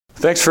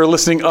Thanks for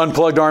listening,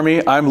 Unplugged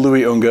Army. I'm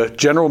Louis Unga,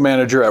 General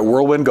Manager at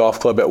Whirlwind Golf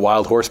Club at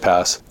Wild Horse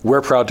Pass.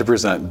 We're proud to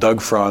present Doug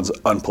Franz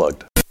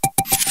Unplugged.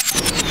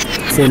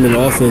 Form an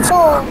offense.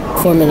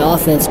 Form an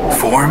offense.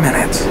 4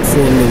 minutes.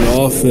 Form an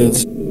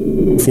offense.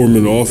 Form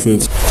an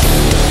offense.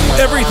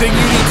 Everything you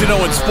need to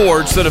know in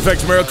sports that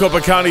affects Maricopa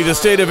County, the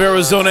state of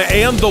Arizona,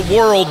 and the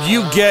world,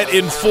 you get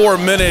in 4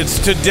 minutes.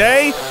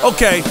 Today,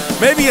 okay,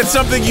 maybe it's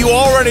something you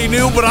already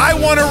knew, but I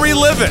want to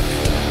relive it.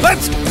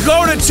 Let's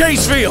go to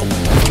Chase Field.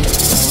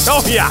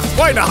 Oh, yeah,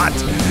 why not?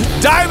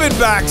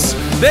 Diamondbacks,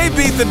 they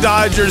beat the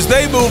Dodgers.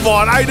 They move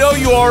on. I know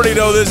you already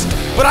know this,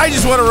 but I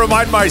just want to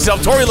remind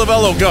myself. Torey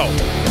Lovello, go.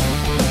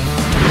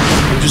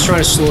 I'm just trying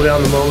to slow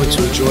down the moment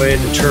to enjoy it,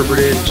 interpret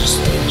it,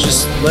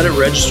 just let it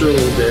register a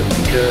little bit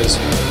because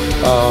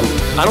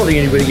I don't think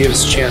anybody gave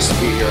us a chance to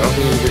be here. I don't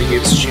think anybody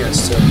gave us a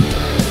chance to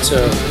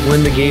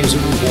win the games that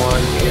we won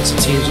against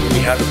the teams that we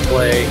had to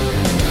play,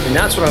 and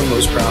that's what I'm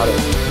most proud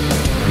of.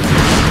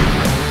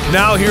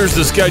 Now here's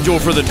the schedule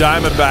for the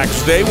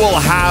Diamondbacks. They will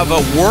have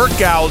a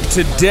workout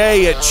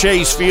today at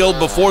Chase Field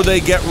before they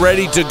get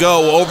ready to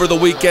go over the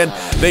weekend.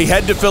 They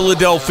head to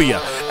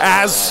Philadelphia.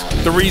 As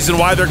the reason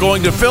why they're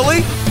going to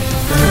Philly,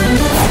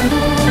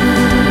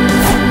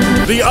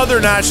 the other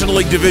National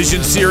League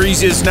Division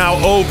Series is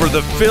now over.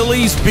 The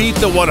Phillies beat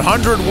the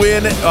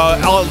 100-win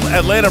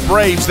Atlanta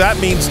Braves. That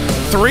means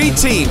 3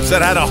 teams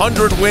that had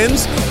 100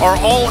 wins are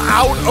all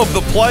out of the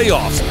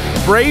playoffs.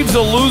 Braves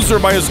a loser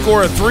by a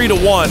score of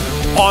 3-1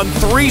 on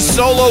 3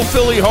 solo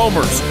Philly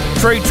homers.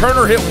 Trey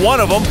Turner hit 1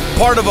 of them,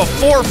 part of a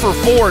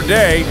 4-for-4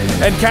 day,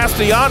 and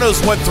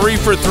Castellanos went 3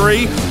 for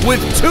 3 with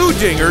 2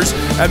 dingers,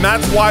 and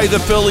that's why the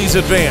Phillies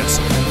advance.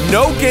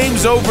 No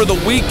games over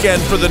the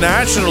weekend for the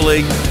National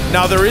League.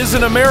 Now there is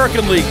an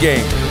American League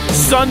game.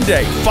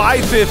 Sunday,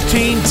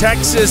 5:15,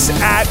 Texas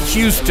at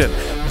Houston.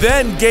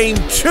 Then game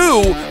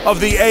 2 of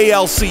the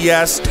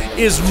ALCS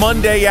is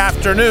Monday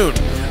afternoon,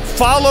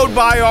 followed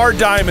by our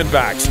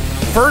Diamondbacks.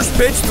 First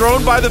pitch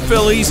thrown by the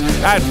Phillies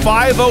at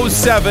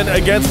 5:07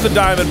 against the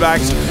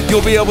Diamondbacks.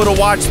 You'll be able to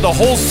watch the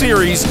whole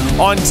series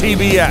on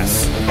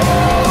TBS.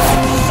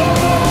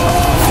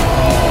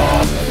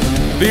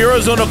 The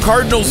Arizona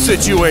Cardinals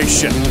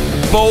situation.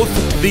 Both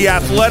The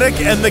Athletic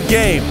and The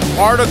Game.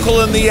 Article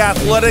in The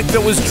Athletic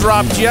that was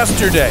dropped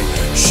yesterday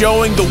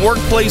showing the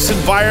workplace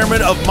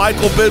environment of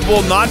Michael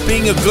Bidwill not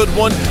being a good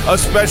one,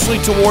 especially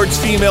towards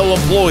female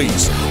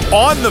employees.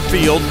 On the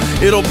field,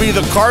 it'll be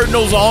the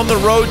Cardinals on the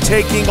road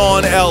taking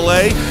on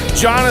LA.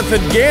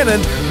 Jonathan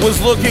Gannon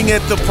was looking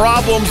at the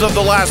problems of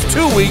the last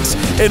 2 weeks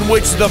in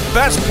which the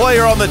best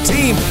player on the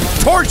team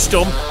torched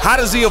him. How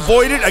does he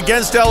avoid it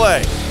against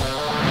LA?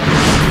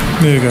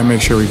 You got to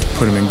make sure we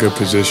put them in good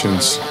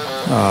positions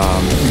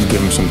and give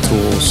them some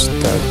tools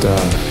that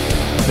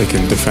they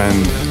can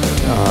defend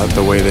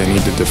the way they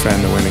need to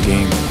defend to win a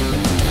game.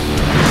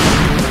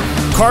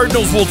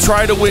 Cardinals will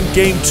try to win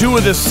game 2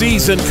 of the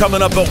season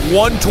coming up at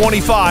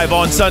 1:25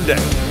 on Sunday.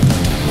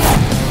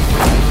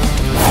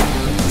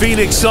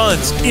 Phoenix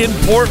Suns in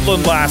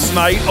Portland last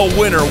night, a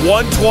winner,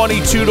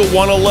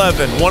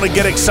 122-111. Want to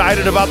get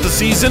excited about the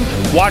season?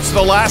 Watch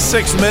the last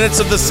 6 minutes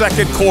of the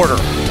second quarter.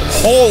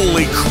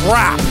 Holy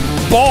crap.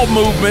 Ball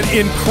movement,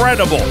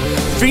 incredible.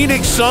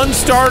 Phoenix Suns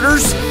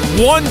starters,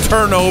 1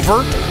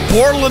 turnover.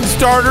 Portland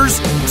starters,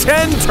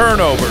 10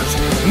 turnovers.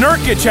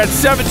 Nurkic had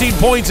 17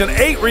 points and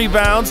 8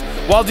 rebounds,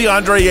 while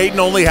DeAndre Ayton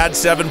only had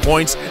 7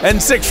 points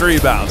and 6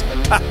 rebounds.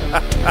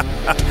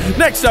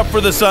 Next up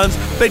for the Suns,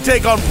 they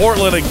take on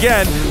Portland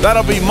again.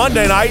 That'll be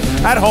Monday night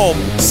at home,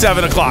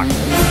 7 o'clock.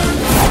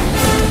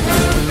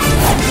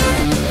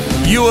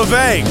 U of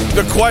A,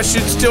 the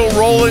question still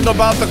rolling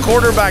about the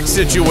quarterback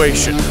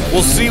situation.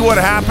 We'll see what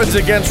happens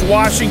against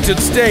Washington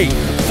State.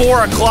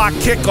 4 o'clock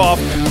kickoff.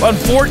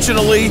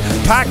 Unfortunately,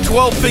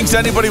 Pac-12 thinks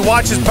anybody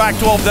watches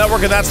Pac-12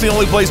 Network, and that's the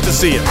only place to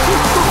see it.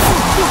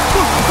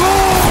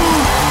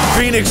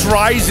 Phoenix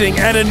Rising,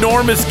 an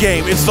enormous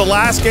game. It's the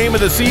last game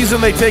of the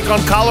season. They take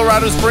on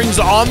Colorado Springs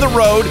on the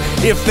road.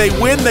 If they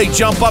win, they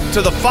jump up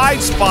to the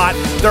 5 spot.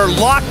 They're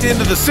locked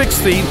into the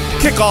 6th seed.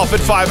 Kickoff at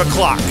 5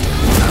 o'clock.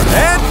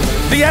 And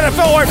the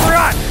NFL, I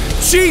forgot.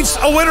 Chiefs,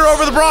 a winner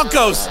over the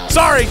Broncos.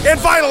 Sorry. And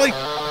finally,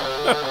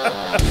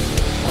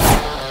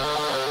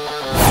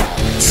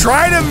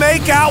 try to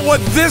make out what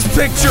this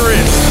picture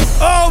is.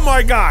 Oh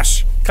my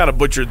gosh. Kind of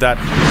butchered that.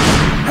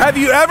 Have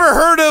you ever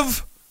heard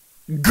of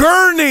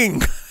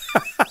Gurning?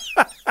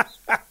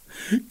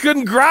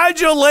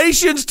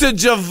 Congratulations to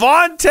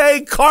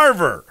Javante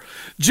Carver.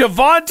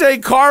 Javante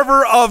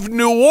Carver of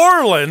New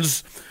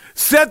Orleans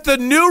set the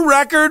new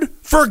record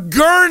for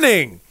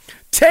Gurning.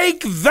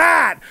 Take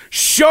that,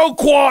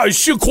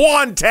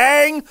 Shaquan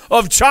Tang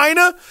of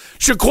China.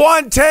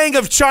 Shaquan Tang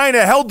of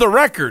China held the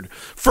record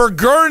for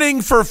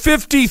gurning for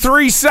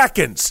 53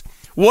 seconds.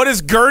 What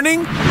is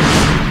gurning?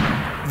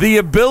 The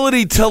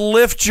ability to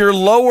lift your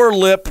lower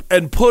lip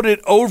and put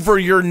it over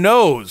your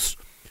nose,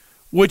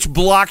 which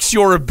blocks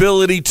your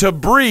ability to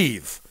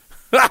breathe.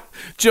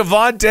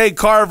 Javante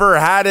Carver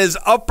had his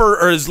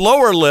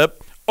lower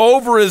lip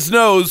over his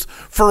nose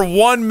for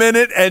 1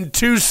 minute and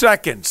 2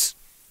 seconds.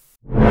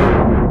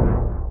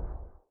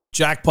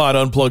 Jackpot,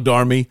 Unplugged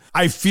Army.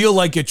 I feel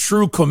like a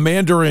true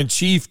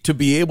commander-in-chief to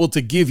be able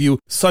to give you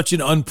such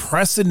an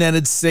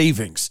unprecedented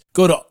savings.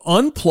 Go to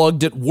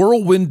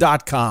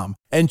unplugged@whirlwind.com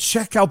and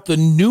check out the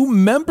new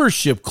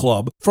membership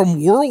club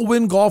from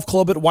Whirlwind Golf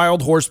Club at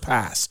Wild Horse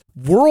Pass.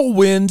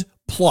 Whirlwind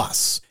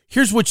Plus.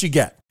 Here's what you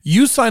get.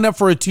 You sign up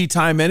for a tee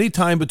time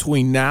anytime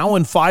between now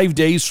and 5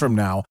 days from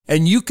now,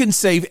 and you can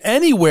save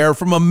anywhere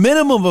from a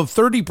minimum of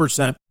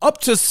 30%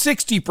 up to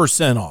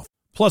 60% off.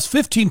 Plus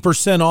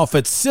 15% off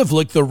at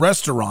Civlik, the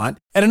restaurant,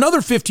 and another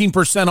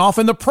 15% off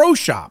in the pro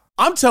shop.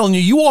 I'm telling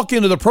you, you walk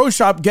into the pro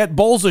shop, get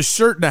Bowles a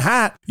shirt and a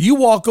hat. You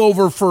walk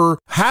over for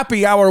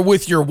happy hour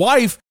with your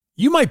wife,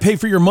 you might pay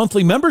for your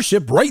monthly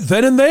membership right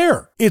then and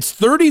there. It's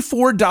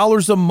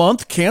 $34 a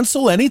month,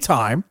 cancel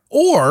anytime.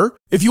 Or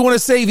if you want to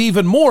save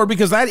even more,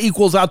 because that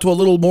equals out to a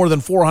little more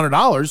than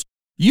 $400,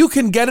 you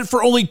can get it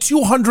for only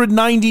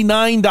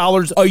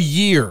 $299 a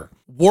year.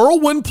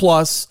 Whirlwind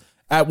Plus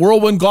at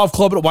Whirlwind Golf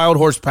Club at Wild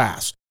Horse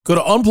Pass. Go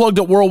to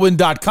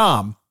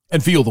unplugged@whirlwind.com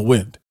and feel the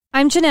wind.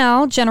 I'm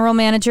Janelle, General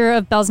Manager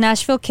of Bell's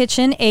Nashville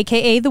Kitchen,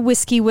 a.k.a. the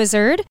Whiskey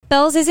Wizard.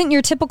 Bell's isn't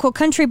your typical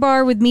country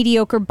bar with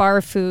mediocre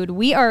bar food.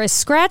 We are a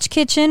scratch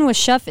kitchen with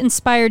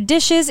chef-inspired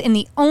dishes and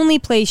the only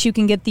place you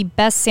can get the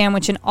best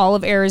sandwich in all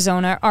of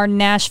Arizona, our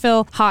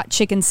Nashville hot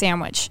chicken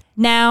sandwich.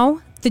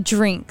 Now, the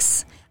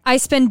drinks. I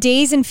spend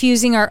days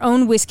infusing our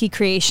own whiskey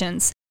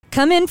creations.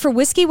 Come in for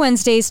Whiskey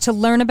Wednesdays to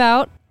learn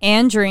about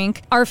and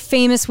drink our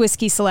famous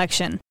whiskey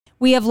selection.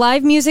 We have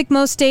live music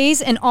most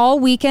days and all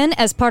weekend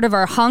as part of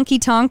our Honky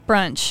Tonk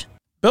Brunch.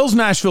 Bell's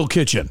Nashville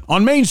Kitchen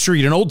on Main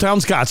Street in Old Town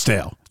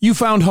Scottsdale. You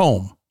found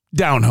home,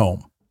 down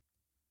home.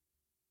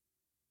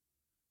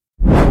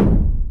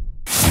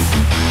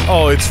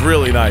 Oh, it's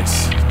really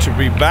nice to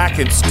be back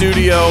in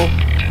studio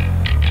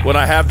when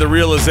I have the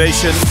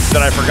realization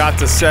that I forgot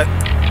to set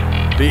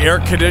the air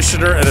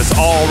conditioner and it's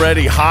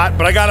already hot,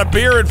 but I got a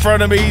beer in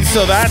front of me,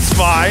 so that's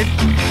fine.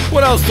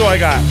 What else do I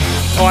got?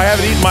 Oh, I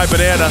haven't eaten my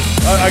banana.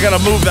 I got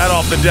to move that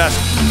off the desk.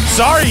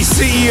 Sorry,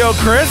 CEO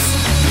Chris.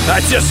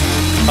 I just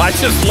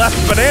left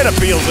banana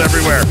peels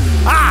everywhere.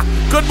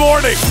 Good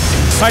morning.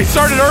 I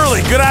started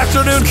early. Good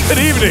afternoon, good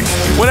evening.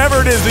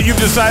 Whatever it is that you've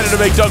decided to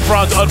make Doug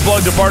Franz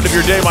Unplugged a part of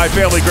your day, my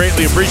family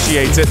greatly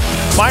appreciates it.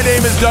 My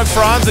name is Doug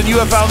Franz, and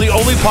you have found the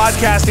only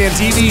podcast and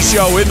TV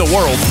show in the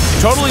world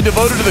totally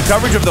devoted to the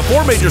coverage of the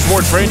four major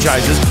sports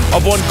franchises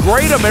of one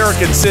great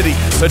American city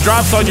that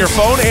drops on your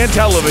phone and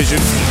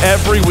television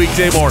every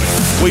weekday morning.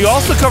 We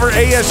also cover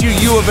ASU,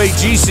 U of A,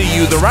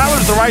 GCU, the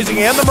Rattlers, the Rising,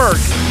 and the Merc.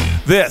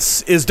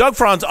 This is Doug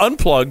Franz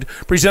Unplugged,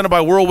 presented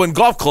by Whirlwind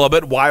Golf Club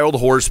at Wild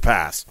Horse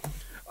Pass.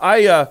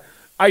 I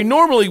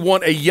normally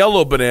want a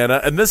yellow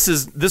banana, and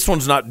this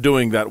one's not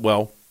doing that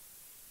well,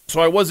 so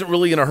I wasn't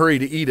really in a hurry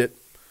to eat it,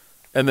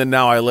 and then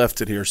now I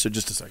left it here, so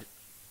just a second.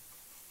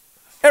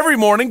 Every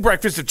morning,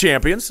 breakfast of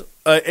champions,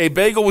 a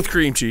bagel with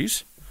cream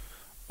cheese,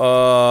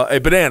 a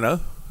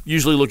banana,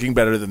 usually looking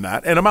better than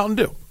that, and a Mountain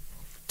Dew.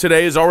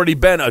 Today has already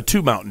been a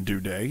 2 Mountain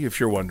Dew day, if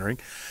you're wondering,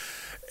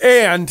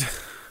 and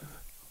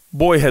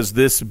boy, has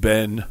this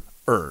been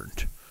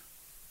earned.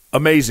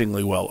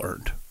 Amazingly well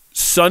earned.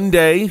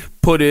 Sunday,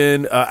 put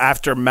in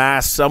after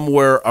Mass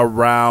somewhere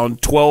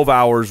around 12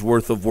 hours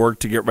worth of work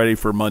to get ready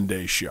for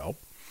Monday's show.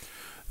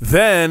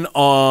 Then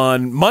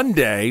on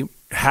Monday,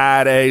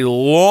 had a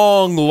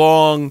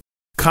long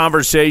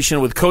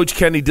conversation with Coach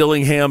Kenny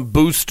Dillingham,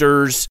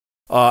 boosters,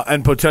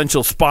 and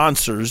potential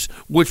sponsors,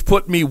 which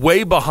put me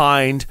way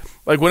behind.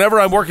 Like whenever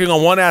I'm working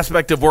on one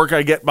aspect of work,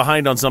 I get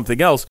behind on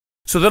something else.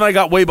 So then I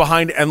got way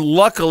behind, and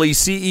luckily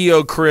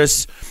CEO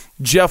Chris,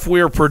 Jeff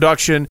Weir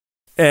Production,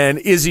 and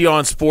Izzy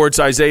on Sports,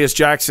 Isaiah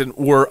Jackson,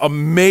 were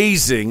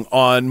amazing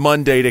on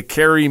Monday to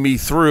carry me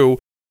through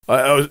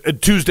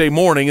Tuesday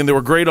morning, and they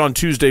were great on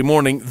Tuesday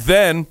morning.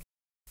 Then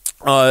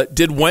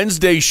did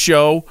Wednesday's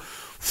show,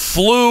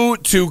 flew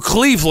to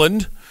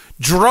Cleveland,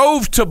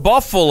 drove to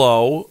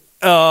Buffalo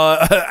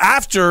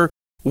after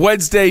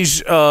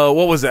Wednesday's,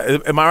 what was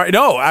that? Am I right?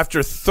 No,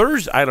 after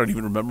Thursday. I don't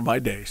even remember my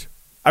days.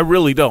 I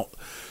really don't.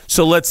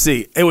 So let's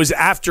see. It was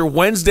after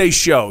Wednesday's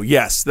show,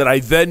 yes, that I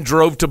then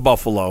drove to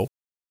Buffalo.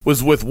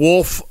 Was with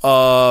Wolf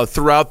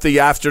throughout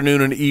the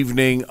afternoon and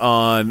evening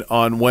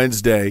on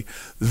Wednesday.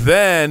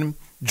 Then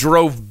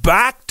drove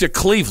back to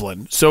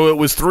Cleveland. So it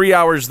was 3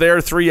 hours there,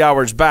 3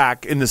 hours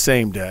back in the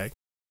same day.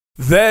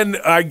 Then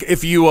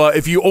if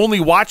you only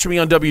watch me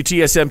on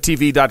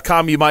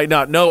WTSMTV.com, you might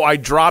not know I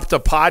dropped a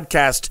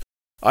podcast.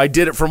 I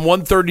did it from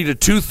 1:30 to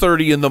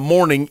 2:30 in the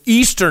morning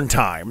Eastern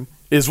time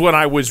is when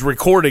I was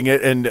recording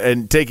it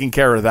and taking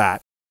care of that.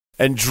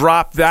 And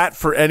drop that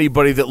for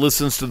anybody that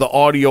listens to the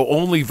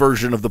audio-only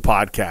version of the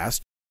podcast.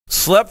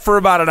 Slept for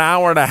about an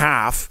hour and a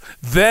half.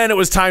 Then it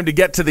was time to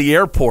get to the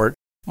airport.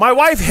 My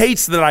wife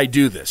hates that I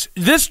do this.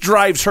 This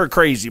drives her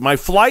crazy. My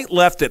flight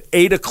left at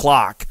 8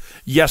 o'clock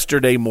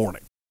yesterday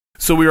morning.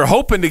 So we were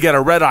hoping to get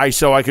a red eye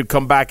so I could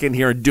come back in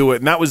here and do it,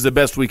 and that was the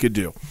best we could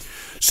do.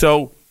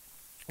 So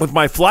with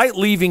my flight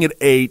leaving at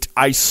 8,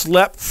 I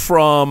slept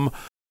from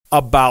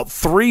about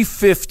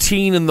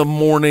 3:15 in the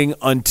morning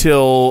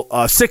until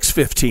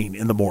 6:15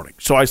 in the morning.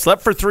 So I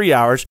slept for 3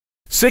 hours,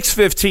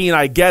 6:15,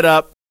 I get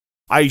up,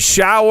 I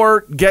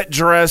shower, get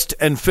dressed,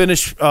 and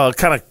finish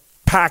kind of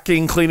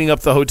packing, cleaning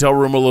up the hotel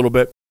room a little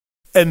bit.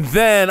 And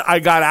then I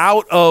got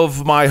out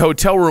of my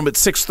hotel room at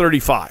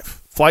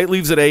 6:35. Flight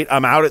leaves at 8.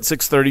 I'm out at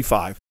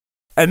 6:35.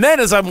 And then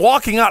as I'm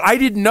walking out, I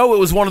didn't know it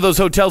was one of those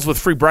hotels with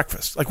free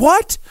breakfast. Like,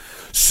 what?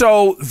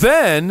 So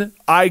then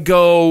I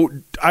go,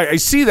 I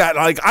see that.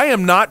 Like, I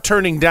am not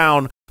turning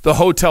down the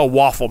hotel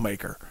waffle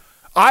maker.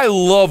 I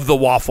love the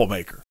waffle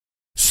maker.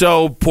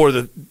 So pour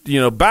the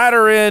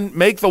batter in,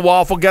 make the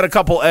waffle, get a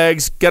couple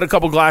eggs, get a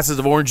couple glasses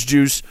of orange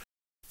juice,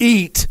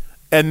 eat.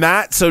 And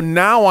so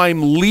now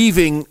I'm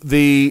leaving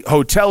the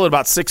hotel at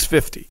about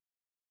 6:50.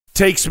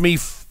 Takes me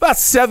about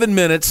 7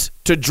 minutes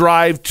to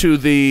drive to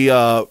the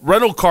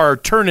rental car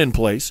turn-in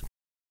place.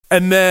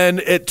 And then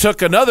it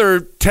took another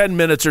 10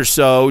 minutes or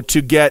so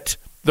to get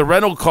the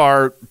rental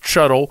car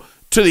shuttle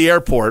to the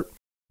airport.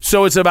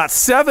 So it's about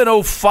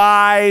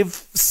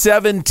 7:05,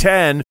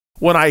 7:10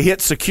 when I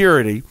hit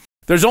security.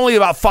 There's only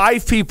about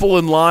 5 people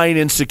in line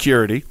in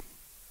security.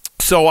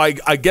 So I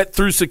get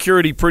through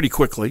security pretty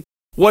quickly.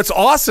 What's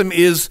awesome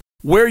is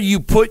where you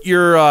put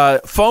your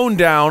phone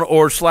down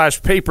or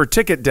 /paper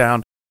ticket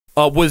down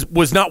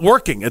was not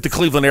working at the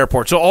Cleveland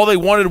airport. So all they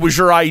wanted was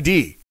your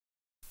ID.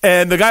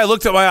 And the guy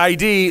looked at my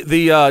ID,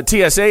 the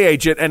TSA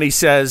agent, and he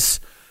says,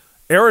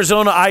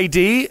 Arizona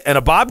ID and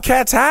a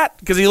Bobcats hat?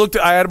 Because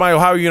I had my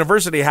Ohio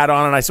University hat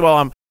on, and I said,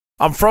 well,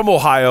 I'm from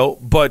Ohio,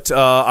 but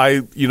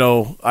I've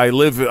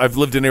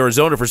lived in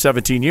Arizona for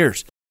 17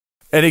 years.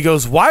 And he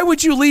goes, why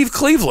would you leave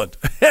Cleveland?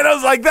 And I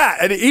was like that.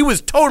 And he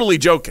was totally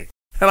joking.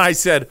 And I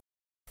said,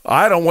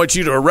 I don't want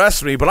you to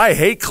arrest me, but I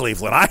hate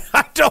Cleveland.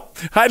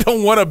 I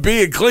don't want to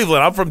be in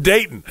Cleveland. I'm from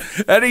Dayton.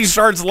 And he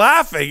starts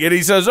laughing, and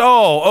he says,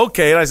 oh,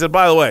 okay. And I said,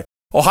 by the way,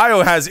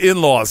 Ohio has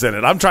in-laws in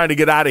it. I'm trying to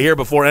get out of here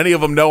before any of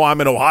them know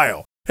I'm in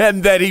Ohio.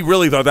 And then he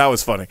really thought that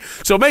was funny.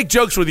 So make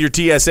jokes with your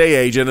TSA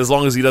agent as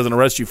long as he doesn't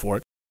arrest you for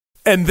it.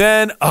 And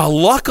then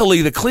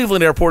luckily, the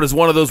Cleveland airport is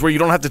one of those where you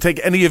don't have to take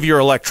any of your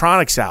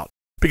electronics out,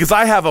 because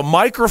I have a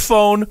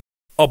microphone,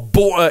 a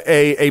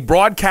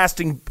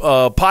broadcasting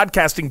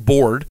podcasting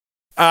board.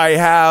 I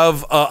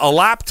have a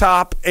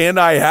laptop, and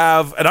I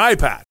have an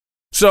iPad.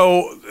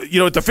 So,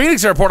 at the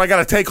Phoenix airport, I got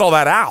to take all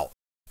that out.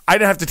 I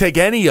didn't have to take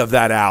any of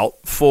that out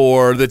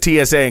for the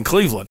TSA in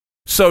Cleveland.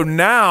 So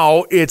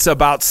now it's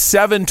about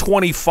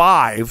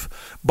 7:25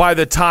 by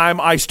the time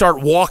I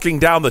start walking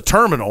down the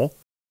terminal.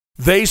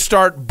 They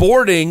start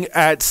boarding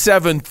at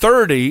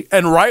 7:30,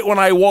 and right when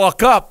I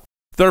walk up,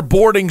 they're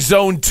boarding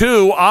zone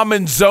 2. I'm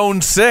in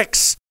zone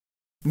 6.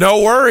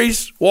 No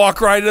worries. Walk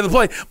right into the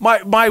plane.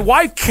 My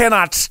wife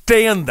cannot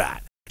stand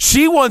that.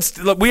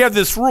 We have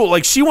this rule,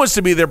 like she wants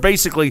to be there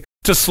basically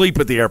to sleep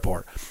at the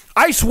airport.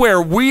 I swear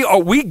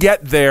we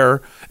get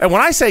there, and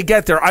when I say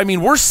get there, I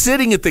mean we're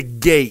sitting at the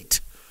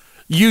gate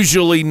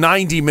usually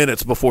 90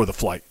 minutes before the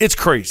flight. It's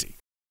crazy.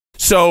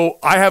 So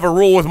I have a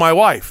rule with my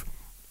wife.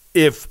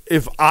 If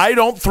I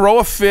don't throw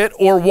a fit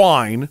or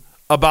whine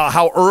about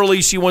how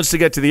early she wants to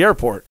get to the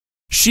airport,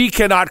 she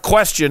cannot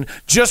question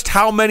just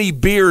how many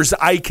beers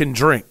I can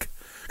drink.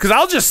 Because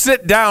I'll just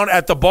sit down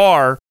at the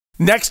bar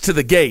next to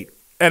the gate,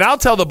 and I'll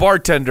tell the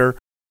bartender,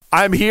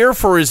 I'm here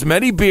for as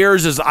many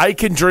beers as I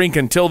can drink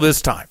until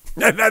this time.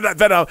 Then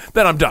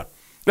I'm done.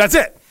 That's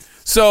it.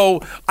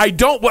 So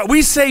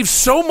we save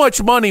so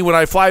much money when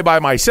I fly by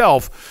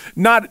myself,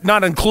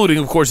 not including,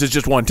 of course, it's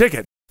just one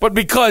ticket, but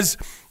because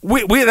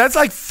we that's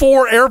like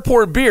 4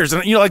 airport beers.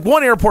 And, like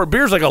one airport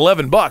beer is like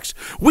 $11.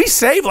 We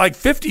save like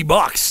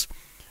 $50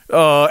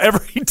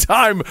 every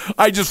time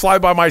I just fly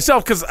by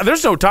myself, because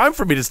there's no time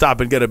for me to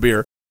stop and get a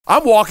beer.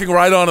 I'm walking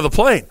right onto the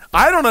plane.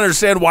 I don't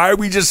understand why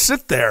we just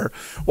sit there.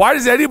 Why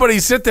does anybody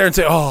sit there and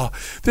say, oh,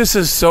 this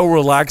is so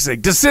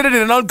relaxing, to sit in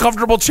an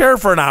uncomfortable chair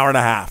for an hour and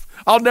a half?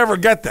 I'll never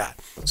get that.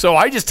 So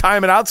I just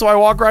time it out so I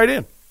walk right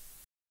in.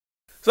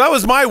 So that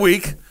was my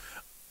week.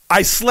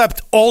 I slept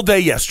all day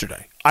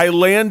yesterday. I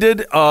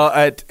landed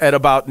at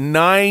about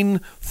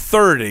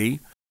 9:30.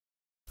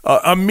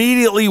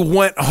 Immediately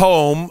went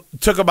home.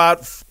 Took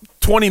about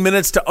 20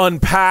 minutes to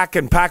unpack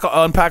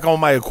all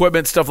my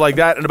equipment, stuff like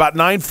that. And about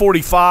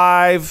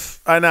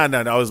 9:45, no,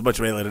 it was much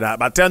later than that.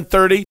 About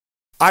 10:30,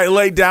 I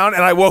laid down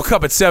and I woke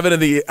up at 7 in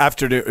the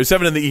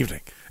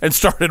evening, and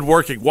started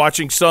working,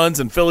 watching Suns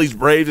and Phillies,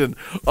 Braves, and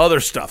other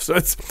stuff. So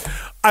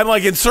I'm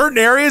like, in certain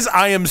areas,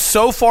 I am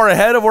so far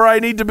ahead of where I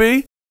need to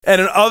be. And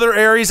in other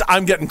areas,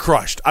 I'm getting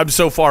crushed. I'm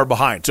so far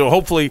behind. So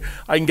hopefully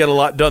I can get a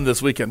lot done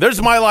this weekend.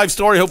 There's my life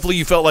story. Hopefully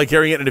you felt like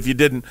hearing it. And if you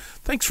didn't,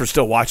 thanks for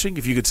still watching,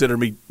 if you consider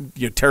me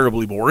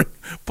terribly boring.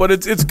 But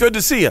it's good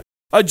to see you.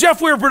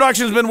 Jeff Weir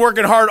Productions has been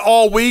working hard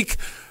all week.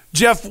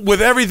 Jeff,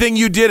 with everything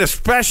you did,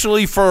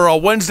 especially for a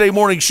Wednesday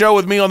morning show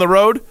with me on the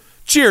road,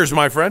 cheers,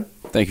 my friend.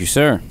 Thank you,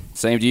 sir.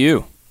 Same to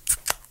you.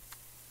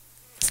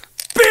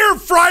 Beer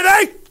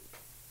Friday!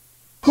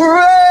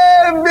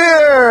 Hooray,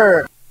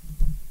 beer!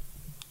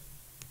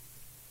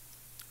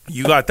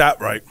 You got that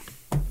right.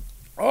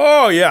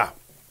 Oh, yeah.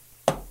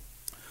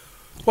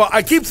 Well,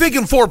 I keep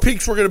thinking Four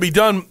Peaks we're going to be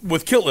done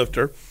with Kilt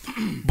Lifter,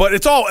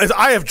 but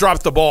I have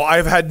dropped the ball. I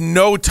have had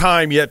no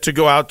time yet to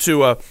go out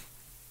to a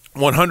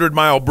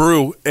 100-mile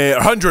brew,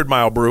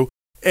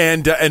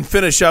 and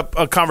finish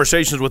up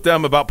conversations with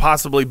them about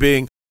possibly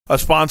being a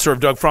sponsor of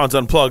Doug Franz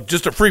Unplugged.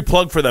 Just a free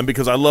plug for them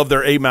because I love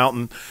their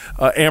A-Mountain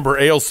Amber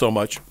Ale so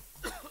much.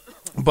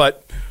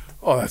 But,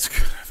 that's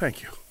good.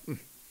 Thank you.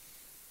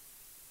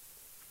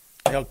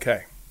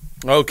 Okay.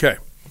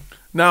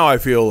 Now I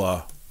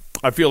feel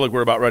like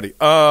we're about ready.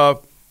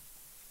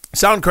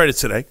 Sound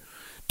credits today.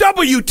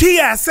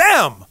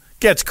 WTSM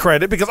gets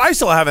credit because I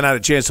still haven't had a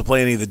chance to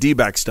play any of the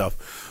DBacks stuff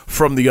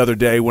from the other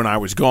day when I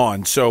was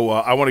gone. So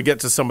I want to get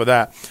to some of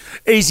that.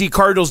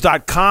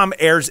 azcardinals.com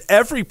airs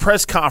every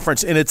press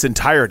conference in its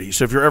entirety.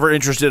 So if you're ever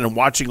interested in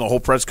watching a whole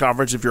press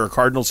conference, if you're a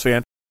Cardinals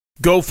fan,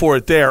 go for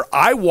it there.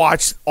 I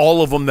watched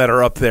all of them that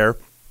are up there,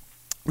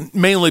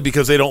 mainly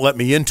because they don't let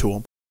me into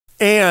them.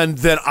 And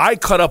then I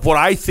cut up what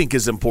I think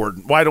is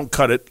important. Well, I don't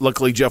cut it.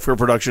 Luckily, Jeff Weir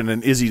Production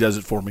and Izzy does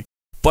it for me.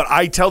 But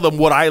I tell them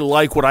what I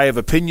like, what I have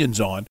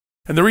opinions on.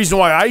 And the reason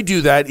why I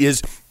do that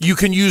is you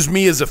can use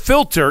me as a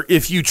filter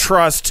if you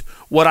trust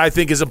what I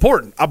think is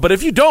important. But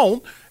if you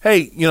don't,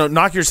 hey,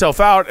 knock yourself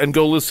out and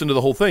go listen to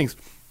the whole things.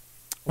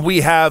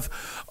 We have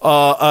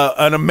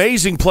an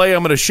amazing play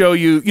I'm going to show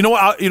you. You know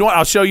what?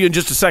 I'll show you in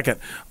just a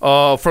second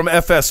from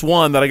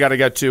FS1 that I got to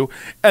get to.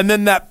 And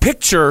then that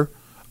picture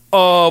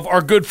of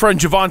our good friend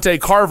Javante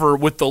Carver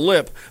with the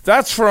lip.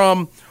 That's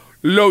from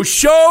Le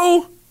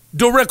Show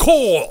de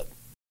Record.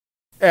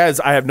 As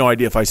I have no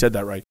idea if I said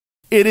that right.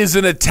 It is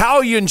an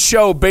Italian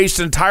show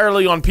based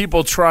entirely on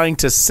people trying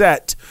to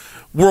set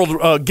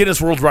Guinness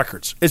World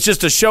Records. It's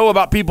just a show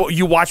about people.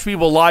 You watch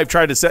people live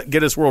try to set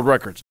Guinness World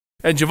Records.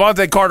 And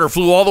Javante Carter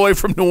flew all the way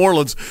from New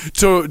Orleans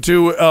to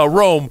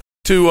Rome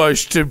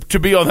to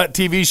be on that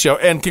TV show.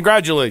 And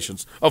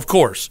congratulations, of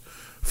course,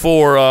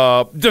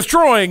 for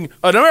destroying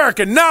an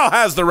American now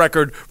has the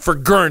record for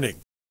Gurning.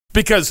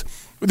 Because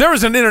there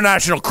was an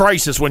international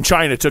crisis when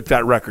China took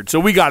that record. So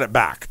we got it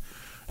back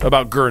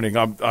about Gurning.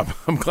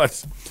 I'm glad.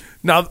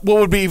 Now, what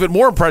would be even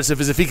more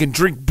impressive is if he can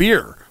drink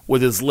beer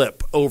with his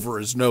lip over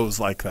his nose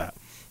like that.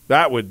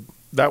 That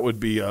would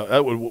be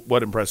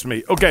what impressed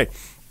me. Okay,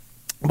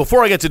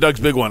 before I get to Doug's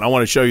big one, I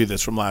want to show you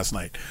this from last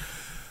night.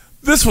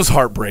 This was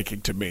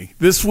heartbreaking to me.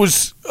 This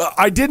was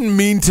I didn't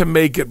mean to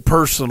make it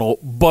personal,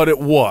 but it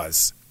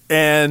was.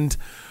 And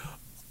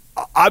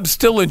I'm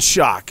still in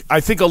shock.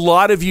 I think a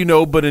lot of you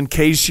know, but in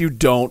case you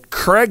don't,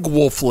 Craig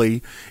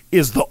Wolfley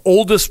is the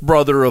oldest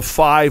brother of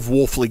 5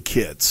 Wolfley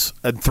kids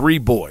and 3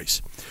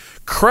 boys.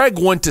 Craig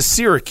went to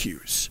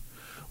Syracuse.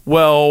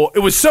 Well, it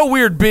was so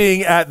weird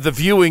being at the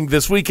viewing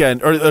this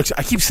weekend. Or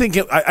I keep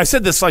thinking, I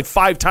said this like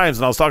 5 times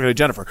when I was talking to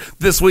Jennifer,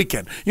 this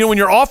weekend. When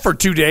you're off for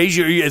 2 days,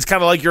 it's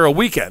kind of like you're a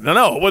weekend.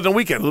 No, it wasn't a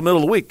weekend. It was the middle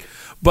of the week.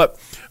 But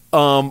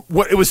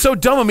it was so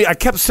dumb of me. I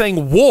kept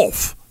saying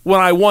Wolf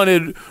when I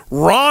wanted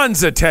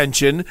Ron's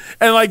attention.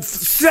 And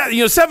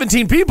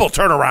 17 people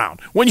turn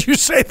around when you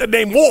say the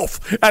name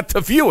Wolf at the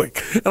viewing.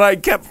 And I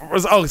kept,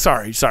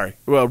 sorry.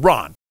 Well,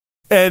 Ron.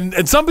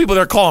 And some people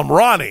there call him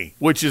Ronnie,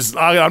 which is,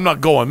 I'm not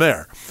going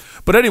there.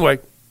 But anyway,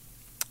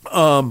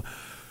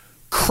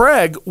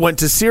 Craig went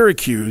to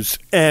Syracuse,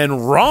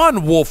 and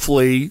Ron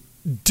Wolfley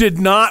did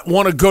not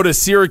want to go to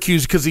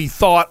Syracuse because he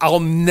thought, I'll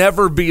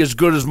never be as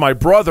good as my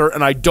brother,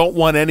 and I don't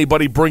want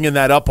anybody bringing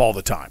that up all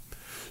the time.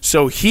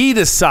 So he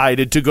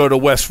decided to go to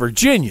West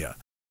Virginia.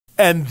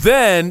 And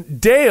then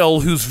Dale,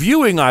 whose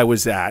viewing I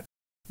was at,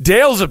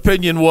 Dale's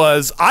opinion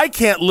was, I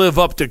can't live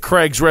up to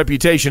Craig's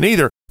reputation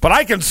either, but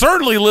I can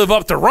certainly live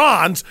up to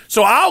Ron's,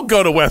 so I'll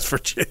go to West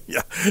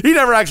Virginia. He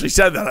never actually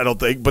said that, I don't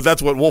think, but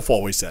that's what Wolf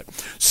always said.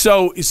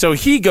 So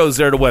he goes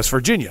there to West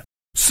Virginia.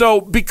 So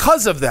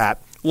because of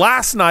that,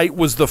 last night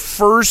was the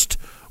first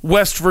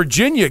West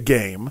Virginia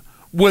game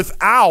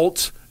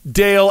without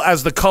Dale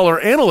as the color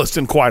analyst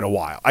in quite a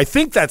while. I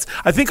think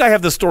I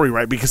have the story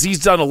right because he's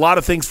done a lot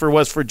of things for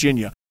West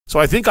Virginia. So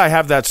I think I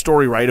have that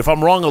story right. If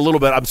I'm wrong a little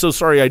bit, I'm so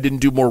sorry I didn't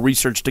do more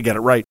research to get it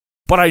right.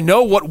 But I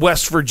know what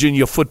West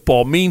Virginia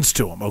football means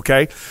to them,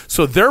 okay?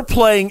 So they're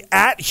playing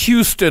at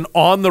Houston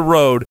on the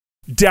road,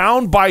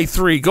 down by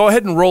 3. Go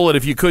ahead and roll it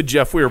if you could,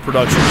 Jeff Weir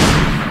Production.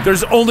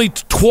 There's only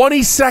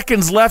 20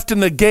 seconds left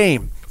in the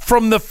game.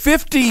 From the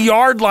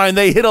 50-yard line,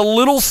 they hit a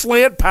little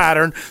slant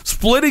pattern,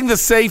 splitting the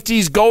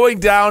safeties, going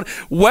down.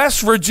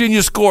 West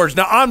Virginia scores.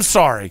 Now, I'm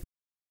sorry.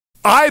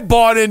 I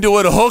bought into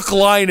it hook,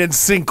 line, and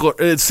sinker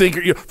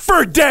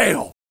for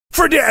Dale.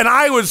 And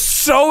I was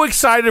so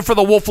excited for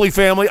the Wolfley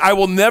family. I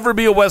will never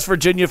be a West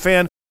Virginia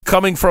fan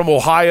coming from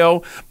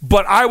Ohio,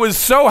 but I was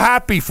so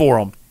happy for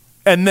them.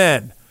 And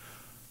then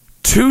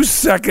 2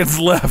 seconds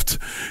left.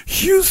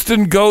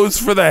 Houston goes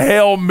for the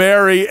Hail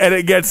Mary, and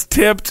it gets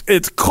tipped.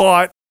 It's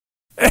caught.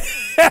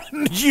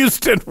 And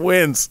Houston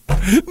wins.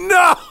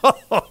 No!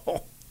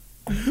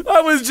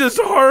 That was just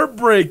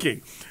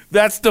heartbreaking.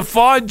 That's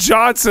Stephon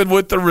Johnson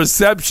with the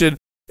reception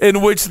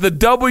in which the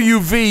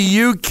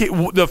WVU kid,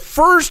 the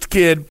first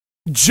kid,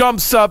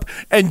 jumps up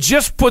and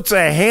just puts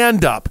a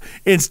hand up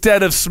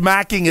instead of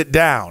smacking it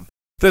down.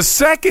 The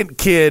second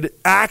kid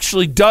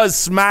actually does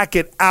smack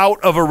it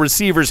out of a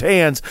receiver's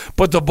hands,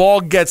 but the ball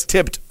gets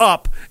tipped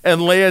up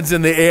and lands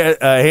in the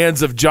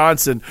hands of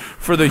Johnson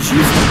for the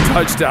Houston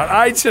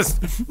touchdown.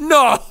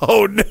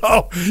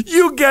 No.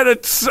 You get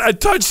a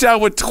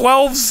touchdown with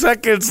 12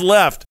 seconds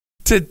left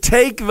to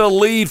take the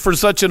lead for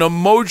such an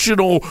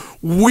emotional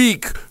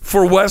week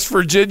for West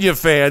Virginia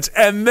fans.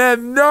 And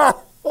then,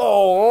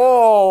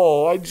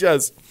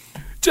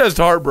 just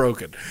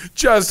heartbroken.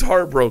 Just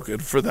heartbroken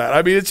for that.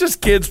 I mean, it's just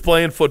kids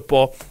playing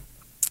football,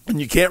 and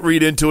you can't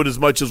read into it as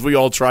much as we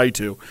all try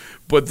to.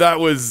 But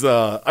that was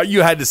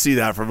you had to see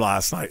that from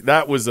last night.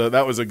 That was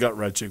a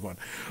gut-wrenching one.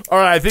 All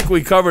right, I think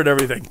we covered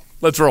everything.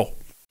 Let's roll.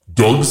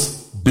 Doug's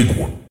Big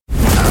One.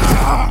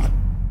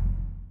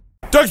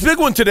 Doug's Big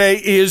One today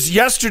is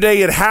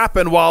yesterday it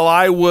happened while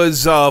I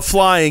was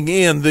flying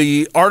in.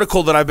 The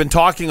article that I've been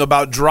talking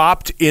about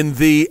dropped in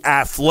The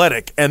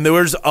Athletic, and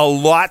there's a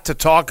lot to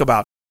talk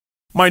about.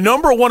 My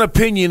number one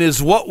opinion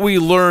is what we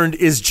learned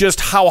is just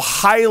how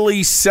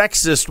highly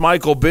sexist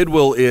Michael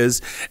Bidwill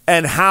is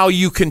and how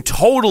you can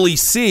totally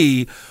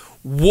see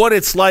what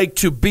it's like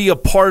to be a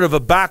part of a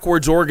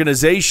backwards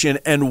organization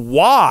and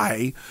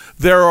why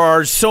there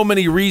are so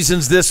many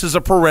reasons this is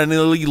a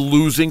perennially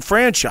losing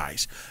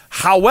franchise.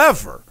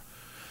 However,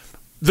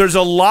 there's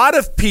a lot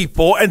of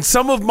people and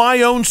some of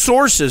my own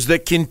sources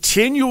that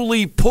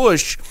continually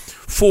push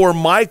for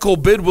Michael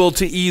Bidwill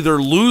to either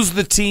lose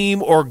the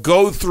team or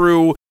go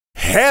through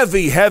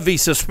heavy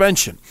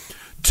suspension.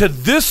 To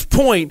this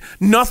point,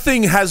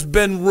 nothing has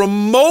been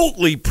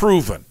remotely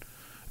proven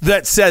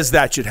that says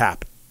that should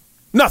happen.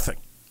 Nothing.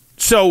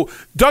 So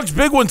Doug's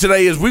Big One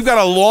today is we've got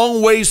a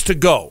long ways to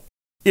go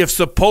if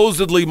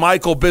supposedly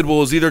Michael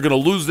Bidwill is either going to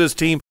lose this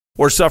team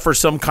or suffer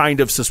some kind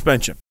of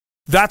suspension.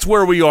 That's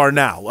where we are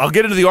now. I'll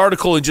get into the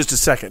article in just a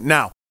second.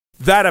 Now,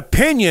 that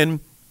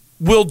opinion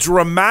will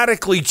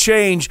dramatically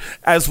change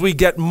as we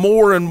get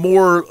more and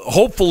more,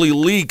 hopefully,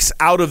 leaks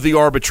out of the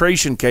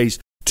arbitration case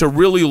to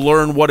really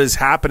learn what is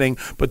happening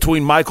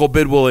between Michael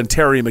Bidwill and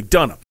Terry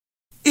McDonough.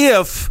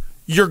 If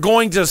you're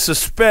going to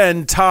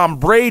suspend Tom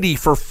Brady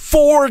for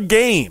 4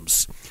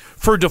 games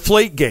for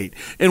Deflategate,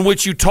 in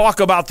which you talk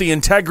about the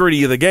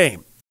integrity of the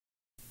game,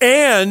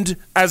 and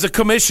as a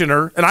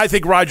commissioner, and I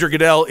think Roger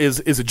Goodell is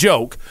a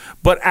joke,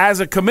 but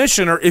as a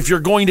commissioner, if you're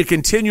going to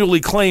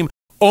continually claim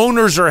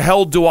owners are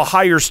held to a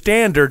higher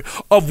standard,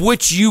 of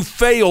which you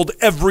failed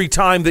every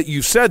time that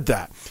you said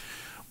that,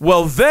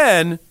 well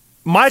then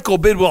Michael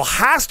Bidwill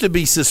has to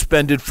be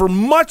suspended for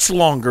much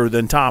longer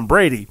than Tom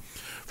Brady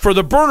for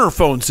the burner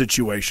phone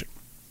situation.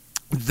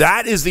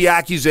 That is the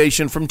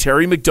accusation from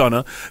Terry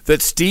McDonough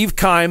that Steve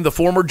Keim, the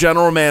former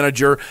general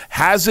manager,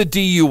 has a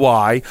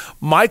DUI.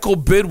 Michael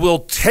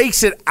Bidwill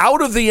takes it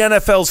out of the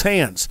NFL's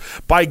hands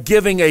by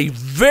giving a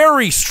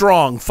very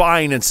strong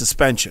fine and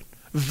suspension.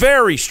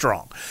 Very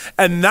strong.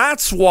 And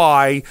that's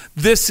why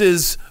this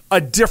is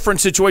a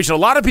different situation. A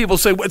lot of people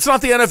say, well, it's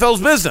not the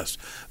NFL's business.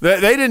 They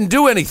didn't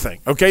do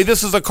anything. Okay,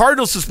 this is a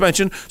Cardinals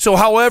suspension. So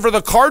however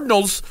the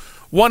Cardinals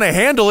want to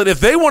handle it, if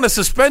they want to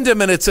suspend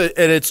him and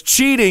it's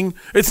cheating,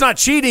 it's not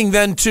cheating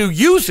then to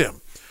use him.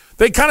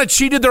 They kind of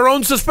cheated their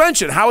own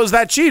suspension. How is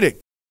that cheating?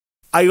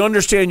 I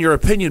understand your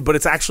opinion, but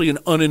it's actually an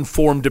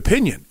uninformed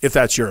opinion, if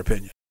that's your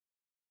opinion.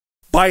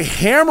 By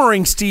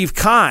hammering Steve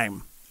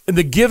Keim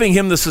and giving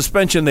him the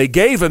suspension they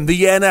gave him,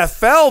 the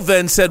NFL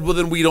then said, well,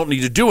 then we don't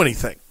need to do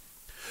anything.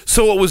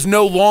 So it was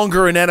no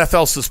longer an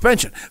NFL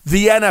suspension.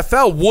 The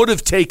NFL would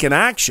have taken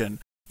action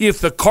if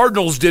the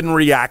Cardinals didn't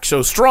react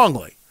so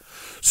strongly.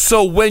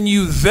 So when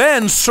you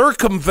then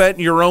circumvent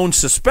your own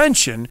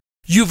suspension,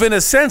 you've in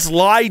a sense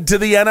lied to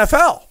the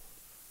NFL.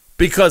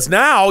 Because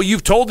now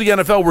you've told the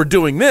NFL we're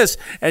doing this,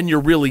 and you're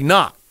really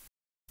not.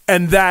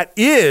 And that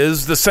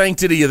is the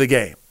sanctity of the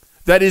game.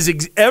 That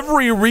is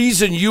every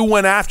reason you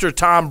went after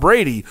Tom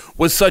Brady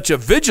with such a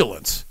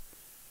vigilance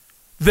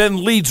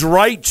then leads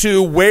right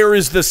to where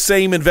is the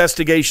same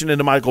investigation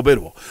into Michael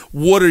Bidwill?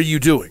 What are you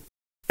doing?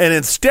 And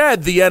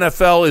instead, the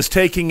NFL is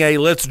taking a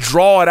let's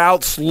draw it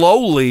out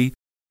slowly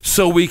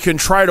so we can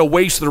try to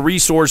waste the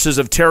resources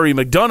of Terry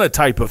McDonough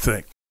type of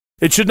thing.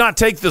 It should not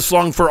take this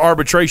long for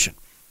arbitration.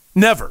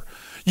 Never.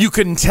 You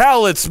can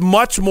tell it's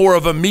much more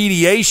of a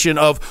mediation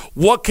of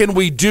what can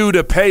we do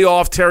to pay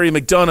off Terry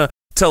McDonough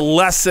to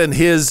lessen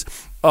his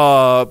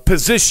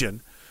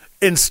position,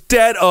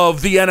 instead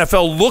of the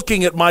NFL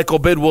looking at Michael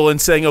Bidwill and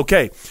saying,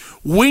 okay,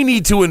 we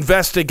need to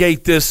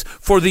investigate this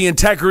for the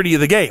integrity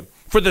of the game.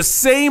 For the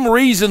same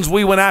reasons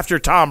we went after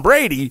Tom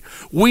Brady,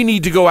 we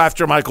need to go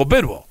after Michael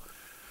Bidwill.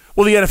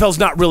 Well, the NFL's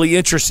not really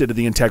interested in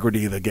the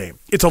integrity of the game.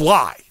 It's a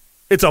lie.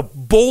 It's a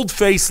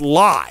bold-faced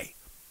lie.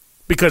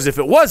 Because if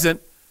it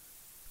wasn't,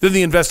 then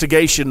the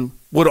investigation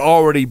would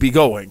already be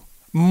going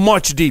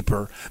much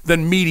deeper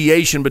than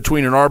mediation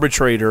between an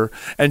arbitrator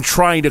and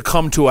trying to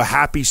come to a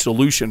happy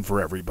solution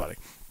for everybody.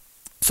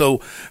 So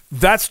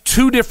that's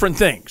 2 different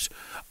things.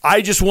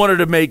 I just wanted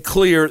to make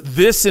clear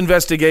this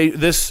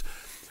investigative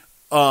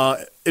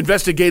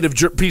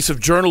piece of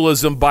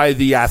journalism by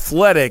The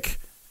Athletic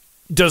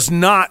does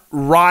not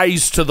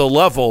rise to the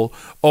level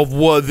of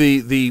what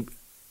the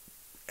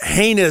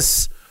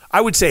heinous. I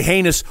would say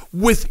heinous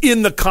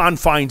within the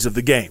confines of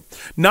the game.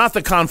 Not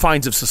the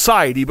confines of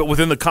society, but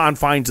within the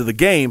confines of the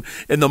game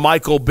in the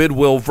Michael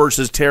Bidwill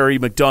versus Terry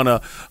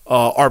McDonough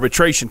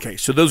arbitration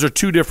case. So those are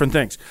two different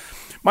things.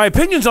 My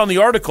opinions on the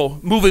article,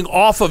 moving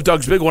off of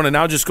Doug's big one and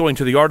now just going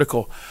to the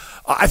article,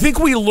 I think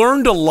we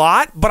learned a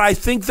lot, but I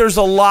think there's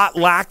a lot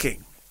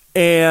lacking.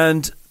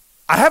 And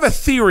I have a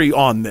theory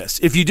on this.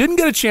 If you didn't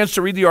get a chance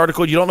to read the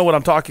article, you don't know what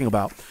I'm talking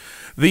about.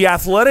 The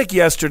Athletic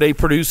yesterday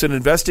produced an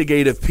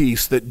investigative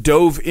piece that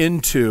dove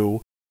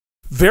into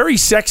very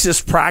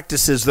sexist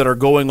practices that are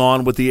going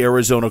on with the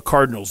Arizona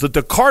Cardinals. That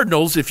the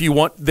Cardinals, if you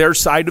want their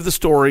side of the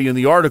story in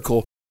the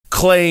article,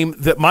 claim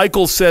that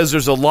Michael says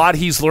there's a lot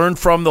he's learned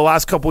from the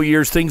last couple of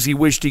years, things he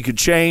wished he could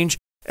change,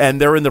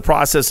 and they're in the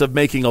process of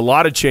making a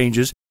lot of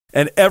changes.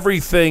 And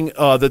everything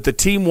that the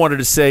team wanted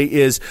to say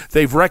is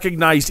they've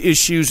recognized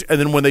issues, and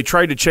then when they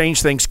tried to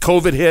change things,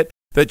 COVID hit.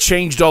 That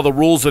changed all the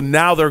rules, and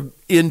now they're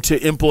into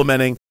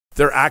implementing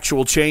their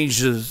actual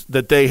changes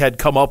that they had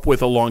come up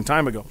with a long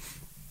time ago.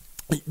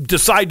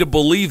 Decide to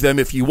believe them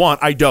if you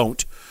want. I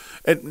don't.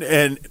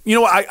 And you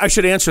know what? I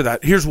should answer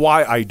that. Here's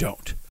why I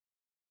don't.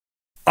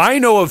 I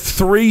know of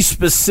three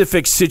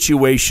specific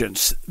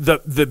situations,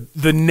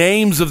 the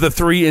names of the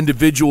three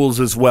individuals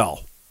as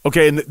well.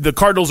 Okay, and the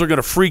Cardinals are going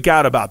to freak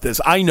out about this.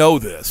 I know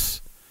this.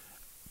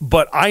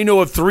 But I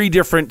know of three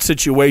different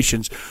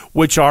situations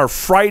which are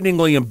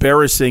frighteningly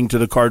embarrassing to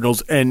the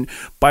Cardinals. And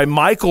by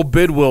Michael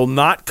Bidwill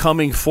not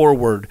coming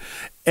forward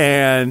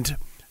and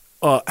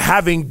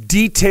having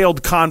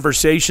detailed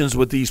conversations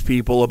with these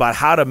people about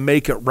how to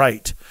make it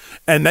right.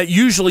 And that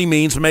usually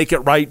means make it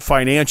right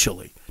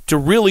financially, to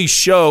really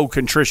show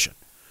contrition.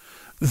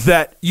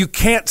 That you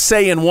can't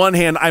say in one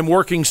hand, I'm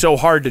working so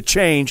hard to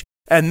change,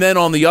 and then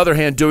on the other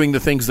hand, doing the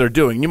things they're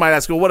doing. You might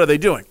ask, well, what are they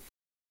doing?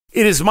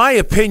 It is my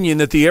opinion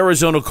that the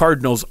Arizona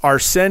Cardinals are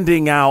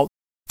sending out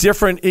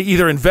different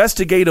either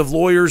investigative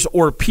lawyers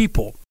or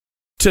people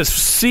to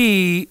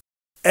see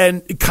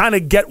and kind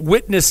of get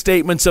witness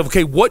statements of,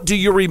 okay, what do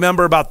you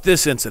remember about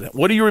this incident?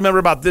 What do you remember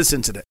about this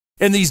incident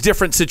in these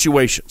different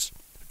situations?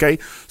 Okay,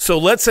 so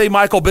let's say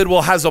Michael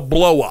Bidwill has a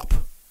blow up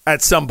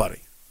at somebody.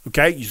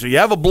 Okay, so you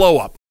have a blow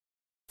up,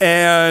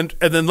 and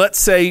then let's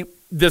say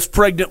this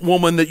pregnant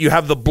woman that you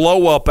have the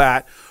blow up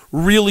at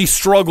really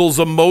struggles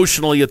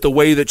emotionally at the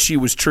way that she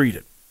was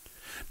treated.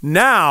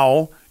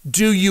 Now,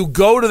 do you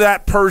go to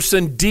that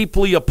person,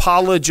 deeply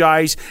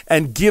apologize,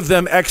 and give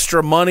them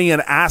extra money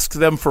and ask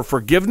them for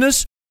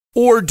forgiveness?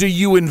 Or do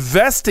you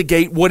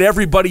investigate what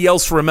everybody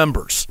else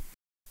remembers?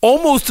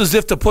 Almost as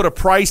if to put a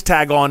price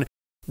tag on,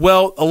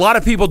 well, a lot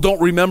of people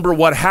don't remember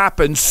what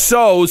happened,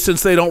 so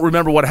since they don't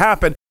remember what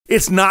happened,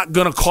 it's not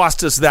going to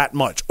cost us that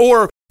much.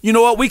 Or, you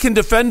know what, we can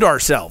defend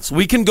ourselves.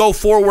 We can go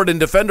forward and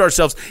defend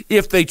ourselves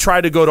if they try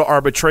to go to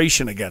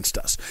arbitration against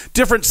us.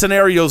 Different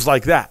scenarios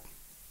like that.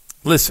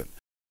 Listen,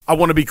 I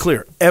want to be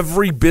clear.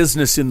 Every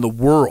business in the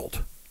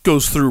world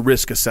goes through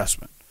risk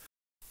assessment.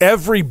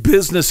 Every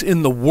business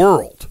in the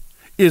world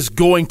is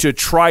going to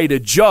try to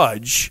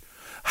judge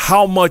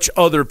how much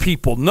other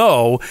people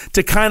know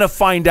to kind of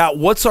find out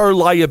what's our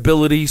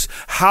liabilities,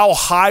 how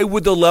high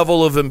would the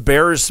level of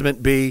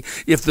embarrassment be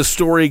if the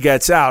story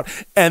gets out,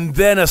 and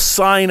then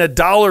assign a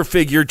dollar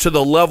figure to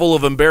the level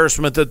of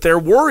embarrassment that they're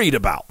worried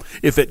about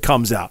if it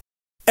comes out.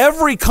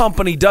 Every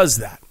company does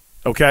that,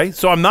 okay?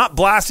 So I'm not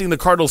blasting the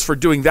Cardinals for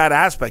doing that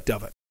aspect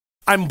of it.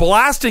 I'm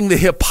blasting the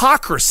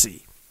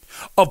hypocrisy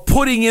of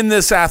putting in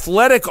this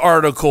Athletic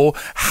article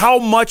how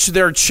much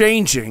they're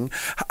changing,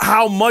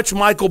 how much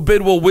Michael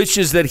Bidwill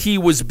wishes that he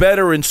was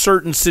better in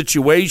certain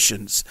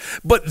situations.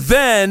 But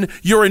then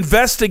you're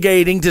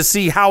investigating to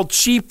see how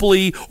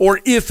cheaply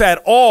or if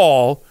at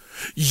all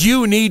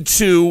you need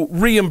to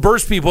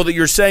reimburse people that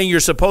you're saying you're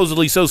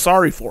supposedly so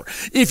sorry for.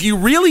 If you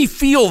really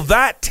feel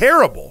that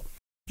terrible,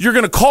 you're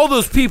going to call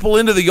those people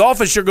into the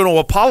office, you're going to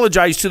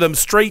apologize to them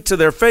straight to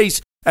their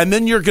face, and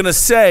then you're going to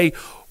say,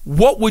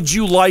 what would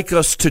you like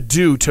us to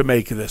do to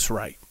make this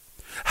right?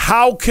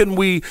 How can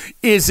we,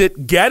 is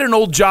it get an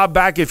old job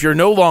back if you're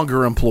no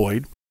longer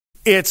employed?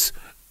 It's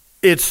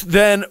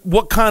then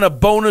what kind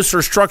of bonus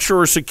or structure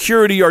or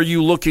security are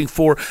you looking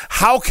for?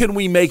 How can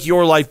we make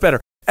your life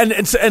better?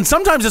 And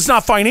sometimes it's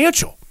not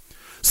financial.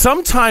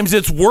 Sometimes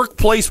it's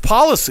workplace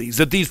policies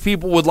that these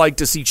people would like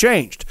to see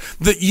changed.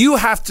 That you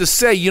have to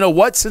say, you know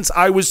what, since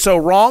I was so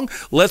wrong,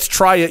 let's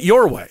try it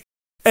your way.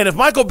 And if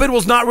Michael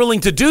Bidwill's not willing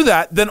to do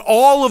that, then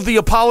all of the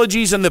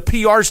apologies and the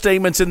PR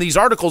statements in these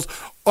articles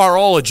are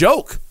all a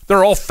joke.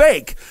 They're all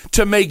fake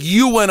to make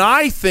you and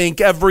I think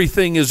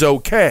everything is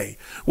okay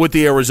with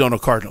the Arizona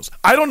Cardinals.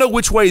 I don't know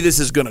which way this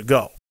is going to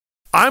go.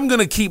 I'm going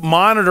to keep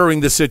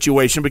monitoring the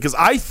situation because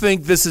I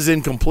think this is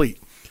incomplete.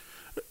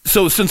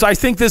 So since I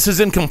think this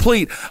is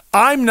incomplete,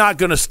 I'm not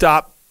going to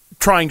stop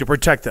trying to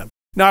protect them.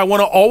 Now,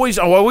 I always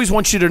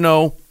want you to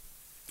know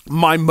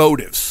my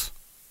motives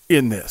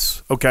in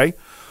this, okay?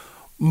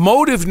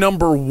 Motive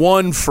number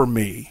one for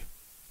me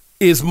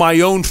is my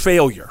own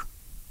failure,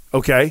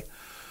 okay?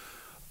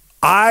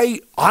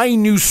 I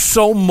knew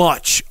so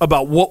much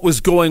about what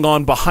was going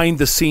on behind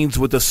the scenes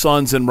with the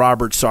Suns and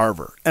Robert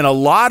Sarver. And a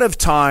lot of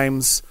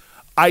times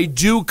I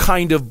do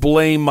kind of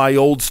blame my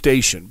old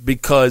station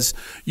because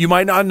you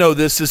might not know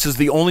this. This is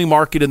the only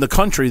market in the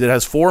country that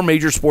has 4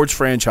 major sports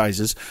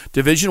franchises,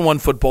 Division I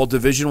football,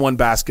 Division I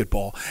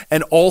basketball,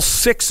 and all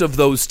 6 of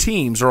those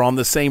teams are on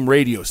the same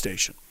radio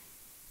station.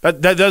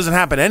 That doesn't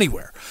happen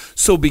anywhere.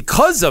 So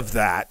because of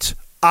that,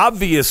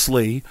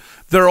 obviously,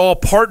 they're all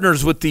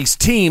partners with these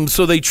teams,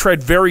 so they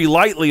tread very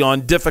lightly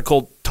on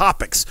difficult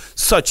topics,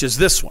 such as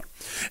this one.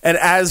 And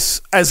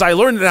as I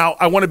learned now,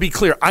 I want to be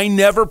clear. I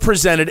never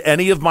presented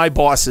any of my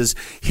bosses,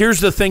 here's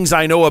the things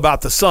I know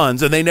about the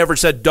Suns, and they never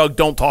said, Doug,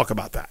 don't talk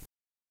about that.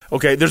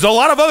 Okay, there's a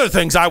lot of other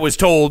things I was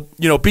told,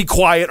 be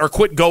quiet or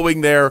quit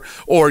going there,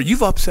 or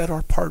you've upset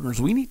our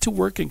partners. We need to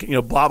work in,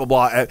 blah, blah,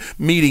 blah, at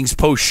meetings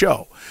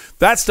post-show.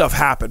 That stuff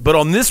happened. But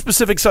on this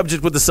specific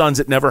subject with the Suns,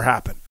 it never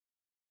happened.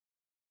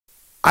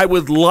 I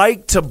would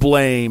like to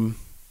blame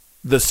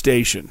the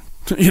station,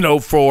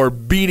 for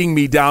beating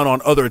me down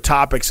on other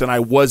topics and I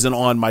wasn't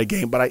on my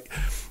game. But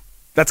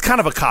that's kind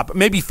of a cop,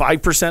 maybe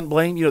 5%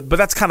 blame, but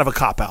that's kind of a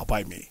cop-out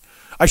by me.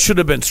 I should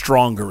have been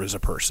stronger as a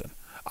person.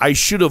 I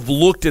should have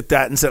looked at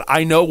that and said,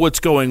 I know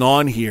what's going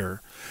on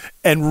here,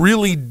 and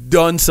really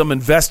done some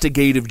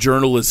investigative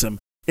journalism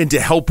into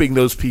helping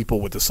those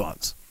people with the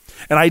Suns.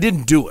 And I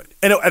didn't do it.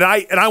 And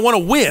I want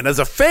to win as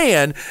a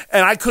fan,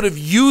 and I could have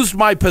used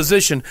my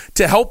position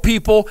to help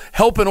people,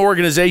 help an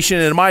organization,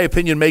 and in my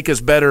opinion, make us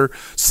better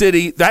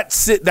city.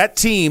 That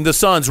team, the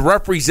Suns,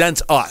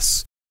 represents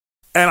us.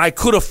 And I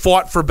could have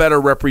fought for better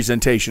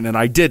representation, and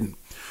I didn't.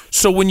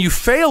 So when you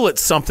fail at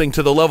something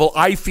to the level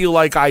I feel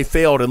like I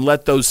failed and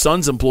let those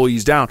Suns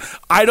employees down,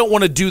 I don't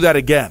want to do that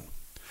again.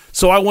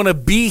 So I want to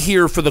be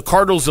here for the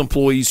Cardinals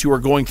employees who are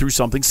going through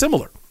something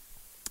similar.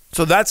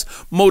 So that's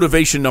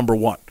motivation number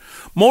 1.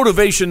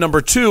 Motivation number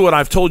 2, and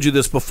I've told you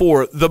this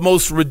before, the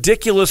most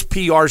ridiculous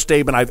PR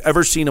statement I've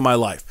ever seen in my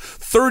life.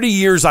 30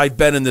 years I've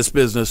been in this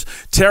business.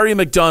 Terry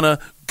McDonough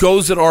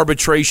goes at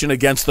arbitration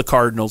against the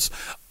Cardinals.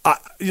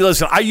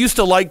 Listen, I used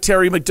to like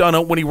Terry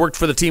McDonough when he worked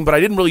for the team, but I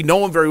didn't really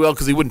know him very well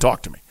because he wouldn't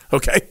talk to me.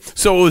 Okay,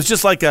 so it was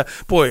just like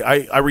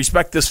I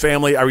respect this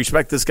family, I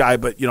respect this guy,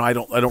 but I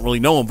don't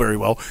really know him very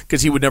well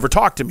because he would never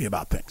talk to me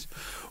about things.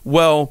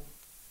 Well,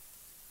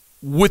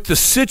 with the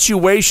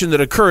situation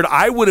that occurred,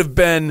 I would have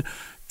been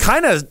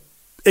kind of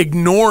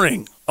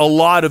ignoring a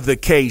lot of the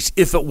case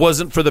if it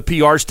wasn't for the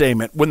PR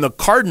statement. When the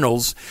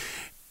Cardinals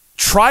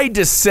tried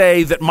to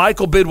say that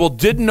Michael Bidwill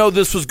didn't know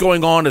this was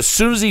going on, as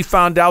soon as he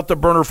found out the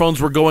burner phones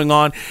were going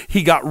on,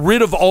 he got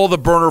rid of all the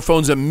burner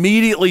phones,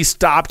 immediately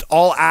stopped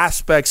all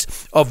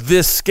aspects of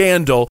this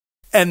scandal,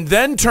 and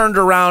then turned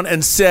around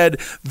and said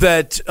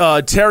that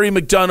Terry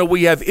McDonough,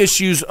 we have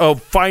issues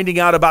of finding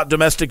out about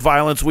domestic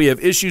violence. We have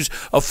issues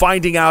of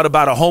finding out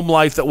about a home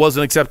life that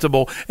wasn't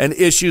acceptable, and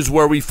issues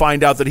where we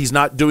find out that he's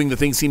not doing the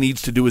things he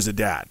needs to do as a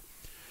dad.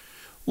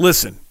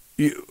 Listen,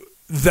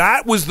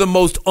 that was the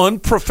most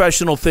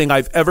unprofessional thing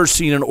I've ever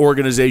seen an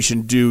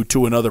organization do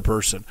to another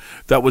person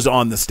that was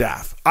on the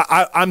staff.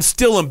 I'm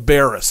still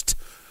embarrassed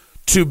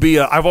to be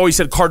I've always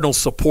said Cardinals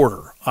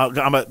supporter.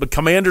 I'm a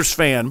Commanders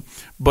fan,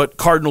 but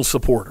Cardinals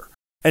supporter.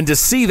 And to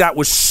see that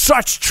was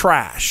such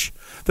trash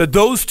that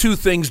those two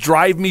things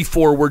drive me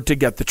forward to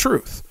get the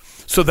truth.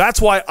 So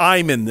that's why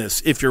I'm in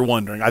this, if you're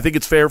wondering. I think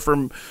it's fair for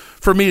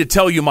me to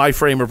tell you my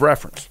frame of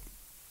reference.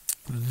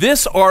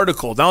 This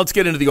article, now let's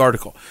get into the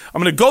article.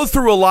 I'm going to go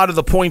through a lot of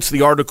the points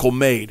the article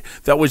made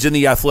that was in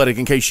The Athletic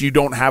in case you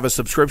don't have a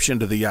subscription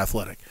to The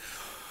Athletic.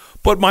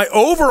 But my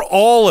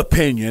overall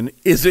opinion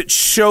is it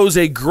shows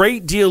a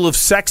great deal of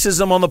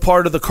sexism on the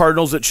part of the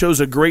Cardinals. It shows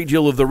a great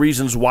deal of the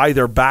reasons why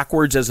they're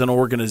backwards as an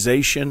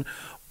organization.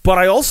 But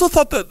I also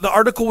thought that the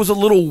article was a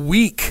little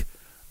weak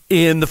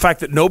in the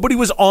fact that nobody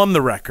was on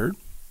the record.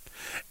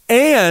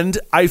 And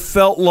I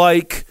felt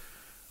like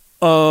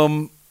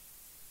there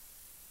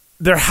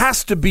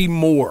has to be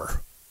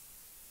more.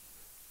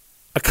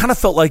 I kind of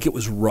felt like it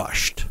was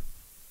rushed.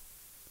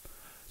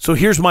 So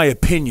here's my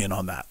opinion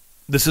on that.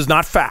 This is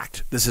not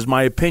fact. This is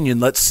my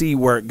opinion. Let's see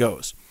where it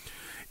goes.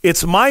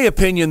 It's my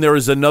opinion there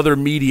is another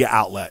media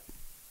outlet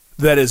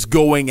that is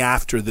going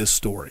after this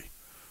story.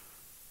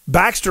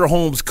 Baxter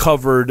Holmes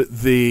covered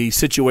the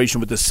situation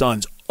with the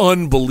Suns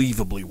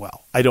unbelievably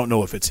well. I don't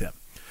know if it's him.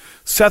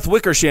 Seth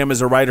Wickersham is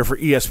a writer for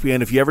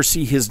ESPN. If you ever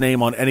see his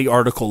name on any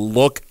article,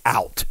 look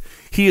out.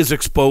 He has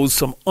exposed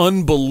some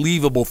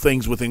unbelievable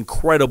things with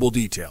incredible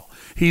detail.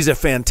 He's a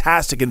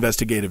fantastic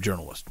investigative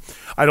journalist.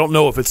 I don't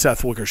know if it's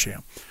Seth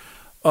Wickersham.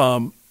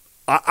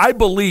 I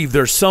believe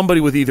there's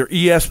somebody with either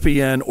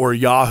ESPN or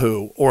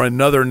Yahoo or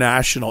another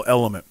national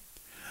element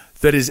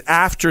that is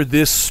after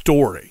this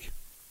story.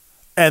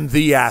 And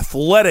The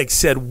Athletic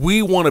said,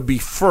 we want to be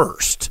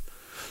first.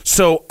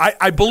 So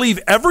I believe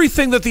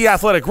everything that The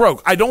Athletic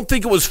wrote. I don't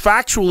think it was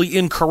factually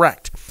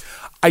incorrect.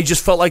 I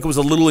just felt like it was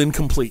a little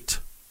incomplete.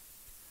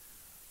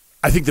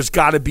 I think there's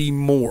got to be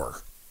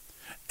more.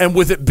 And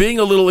with it being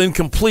a little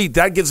incomplete,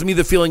 that gives me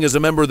the feeling as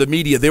a member of the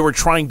media, they were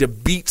trying to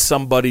beat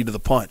somebody to the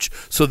punch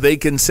so they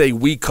can say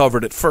we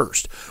covered it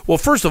first. Well,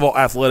 first of all,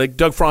 Athletic,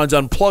 Doug Franz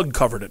Unplugged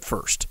covered it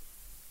first.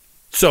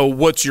 So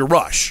what's your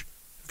rush?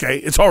 Okay,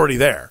 it's already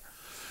there.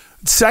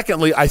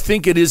 Secondly, I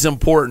think it is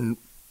important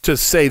to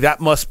say that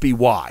must be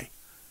why,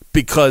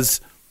 because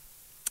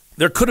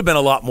there could have been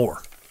a lot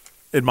more,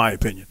 in my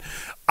opinion.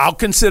 I'll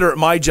consider it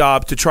my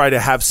job to try to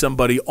have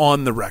somebody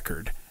on the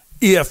record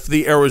if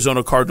the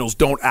Arizona Cardinals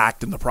don't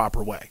act in the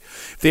proper way.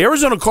 If the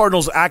Arizona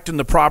Cardinals act in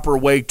the proper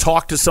way,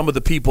 talk to some of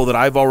the people that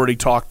I've already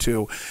talked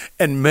to,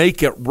 and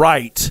make it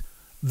right,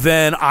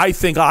 then I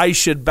think I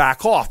should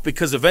back off,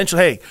 because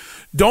eventually, hey,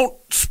 don't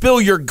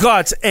spill your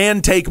guts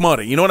and take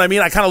money. You know what I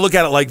mean? I kind of look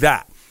at it like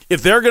that.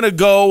 If they're going to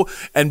go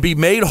and be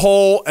made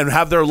whole and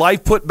have their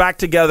life put back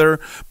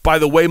together by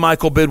the way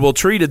Michael Bidwill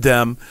treated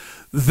them,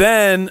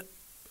 then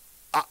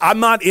I'm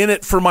not in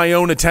it for my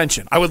own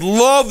attention. I would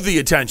love the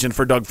attention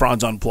for Doug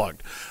Franz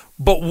Unplugged,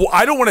 but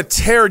I don't want to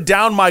tear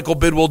down Michael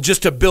Bidwill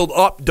just to build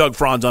up Doug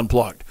Franz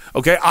Unplugged.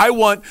 Okay, I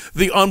want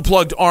the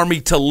Unplugged army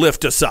to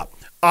lift us up.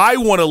 I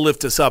want to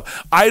lift us up.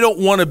 I don't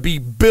want to be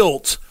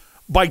built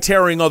by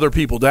tearing other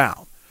people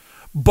down.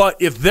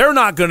 But if they're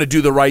not going to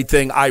do the right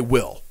thing, I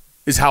will,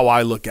 is how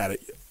I look at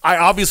it. I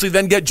obviously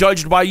then get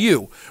judged by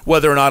you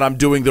whether or not I'm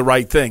doing the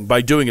right thing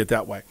by doing it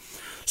that way.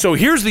 So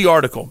here's the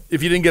article,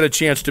 if you didn't get a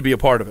chance to be a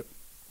part of it.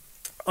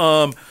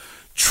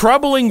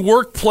 Troubling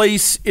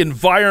workplace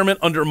environment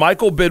under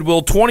Michael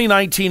Bidwill,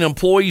 2019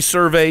 employee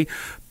survey.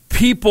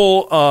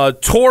 People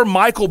tore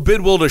Michael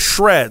Bidwill to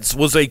shreds,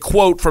 was a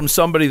quote from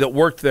somebody that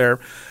worked there.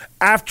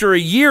 After a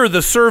year,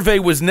 the survey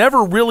was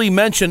never really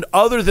mentioned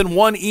other than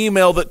one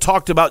email that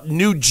talked about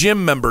new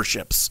gym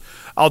memberships.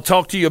 I'll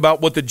talk to you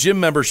about what the gym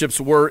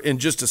memberships were in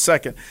just a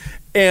second.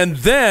 And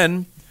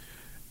then,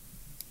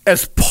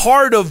 as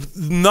part of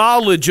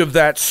knowledge of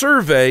that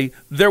survey,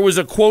 there was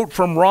a quote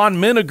from Ron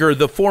Miniger,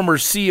 the former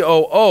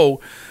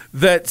COO,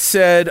 that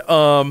said,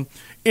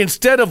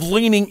 instead of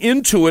leaning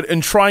into it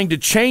and trying to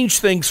change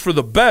things for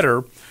the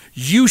better,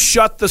 you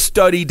shut the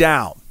study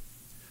down.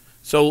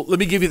 So let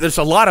me give you, there's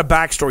a lot of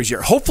backstories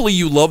here. Hopefully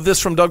you love this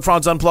from Doug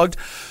Franz Unplugged.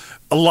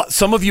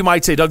 Some of you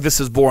might say, Doug, this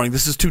is boring.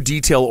 This is too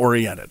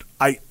detail-oriented.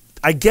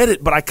 I get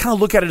it, but I kind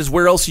of look at it as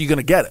where else are you going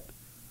to get it?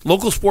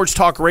 Local sports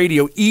talk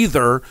radio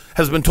either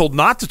has been told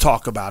not to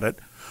talk about it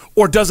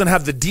or doesn't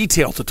have the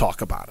detail to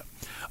talk about it.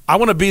 I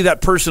want to be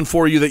that person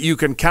for you that you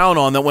can count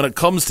on, that when it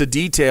comes to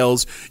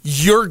details,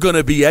 you're going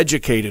to be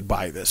educated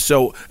by this.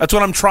 So that's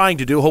what I'm trying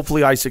to do.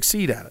 Hopefully I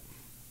succeed at it.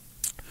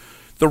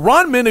 The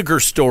Ron Miniger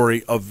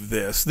story of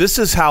this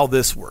is how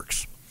this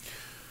works.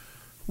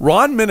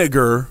 Ron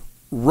Miniger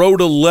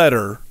wrote a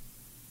letter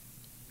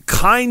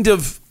kind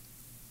of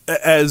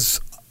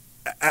as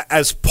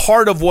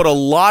part of what a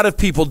lot of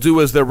people do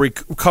as they're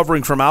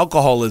recovering from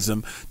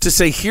alcoholism, to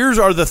say, here's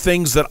are the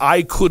things that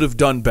I could have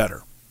done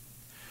better.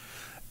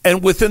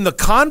 And within the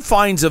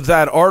confines of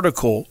that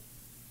article,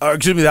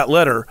 that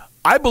letter,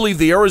 I believe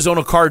the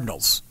Arizona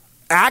Cardinals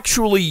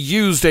actually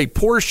used a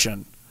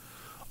portion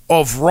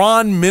of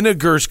Ron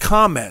Miniger's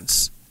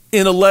comments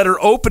in a letter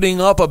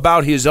opening up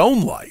about his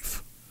own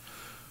life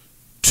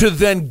to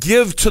then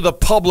give to the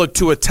public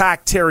to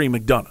attack Terry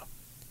McDonough.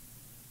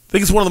 I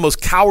think it's one of the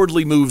most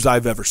cowardly moves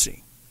I've ever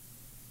seen.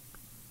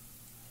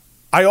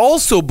 I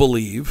also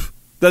believe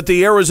that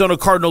the Arizona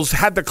Cardinals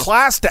had the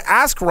class to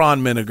ask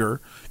Ron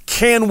Miniger,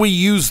 can we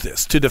use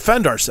this to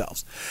defend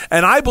ourselves?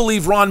 And I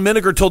believe Ron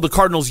Miniger told the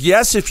Cardinals,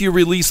 yes, if you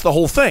release the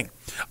whole thing.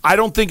 I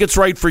don't think it's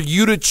right for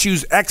you to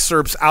choose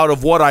excerpts out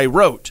of what I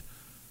wrote.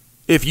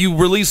 If you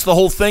release the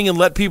whole thing and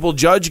let people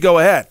judge, go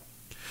ahead.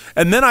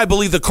 And then I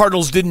believe the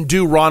Cardinals didn't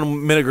do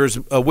Ron Miniger's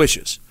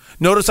wishes.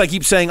 Notice I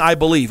keep saying I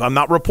believe. I'm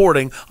not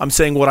reporting. I'm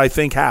saying what I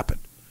think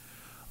happened.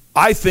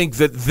 I think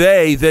that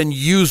they then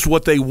used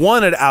what they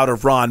wanted out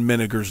of Ron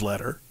Miniger's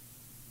letter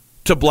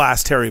to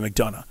blast Terry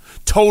McDonough,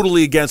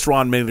 totally against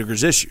Ron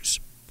Miniger's issues.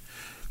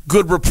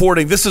 Good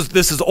reporting. This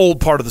is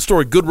old part of the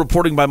story. Good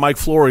reporting by Mike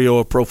Florio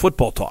of Pro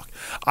Football Talk.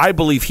 I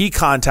believe he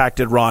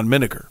contacted Ron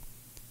Miniger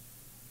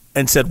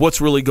and said, what's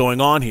really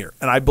going on here?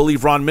 And I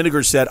believe Ron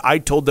Miniger said, I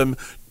told them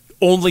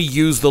only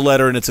use the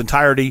letter in its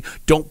entirety.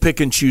 Don't pick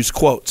and choose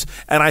quotes.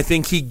 And I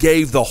think he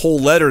gave the whole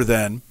letter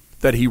then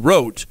that he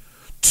wrote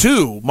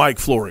to Mike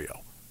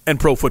Florio and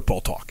Pro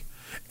Football Talk.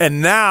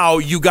 And now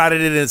you got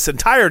it in its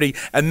entirety,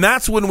 and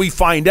that's when we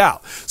find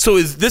out. So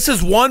this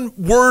is one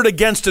word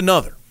against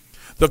another.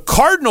 The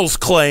Cardinals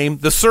claim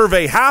the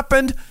survey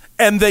happened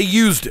and they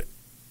used it.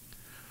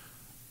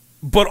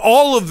 But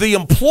all of the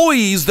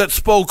employees that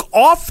spoke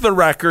off the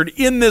record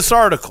in this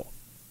article,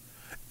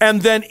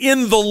 and then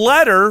in the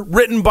letter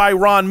written by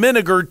Ron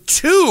Miniger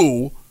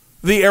to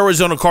the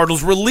Arizona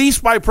Cardinals,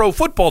 released by Pro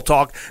Football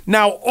Talk,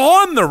 now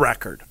on the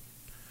record,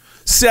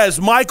 says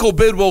Michael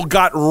Bidwill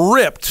got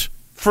ripped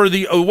for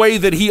the way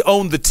that he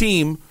owned the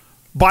team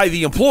by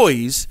the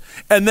employees,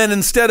 and then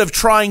instead of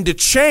trying to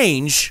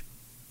change,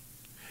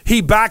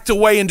 he backed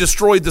away and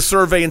destroyed the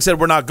survey and said,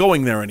 we're not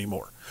going there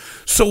anymore.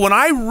 So when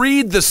I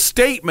read the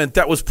statement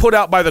that was put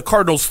out by the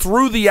Cardinals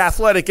through The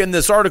Athletic in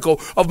this article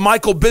of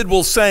Michael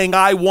Bidwill saying,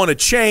 I want to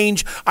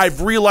change,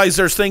 I've realized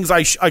there's things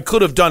I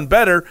could have done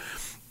better,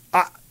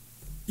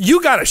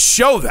 you got to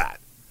show that,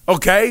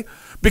 okay?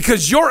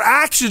 Because your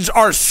actions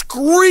are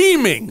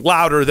screaming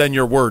louder than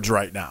your words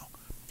right now.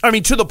 I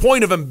mean, to the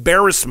point of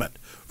embarrassment,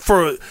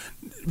 for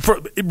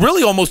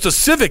really almost a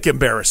civic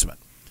embarrassment,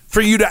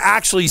 for you to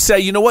actually say,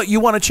 you know what, you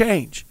want to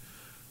change.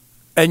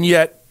 And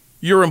yet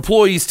your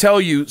employees tell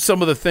you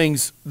some of the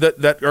things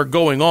that are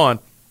going on,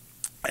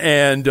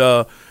 and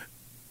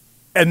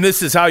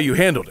this is how you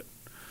handled it.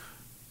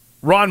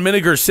 Ron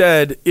Miniger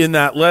said in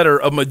that letter,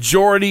 a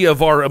majority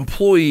of our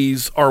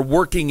employees are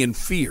working in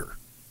fear.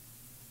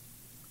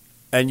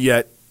 And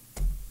yet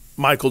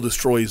Michael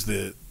destroys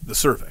the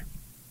survey,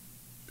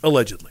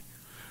 allegedly.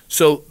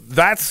 So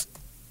that's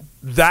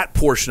that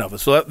portion of it.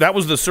 So that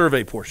was the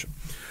survey portion.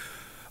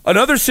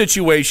 Another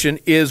situation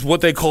is what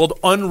they called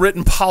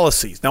unwritten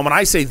policies. Now, when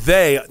I say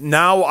they,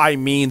 now I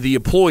mean the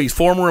employees,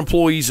 former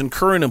employees and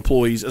current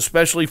employees,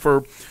 especially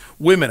for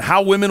women,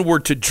 how women were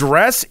to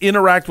dress,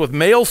 interact with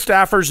male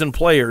staffers and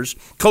players,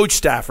 coach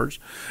staffers,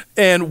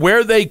 and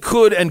where they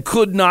could and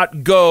could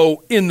not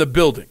go in the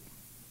building.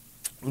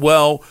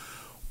 Well,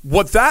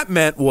 what that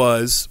meant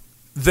was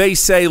they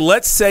say,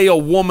 let's say a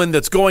woman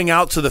that's going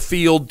out to the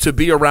field to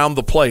be around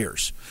the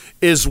players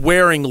is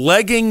wearing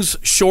leggings,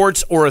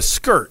 shorts, or a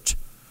skirt.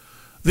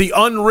 The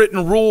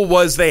unwritten rule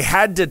was they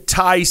had to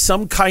tie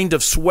some kind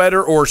of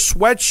sweater or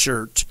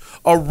sweatshirt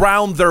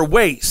around their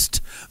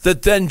waist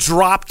that then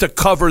dropped to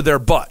cover their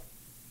butt.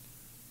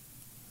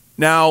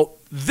 Now,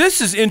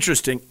 this is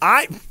interesting.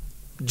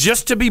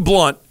 Just to be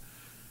blunt,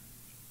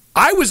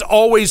 I was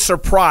always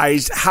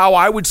surprised how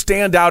I would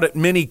stand out at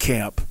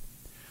minicamp.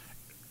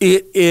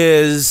 It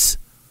is,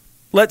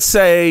 let's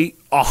say,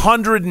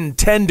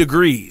 110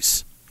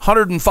 degrees,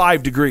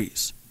 105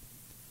 degrees.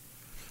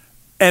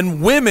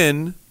 And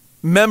women,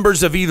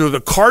 members of either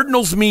the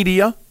Cardinals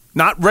media,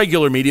 not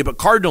regular media, but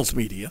Cardinals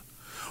media,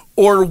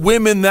 or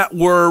women that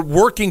were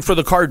working for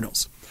the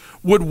Cardinals,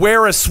 would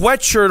wear a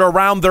sweatshirt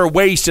around their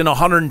waist in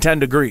 110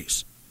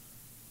 degrees.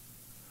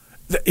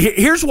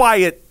 Here's why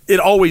it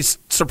always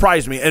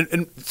surprised me.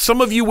 And some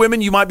of you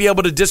women, you might be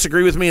able to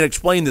disagree with me and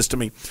explain this to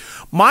me.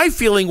 My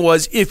feeling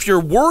was, if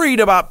you're worried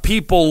about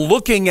people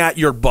looking at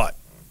your butt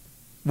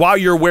while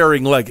you're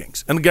wearing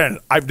leggings, and again,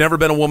 I've never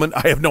been a woman,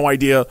 I have no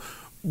idea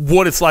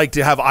what it's like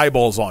to have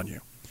eyeballs on you.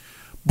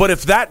 But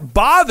if that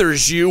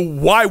bothers you,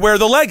 why wear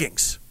the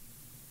leggings?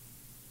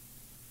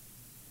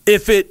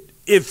 If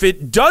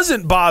it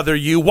doesn't bother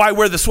you, why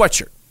wear the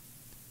sweatshirt?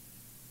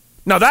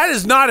 Now, that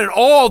is not at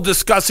all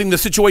discussing the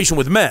situation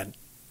with men.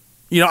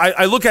 You know,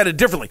 I look at it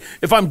differently.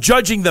 If I'm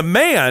judging the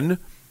man,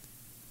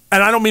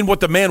 and I don't mean what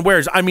the man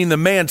wears, I mean the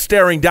man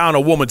staring down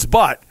a woman's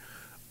butt,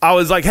 I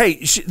was like, hey,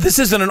 this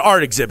isn't an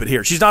art exhibit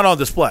here. She's not on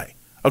display,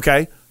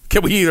 okay?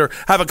 Can we either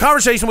have a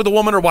conversation with the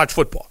woman or watch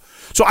football?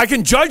 So I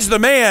can judge the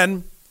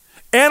man,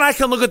 and I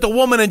can look at the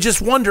woman and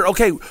just wonder,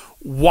 okay,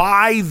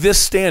 why this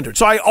standard?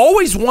 So I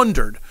always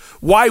wondered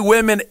why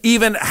women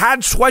even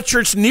had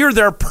sweatshirts near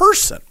their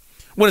person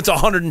when it's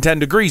 110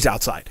 degrees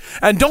outside.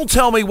 And don't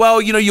tell me,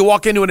 well, you know, you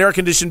walk into an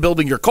air-conditioned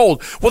building, you're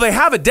cold. Well, they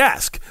have a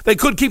desk. They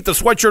could keep the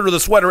sweatshirt or the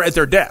sweater at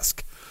their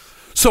desk.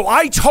 So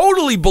I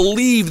totally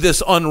believe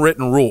this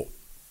unwritten rule.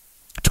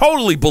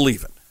 Totally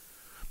believe it.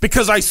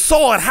 Because I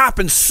saw it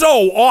happen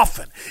so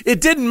often. It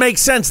didn't make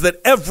sense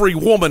that every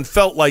woman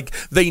felt like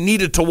they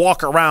needed to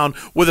walk around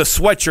with a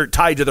sweatshirt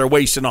tied to their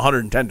waist in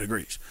 110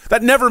 degrees.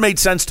 That never made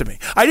sense to me.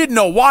 I didn't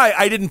know why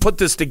I didn't put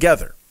this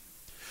together.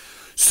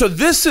 So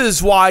this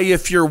is why,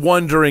 if you're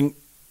wondering,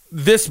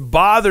 this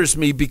bothers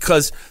me,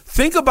 because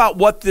think about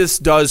what this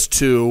does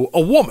to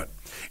a woman.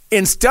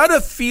 Instead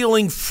of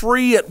feeling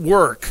free at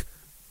work,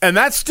 and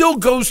that still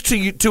goes to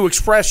you to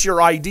express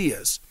your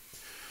ideas,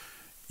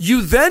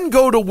 you then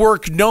go to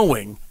work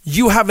knowing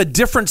you have a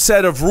different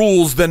set of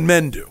rules than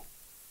men do.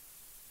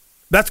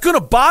 That's going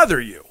to bother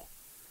you.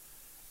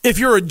 If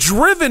you're a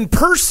driven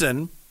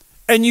person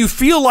and you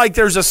feel like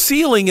there's a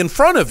ceiling in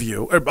front of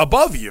you, or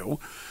above you,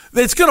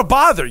 it's going to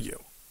bother you.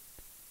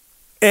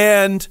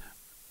 And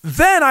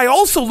then I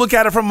also look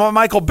at it from a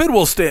Michael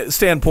Bidwill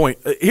standpoint.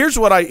 Here's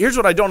what I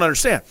don't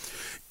understand.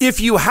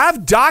 If you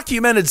have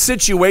documented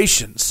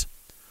situations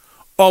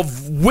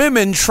of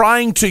women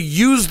trying to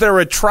use their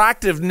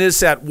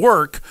attractiveness at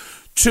work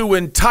to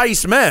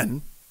entice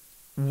men,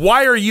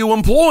 why are you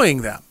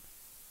employing them?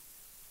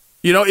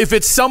 You know, if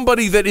it's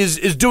somebody that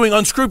is doing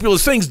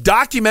unscrupulous things,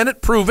 document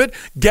it, prove it,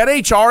 get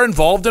HR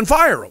involved and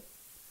fire them.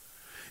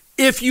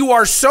 If you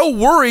are so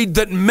worried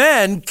that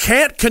men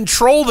can't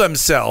control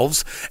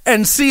themselves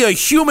and see a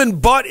human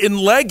butt in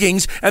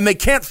leggings and they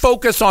can't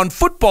focus on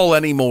football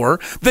anymore,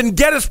 then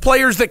get us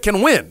players that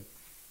can win.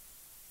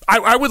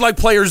 I would like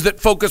players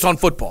that focus on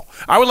football.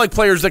 I would like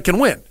players that can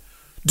win.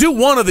 Do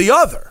one or the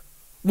other.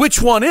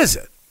 Which one is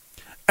it?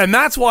 And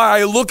that's why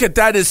I look at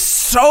that as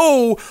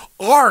so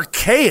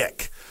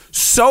archaic,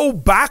 so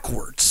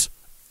backwards.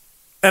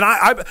 And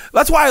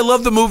that's why I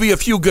love the movie A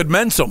Few Good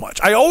Men so much.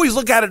 I always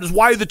look at it as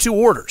why the two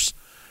orders.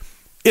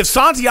 If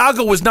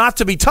Santiago was not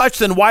to be touched,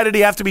 then why did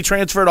he have to be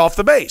transferred off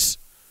the base?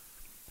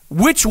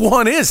 Which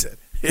one is it?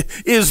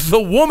 Is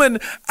the woman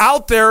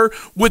out there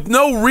with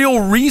no real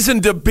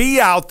reason to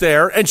be out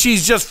there and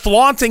she's just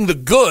flaunting the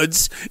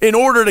goods in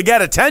order to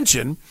get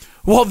attention?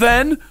 Well,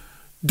 then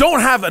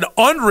don't have an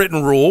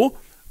unwritten rule.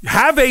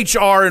 Have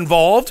HR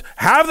involved.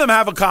 Have them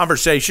have a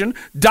conversation.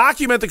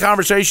 Document the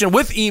conversation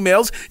with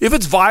emails. If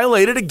it's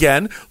violated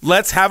again,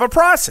 let's have a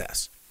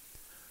process.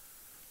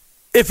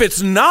 If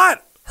it's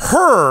not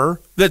her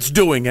that's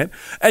doing it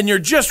and you're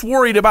just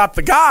worried about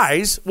the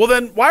guys, well,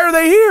 then why are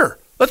they here?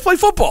 Let's play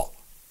football.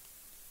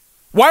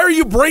 Why are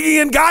you bringing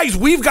in guys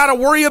we've got to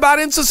worry about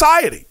in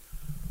society?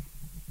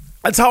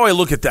 That's how I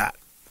look at that.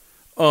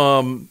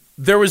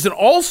 There was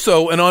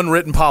also an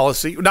unwritten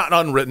policy, not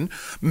unwritten.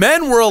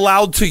 Men were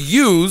allowed to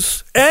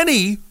use,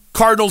 any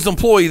Cardinals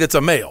employee that's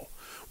a male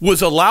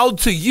was allowed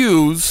to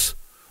use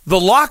the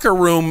locker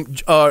room,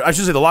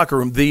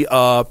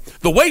 the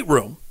weight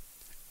room,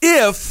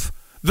 if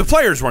the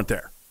players weren't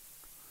there.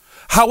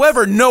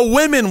 However, no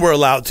women were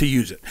allowed to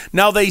use it.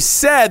 Now, they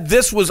said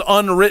this was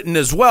unwritten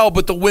as well,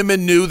 but the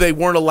women knew they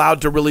weren't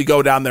allowed to really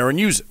go down there and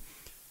use it.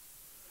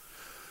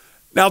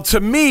 Now,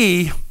 to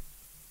me,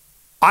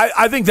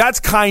 I think that's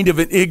kind of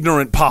an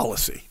ignorant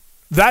policy.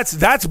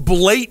 That's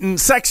blatant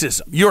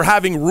sexism. You're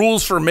having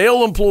rules for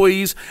male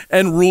employees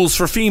and rules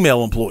for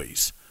female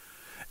employees.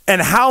 And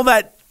how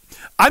that,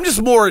 I'm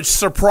just more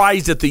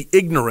surprised at the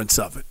ignorance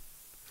of it.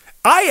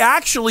 I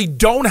actually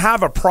don't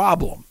have a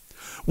problem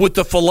with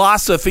the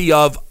philosophy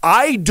of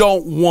I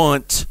don't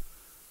want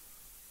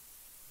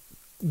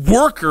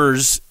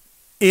workers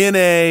in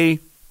a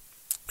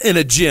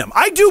gym.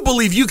 I do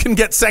believe you can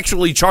get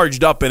sexually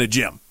charged up in a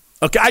gym.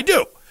 Okay, I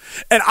do.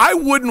 And I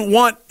wouldn't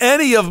want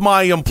any of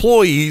my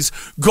employees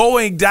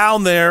going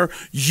down there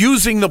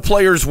using the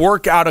players'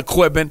 workout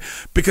equipment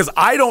because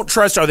I don't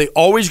trust, are they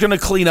always going to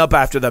clean up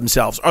after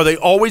themselves? Are they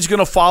always going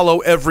to follow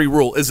every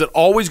rule? Is it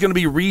always going to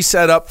be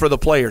reset up for the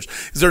players?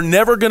 Is there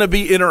never going to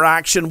be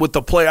interaction with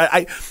the player?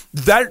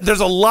 There's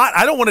a lot.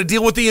 I don't want to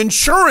deal with the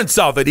insurance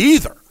of it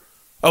either.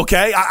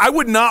 Okay? I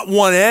would not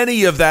want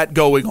any of that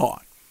going on.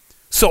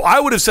 So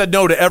I would have said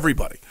no to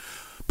everybody.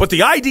 But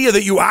the idea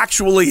that you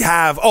actually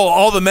have,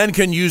 all the men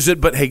can use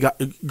it, but hey,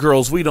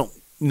 girls, we don't.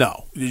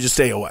 No, you just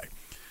stay away.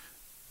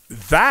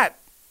 That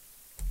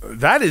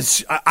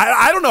is,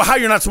 I don't know how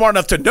you're not smart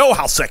enough to know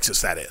how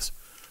sexist that is,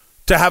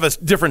 to have a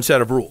different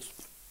set of rules.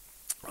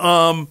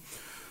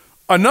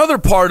 Another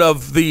part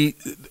of the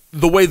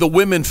way the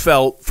women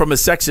felt from a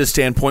sexist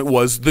standpoint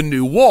was the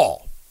new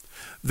wall.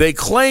 They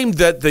claimed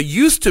that there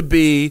used to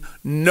be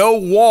no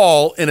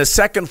wall in a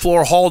second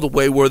floor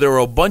hallway where there were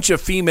a bunch of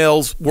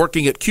females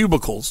working at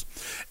cubicles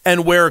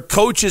and where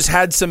coaches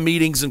had some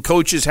meetings and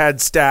coaches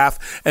had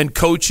staff and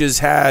coaches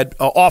had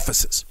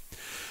offices.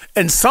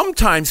 And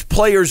sometimes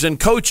players and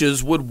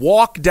coaches would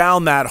walk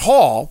down that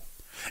hall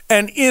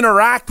and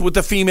interact with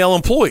the female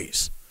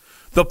employees.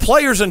 The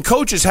players and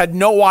coaches had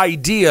no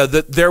idea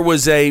that there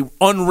was a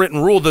unwritten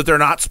rule that they're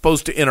not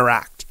supposed to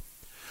interact.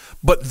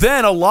 But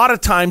then a lot of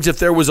times if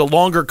there was a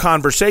longer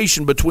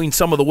conversation between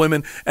some of the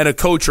women and a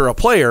coach or a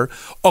player,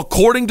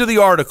 according to the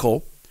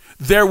article,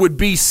 there would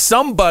be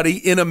somebody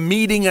in a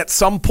meeting at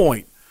some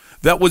point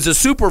that was a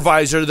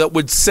supervisor that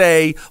would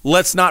say,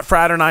 let's not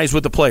fraternize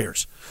with the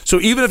players.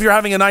 So even if you're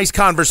having a nice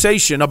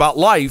conversation about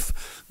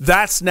life,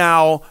 that's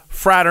now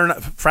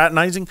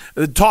fraternizing,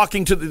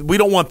 talking to, we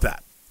don't want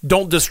that.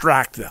 Don't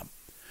distract them.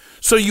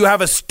 So you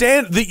have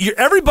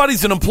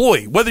everybody's an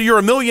employee, whether you're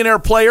a millionaire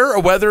player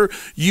or whether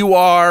you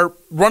are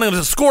running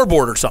a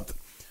scoreboard or something.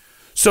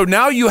 So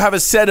now you have a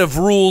set of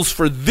rules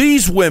for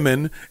these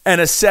women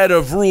and a set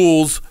of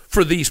rules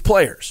for these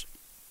players.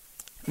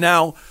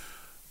 Now,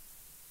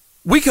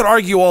 we could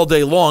argue all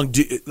day long,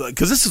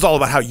 because this is all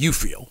about how you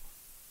feel.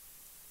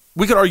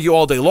 We could argue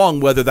all day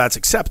long whether that's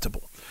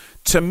acceptable.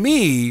 To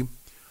me,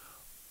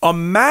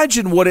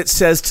 imagine what it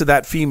says to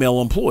that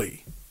female employee.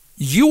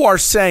 You are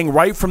saying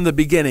right from the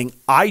beginning,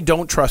 I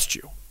don't trust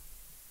you.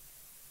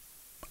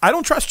 I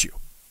don't trust you.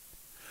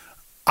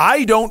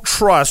 I don't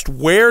trust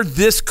where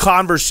this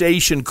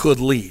conversation could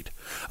lead.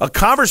 A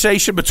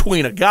conversation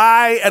between a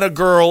guy and a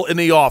girl in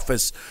the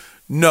office.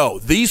 No,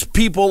 these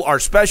people are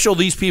special.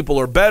 These people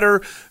are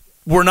better.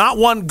 We're not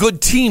one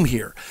good team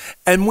here.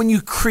 And when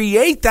you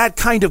create that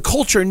kind of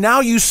culture, now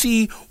you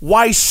see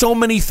why so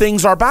many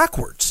things are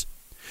backwards.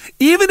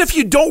 Even if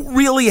you don't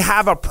really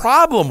have a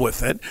problem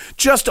with it,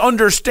 just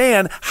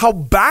understand how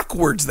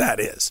backwards that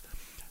is.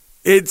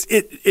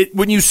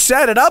 When you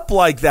set it up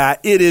like that,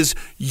 it is,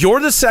 you're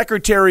the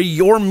secretary,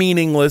 you're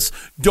meaningless,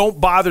 don't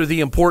bother the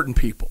important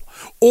people.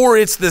 Or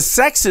it's the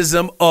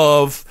sexism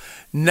of,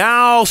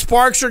 now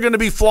sparks are going to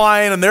be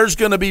flying and there's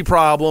going to be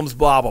problems,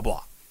 blah, blah,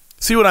 blah.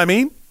 See what I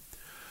mean?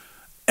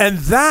 And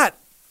that,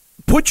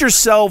 put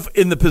yourself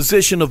in the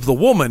position of the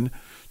woman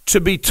to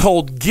be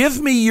told,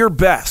 give me your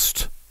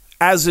best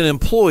as an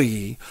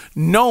employee,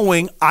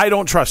 knowing I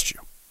don't trust you.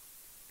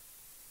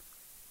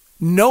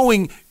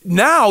 Knowing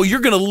now you're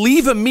going to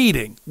leave a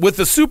meeting with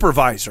the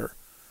supervisor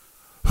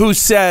who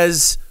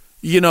says,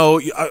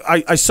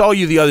 I saw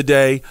you the other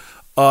day,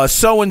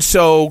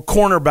 so-and-so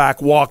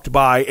cornerback walked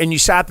by, and you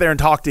sat there and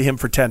talked to him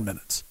for 10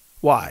 minutes.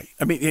 Why?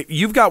 I mean,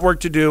 you've got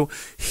work to do.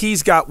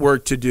 He's got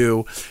work to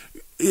do.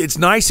 It's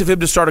nice of him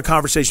to start a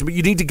conversation, but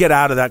you need to get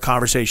out of that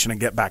conversation and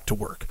get back to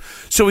work.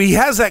 So he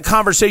has that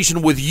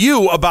conversation with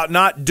you about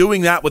not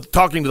doing that with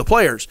talking to the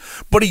players,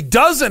 but he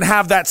doesn't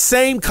have that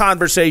same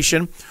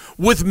conversation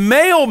with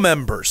male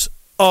members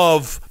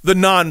of the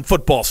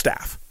non-football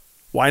staff.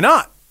 Why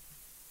not?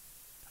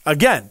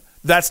 Again,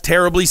 that's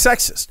terribly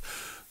sexist.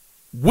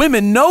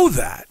 Women know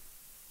that,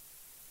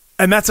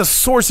 and that's a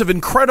source of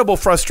incredible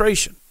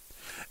frustration.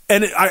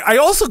 And I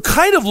also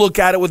kind of look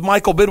at it with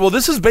Michael Bidwill.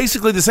 This is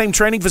basically the same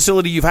training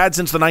facility you've had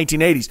since the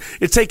 1980s.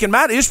 It's taken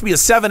Matt Ishbia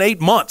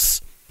 7-8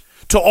 months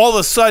to all of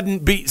a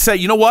sudden say,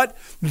 you know what?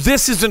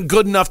 This isn't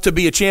good enough to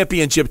be a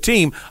championship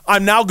team.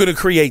 I'm now going to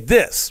create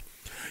this.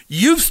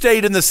 You've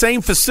stayed in the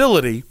same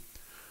facility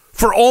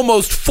for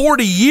almost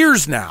 40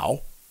 years now.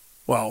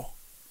 Well,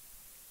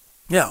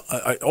 yeah,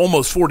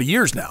 almost 40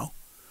 years now.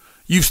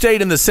 You've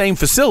stayed in the same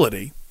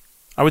facility.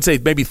 I would say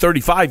maybe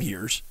 35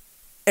 years.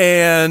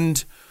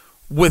 And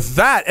with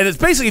that, and it's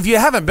basically, if you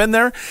haven't been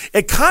there,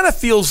 it kind of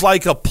feels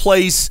like a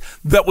place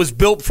that was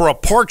built for a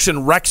Parks and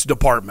Recs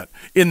department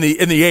in the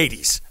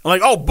 80s.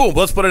 Like, oh, boom,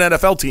 let's put an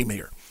NFL team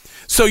here.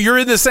 So you're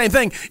in the same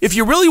thing. If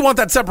you really want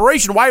that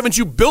separation, why haven't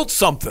you built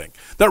something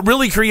that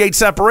really creates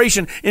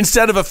separation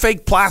instead of a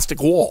fake plastic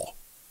wall?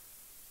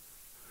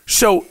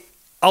 So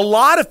a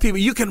lot of people,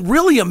 you can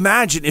really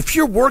imagine if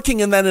you're working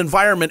in that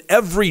environment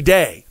every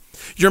day,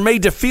 you're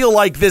made to feel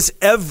like this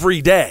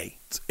every day.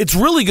 It's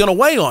really going to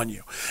weigh on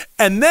you.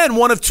 And then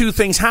one of two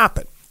things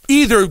happen.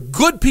 Either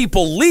good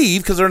people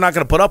leave because they're not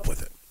going to put up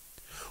with it,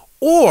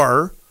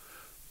 or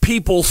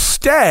people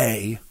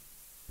stay,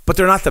 but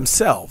they're not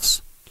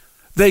themselves.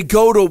 They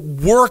go to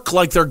work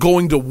like they're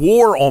going to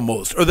war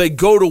almost, or they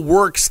go to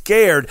work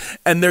scared,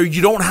 and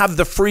you don't have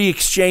the free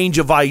exchange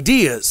of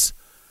ideas.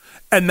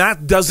 And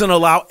that doesn't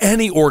allow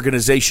any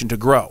organization to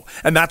grow.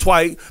 And that's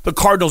why the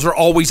Cardinals are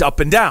always up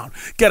and down.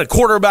 Get a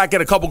quarterback,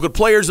 get a couple good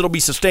players, it'll be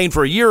sustained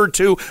for a year or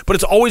two, but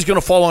it's always going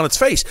to fall on its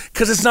face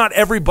because it's not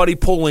everybody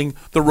pulling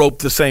the rope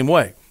the same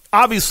way.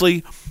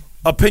 Obviously,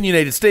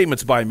 opinionated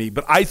statements by me,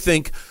 but I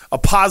think a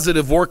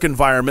positive work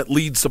environment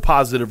leads to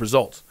positive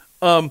results.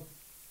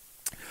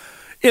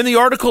 In the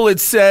article, it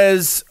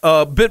says,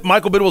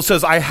 Michael Bidwill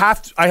says, I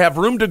have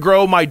room to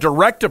grow. My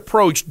direct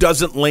approach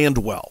doesn't land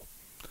well.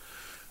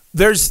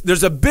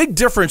 There's a big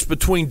difference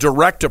between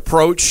direct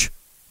approach,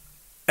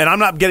 and I'm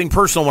not getting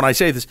personal when I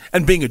say this,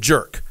 and being a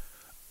jerk.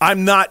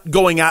 I'm not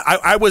going out.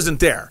 I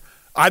wasn't there.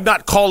 I'm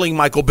not calling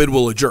Michael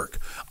Bidwill a jerk.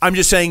 I'm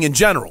just saying in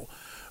general,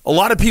 a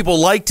lot of people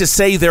like to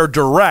say they're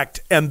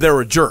direct and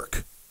they're a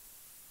jerk.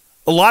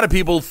 A lot of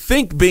people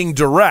think being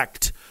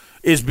direct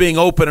is being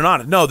open and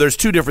honest. No, there's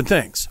two different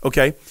things,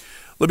 okay?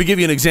 Let me give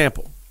you an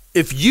example.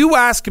 If you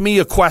ask me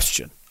a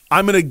question,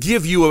 I'm going to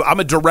give you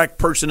I'm a direct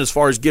person as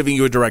far as giving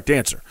you a direct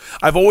answer.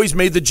 I've always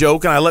made the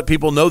joke, and I let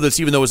people know this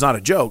even though it's not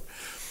a joke.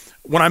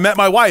 When I met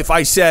my wife,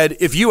 I said,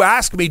 if you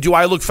ask me, do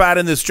I look fat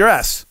in this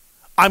dress?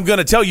 I'm going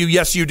to tell you,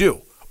 yes, you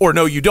do. Or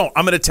no, you don't.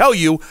 I'm going to tell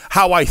you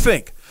how I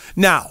think.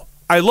 Now,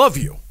 I love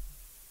you.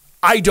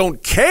 I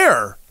don't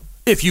care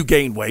if you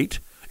gain weight.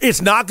 It's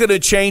not going to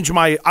change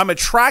I'm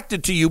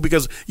attracted to you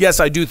because, yes,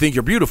 I do think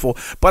you're beautiful,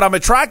 but I'm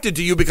attracted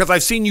to you because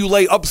I've seen you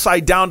lay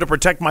upside down to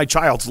protect my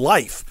child's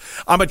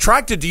life. I'm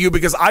attracted to you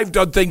because I've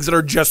done things that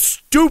are just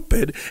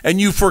stupid and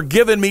you've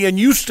forgiven me and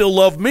you still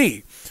love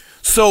me.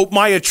 So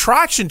my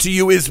attraction to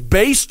you is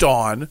based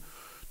on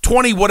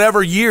 20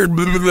 whatever years,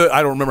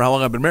 I don't remember how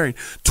long I've been married,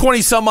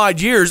 20 some odd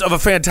years of a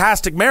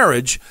fantastic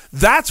marriage.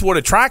 That's what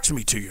attracts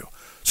me to you.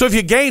 So if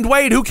you gained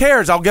weight, who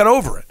cares? I'll get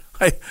over it.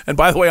 And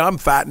by the way, I'm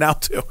fat now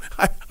too.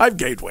 I've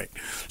gained weight.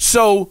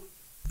 So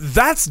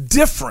that's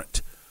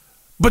different.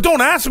 But don't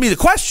ask me the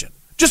question.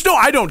 Just know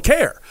I don't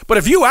care. But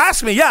if you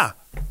ask me, yeah,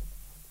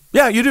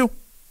 you do.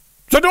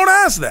 So don't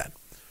ask that.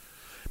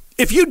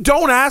 If you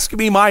don't ask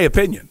me my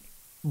opinion,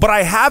 but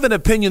I have an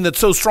opinion that's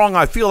so strong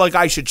I feel like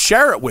I should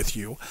share it with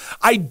you,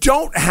 I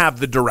don't have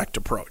the direct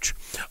approach.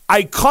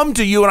 I come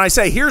to you and I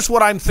say, here's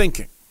what I'm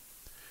thinking.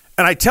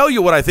 And I tell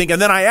you what I think, and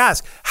then I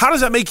ask, how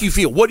does that make you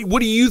feel? What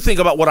do you think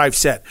about what I've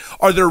said?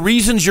 Are there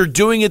reasons you're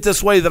doing it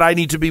this way that I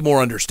need to be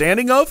more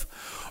understanding of?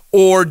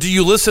 Or do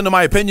you listen to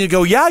my opinion and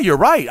go, yeah, you're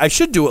right, I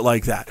should do it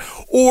like that?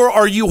 Or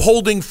are you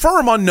holding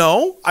firm on,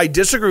 no, I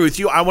disagree with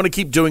you, I want to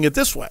keep doing it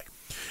this way?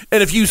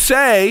 And if you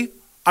say,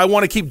 I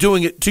want to keep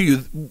doing it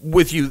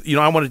with you,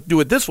 I want to do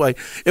it this way,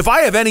 if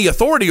I have any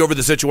authority over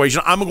the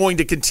situation, I'm going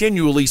to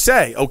continually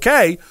say,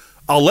 okay,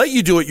 I'll let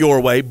you do it your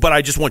way, but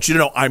I just want you to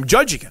know I'm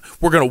judging it.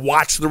 We're going to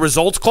watch the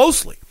results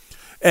closely.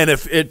 And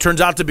if it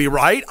turns out to be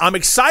right, I'm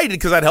excited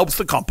because that helps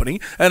the company,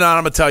 and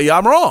I'm going to tell you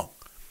I'm wrong.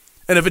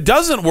 And if it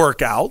doesn't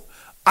work out,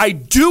 I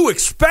do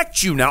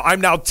expect you now.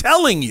 I'm now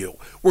telling you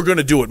we're going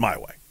to do it my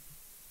way.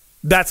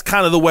 That's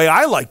kind of the way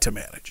I like to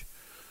manage.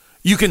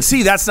 You can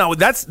see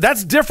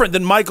that's different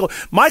than Michael.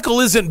 Michael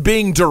isn't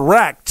being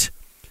direct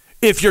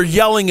if you're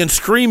yelling and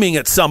screaming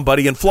at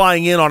somebody and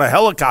flying in on a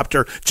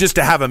helicopter just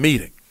to have a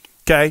meeting.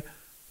 Okay?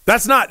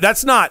 That's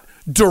not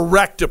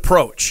direct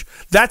approach.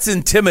 That's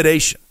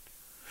intimidation.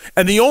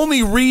 And the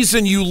only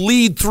reason you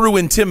lead through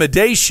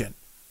intimidation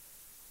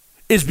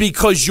is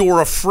because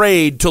you're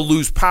afraid to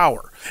lose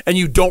power and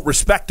you don't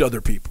respect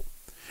other people.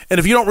 And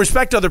if you don't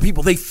respect other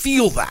people, they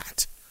feel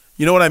that.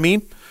 You know what I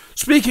mean?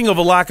 Speaking of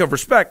a lack of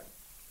respect,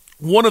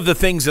 one of the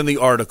things in the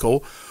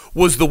article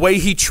was the way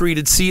he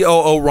treated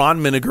COO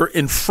Ron Miniger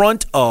in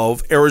front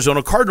of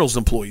Arizona Cardinals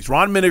employees.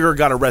 Ron Miniger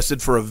got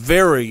arrested for a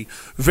very,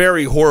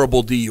 very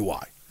horrible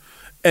DUI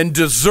and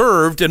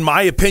deserved, in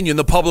my opinion,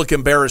 the public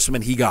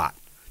embarrassment he got.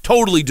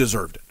 Totally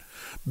deserved it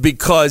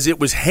because it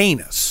was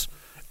heinous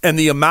and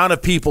the amount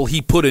of people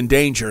he put in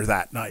danger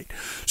that night.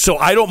 So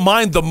I don't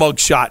mind the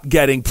mugshot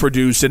getting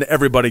produced and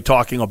everybody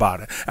talking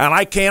about it. And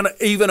I can't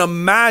even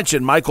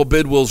imagine Michael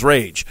Bidwill's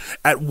rage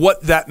at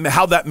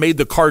how that made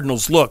the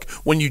Cardinals look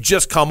when you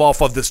just come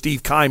off of the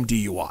Steve Keim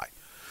DUI.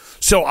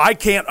 So I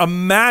can't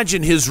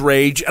imagine his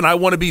rage, and I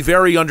want to be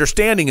very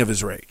understanding of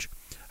his rage.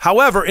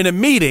 However, in a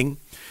meeting,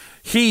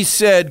 he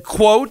said,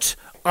 quote,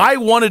 "I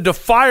wanted to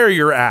fire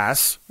your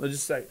ass." Let's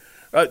just say,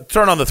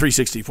 turn on the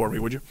 360 for me,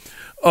 would you?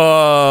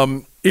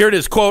 Here it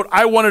is, quote,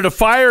 "I wanted to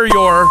fire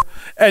your,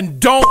 and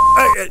don't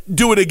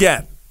do it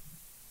again."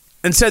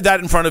 And said that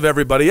in front of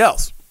everybody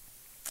else.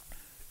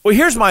 Well,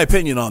 here's my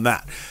opinion on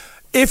that.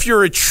 If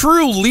you're a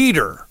true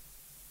leader,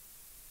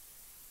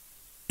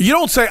 you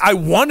don't say, "I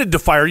wanted to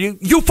fire you."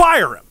 You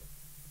fire him.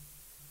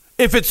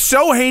 If it's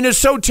so heinous,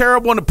 so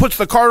terrible, and it puts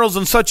the Cardinals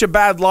in such a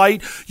bad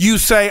light, you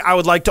say, "I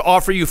would like to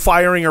offer you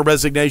firing or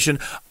resignation.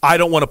 I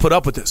don't want to put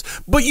up with this."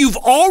 But you've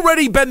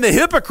already been the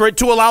hypocrite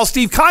to allow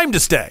Steve Keim to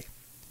stay.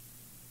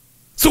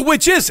 So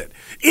which is it?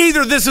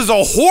 Either this is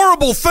a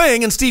horrible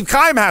thing and Steve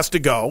Keim has to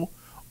go,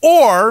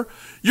 or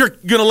you're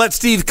going to let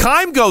Steve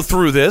Keim go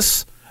through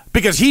this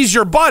because he's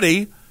your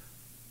buddy,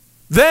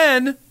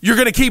 then you're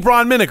going to keep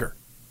Ron Miniger.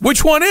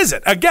 Which one is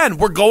it? Again,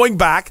 we're going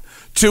back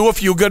to A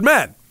Few Good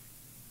Men.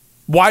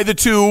 Why the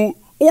two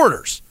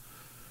orders?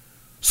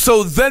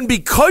 So then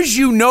because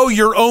you know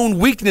your own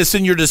weakness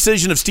in your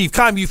decision of Steve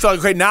Keim, you felt,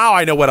 okay, now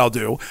I know what I'll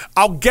do.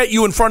 I'll get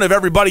you in front of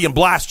everybody and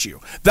blast you.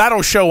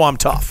 That'll show I'm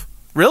tough.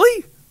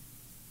 Really?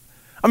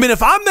 I mean,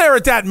 if I'm there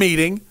at that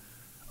meeting,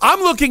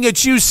 I'm looking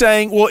at you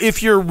saying, well,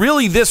 if you're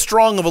really this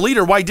strong of a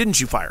leader, why didn't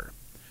you fire him?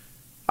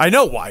 I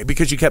know why,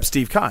 because you kept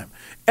Steve Keim.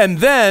 And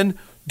then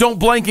don't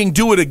blanking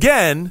do it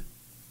again.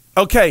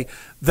 Okay,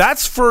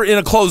 that's for in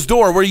a closed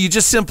door where you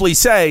just simply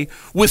say,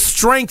 with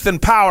strength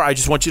and power, I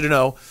just want you to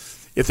know,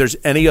 if there's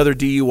any other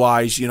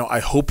DUIs, I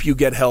hope you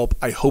get help.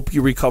 I hope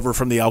you recover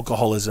from the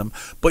alcoholism,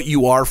 but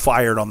you are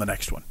fired on the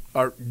next one.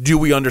 Or do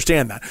we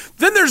understand that?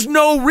 Then there's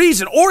no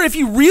reason. Or if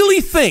you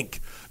really think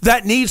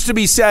that needs to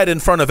be said in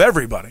front of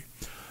everybody,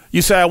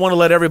 you say, I want to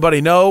let everybody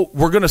know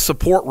we're going to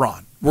support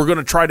Ron. We're going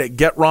to try to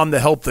get Ron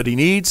the help that he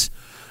needs.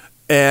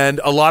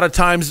 And a lot of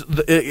times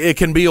it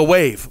can be a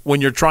wave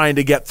when you're trying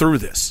to get through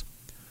this.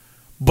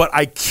 But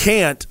I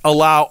can't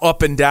allow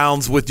up and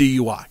downs with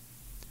DUI.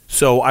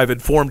 So I've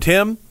informed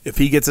him if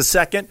he gets a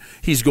second,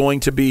 he's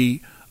going to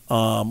be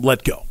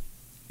let go.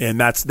 And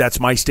that's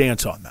my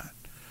stance on that.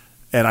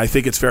 And I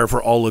think it's fair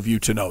for all of you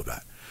to know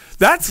that.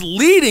 That's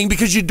leading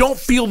because you don't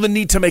feel the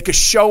need to make a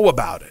show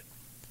about it.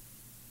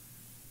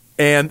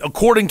 And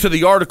according to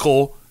the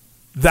article,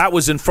 that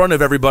was in front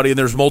of everybody, and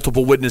there's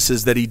multiple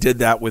witnesses that he did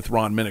that with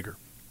Ron Miniger.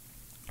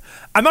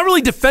 I'm not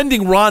really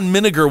defending Ron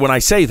Miniger when I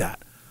say that.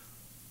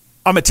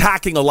 I'm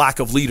attacking a lack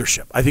of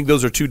leadership. I think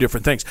those are two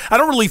different things. I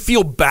don't really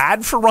feel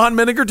bad for Ron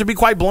Miniger, to be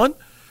quite blunt.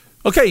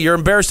 Okay, you're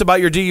embarrassed about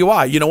your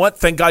DUI. You know what?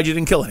 Thank God you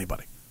didn't kill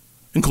anybody,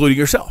 including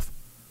yourself.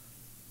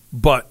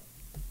 But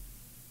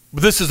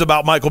this is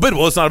about Michael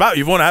Bidwill. It's not about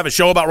you. If you want to have a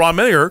show about Ron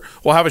Miniger,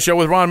 we'll have a show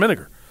with Ron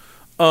Miniger.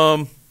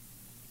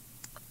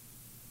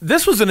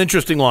 This was an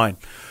interesting line.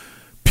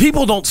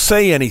 People don't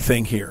say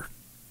anything here.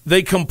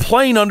 They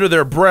complain under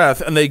their breath,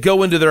 and they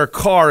go into their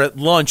car at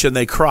lunch and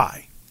they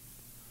cry.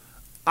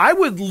 I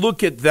would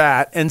look at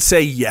that and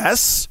say,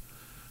 yes,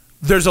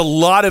 there's a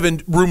lot of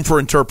room for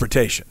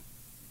interpretation.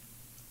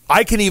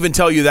 I can even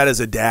tell you that as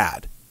a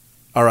dad,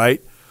 all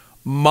right?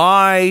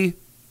 My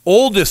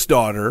oldest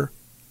daughter,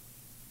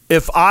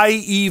 if I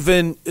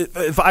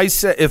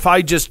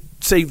just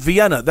say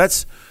Vienna,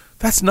 that's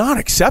not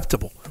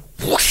acceptable.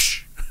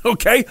 Whoosh,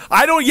 okay?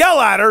 I don't yell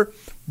at her,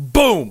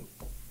 boom,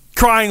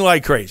 crying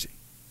like crazy.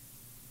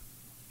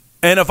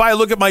 And if I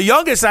look at my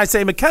youngest and I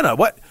say, McKenna,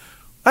 what?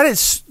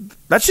 That's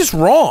just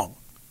wrong.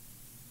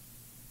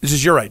 This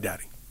is, you're right,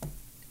 Daddy.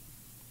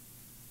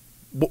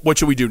 What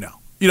should we do now?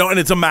 And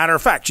it's a matter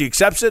of fact. She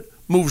accepts it,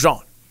 moves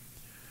on.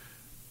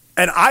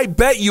 And I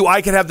bet you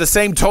I could have the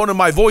same tone in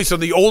my voice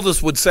and the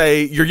oldest would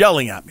say, you're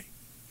yelling at me.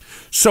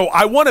 So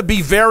I want to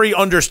be very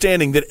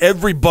understanding that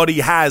everybody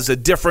has a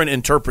different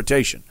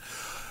interpretation.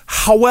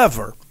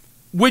 However,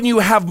 when you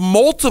have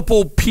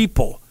multiple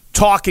people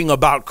talking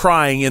about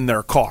crying in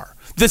their car,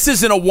 this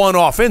isn't a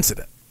one-off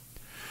incident.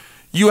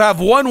 You have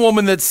one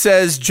woman that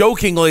says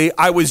jokingly,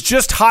 I was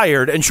just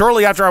hired, and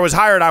shortly after I was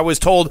hired, I was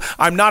told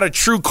I'm not a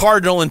true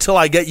Cardinal until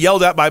I get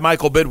yelled at by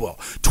Michael Bidwill.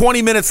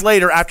 20 minutes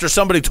later, after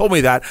somebody told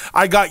me that,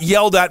 I got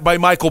yelled at by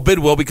Michael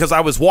Bidwill because I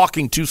was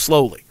walking too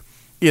slowly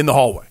in the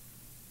hallway.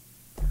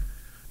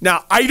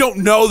 Now, I don't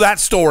know that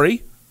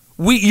story.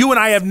 You and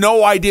I have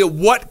no idea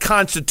what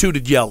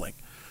constituted yelling.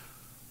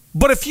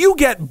 But if you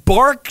get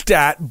barked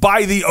at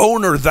by the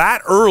owner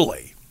that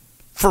early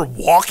for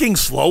walking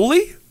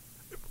slowly,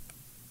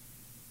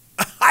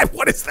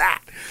 what is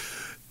that?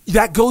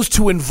 That goes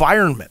to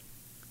environment.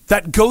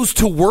 That goes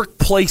to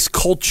workplace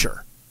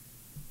culture.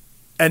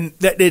 And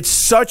that it's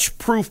such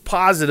proof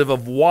positive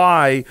of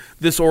why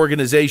this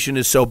organization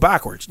is so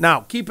backwards.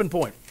 Now, case in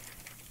point,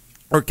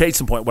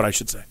 what I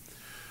should say.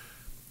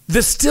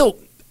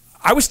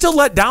 I was still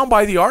let down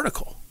by the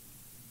article.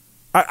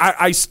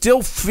 I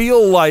still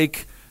feel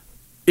like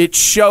it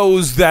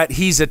shows that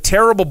he's a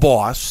terrible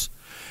boss.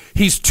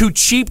 He's too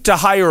cheap to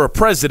hire a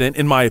president,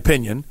 in my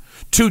opinion.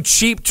 Too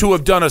cheap to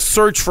have done a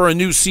search for a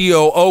new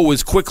COO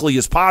as quickly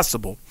as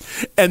possible.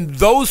 And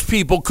those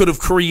people could have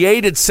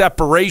created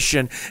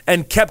separation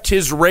and kept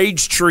his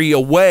rage tree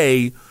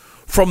away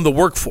from the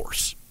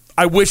workforce.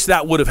 I wish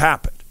that would have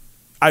happened.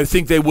 I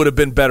think they would have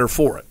been better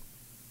for it.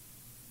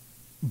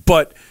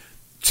 But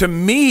to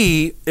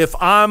me, if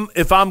I'm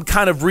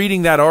kind of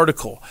reading that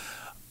article,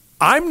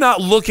 I'm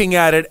not looking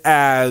at it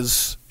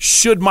as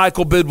should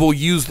Michael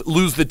Bidwill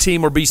lose the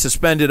team or be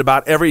suspended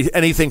about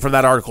anything from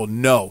that article.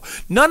 No.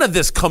 None of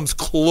this comes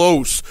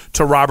close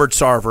to Robert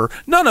Sarver.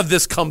 None of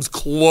this comes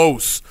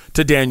close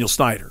to Daniel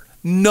Snyder.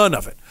 None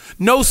of it.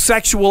 No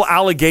sexual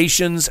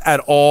allegations at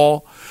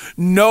all.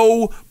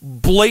 No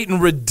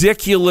blatant,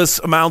 ridiculous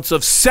amounts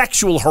of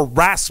sexual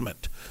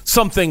harassment.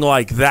 Something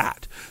like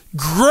that.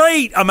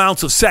 Great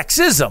amounts of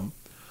sexism,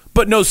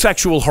 but no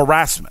sexual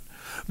harassment.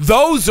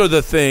 Those are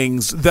the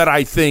things that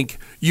I think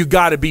you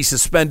got to be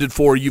suspended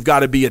for. You've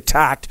got to be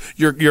attacked.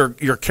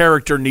 Your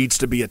character needs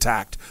to be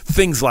attacked.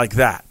 Things like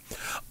that.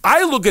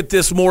 I look at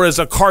this more as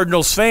a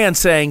Cardinals fan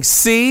saying,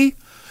 see,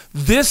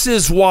 this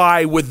is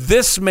why with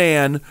this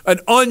man, an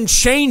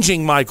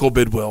unchanging Michael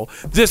Bidwill,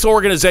 this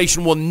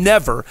organization will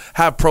never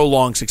have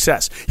prolonged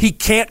success. He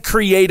can't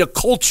create a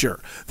culture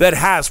that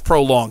has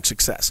prolonged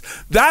success.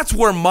 That's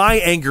where my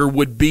anger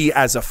would be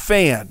as a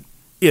fan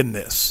in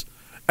this.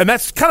 And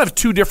that's kind of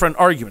two different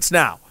arguments.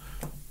 Now,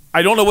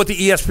 I don't know what the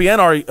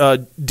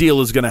ESPN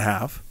deal is going to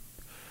have.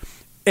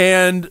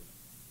 And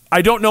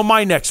I don't know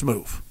my next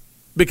move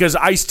because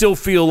I still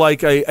feel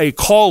like a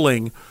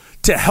calling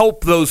to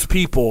help those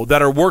people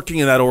that are working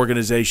in that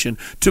organization,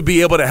 to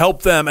be able to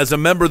help them as a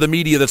member of the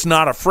media that's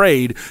not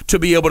afraid, to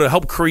be able to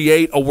help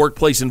create a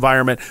workplace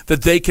environment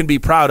that they can be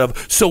proud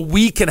of so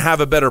we can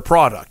have a better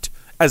product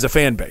as a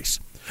fan base.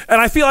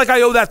 And I feel like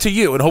I owe that to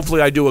you, and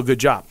hopefully I do a good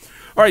job.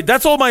 All right,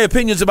 that's all my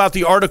opinions about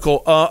the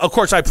article. Of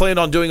course, I planned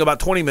on doing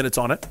about 20 minutes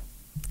on it,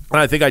 and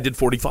I think I did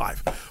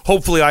 45.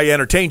 Hopefully I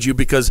entertained you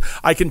because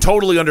I can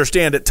totally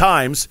understand at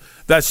times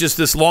that's just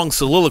this long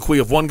soliloquy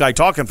of one guy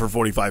talking for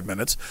 45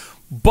 minutes.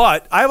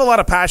 But I have a lot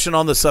of passion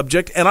on the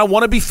subject, and I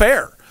want to be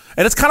fair.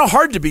 And it's kind of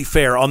hard to be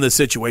fair on this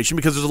situation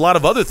because there's a lot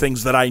of other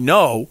things that I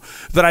know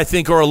that I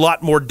think are a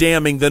lot more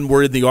damning than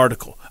were in the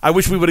article. I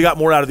wish we would have got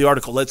more out of the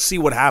article. Let's see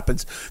what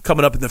happens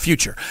coming up in the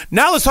future.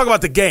 Now let's talk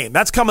about the game.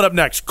 That's coming up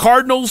next.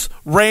 Cardinals,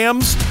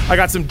 Rams. I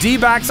got some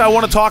DBacks I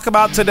want to talk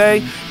about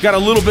today. Got a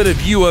little bit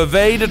of U of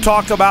A to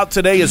talk about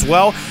today as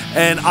well.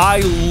 And I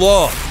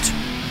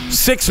loved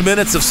 6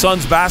 minutes of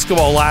Suns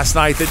basketball last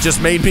night that just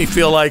made me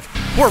feel like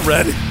we're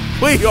ready.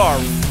 We are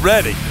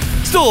ready.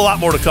 Still a lot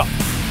more to come.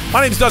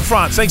 My name's Doug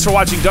Franz. Thanks for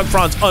watching Doug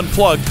Franz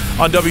Unplugged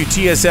on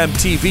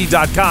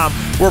WTSMTV.com.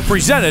 We're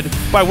presented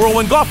by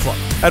Whirlwind Golf Club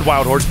at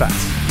Wild Horse Pass.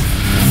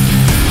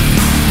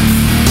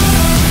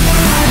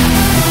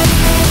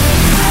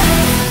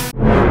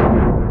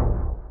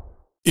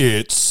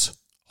 It's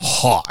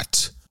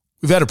hot.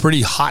 We've had a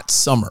pretty hot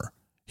summer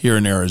here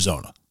in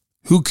Arizona.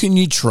 Who can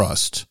you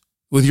trust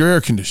with your air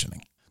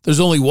conditioning?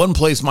 There's only one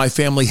place my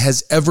family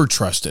has ever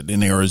trusted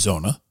in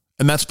Arizona,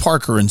 and that's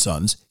Parker &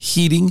 Sons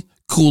Heating,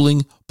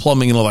 Cooling,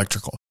 Plumbing, and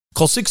Electrical.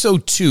 Call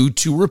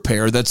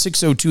 602-2-REPAIR. That's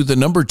 602, the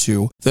number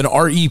 2, then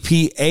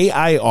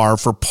REPAIR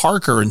for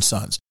Parker &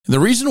 Sons. And the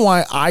reason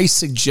why I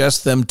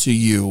suggest them to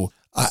you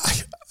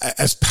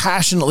as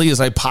passionately as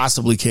I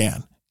possibly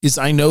can is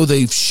I know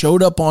they've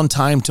showed up on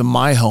time to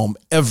my home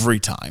every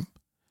time.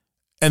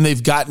 And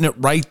they've gotten it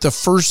right the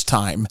first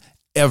time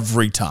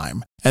every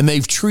time. And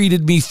they've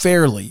treated me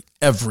fairly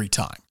every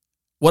time.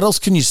 What else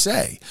can you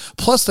say?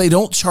 Plus, they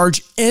don't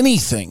charge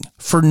anything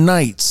for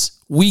nights,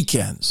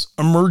 weekends,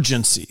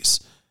 emergencies.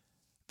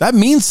 That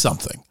means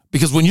something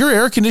because when your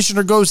air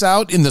conditioner goes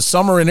out in the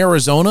summer in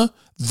Arizona,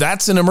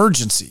 that's an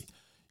emergency.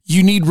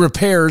 You need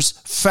repairs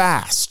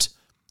fast,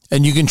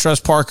 and you can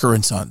trust Parker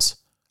 & Sons.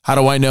 How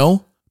do I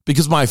know?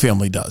 Because my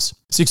family does.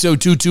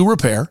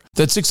 602-2-REPAIR.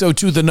 That's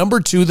 602, the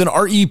number 2, then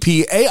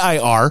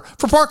REPAIR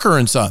for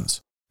Parker &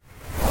 Sons.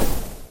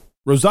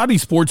 Rosati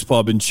Sports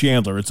Pub in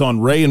Chandler. It's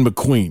on Ray and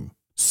McQueen.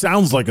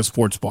 Sounds like a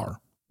sports bar.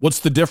 What's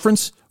the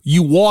difference?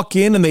 You walk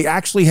in and they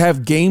actually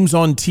have games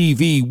on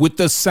TV with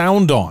the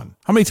sound on.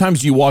 How many times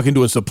do you walk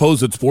into a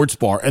supposed sports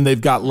bar and they've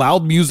got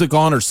loud music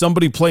on or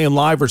somebody playing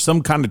live or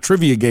some kind of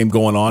trivia game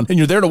going on and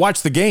you're there to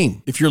watch the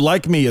game? If you're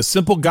like me, a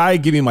simple guy,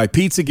 give me my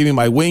pizza, give me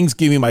my wings,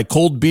 give me my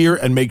cold beer,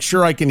 and make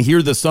sure I can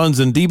hear the Suns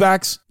and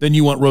DBacks, then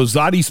you want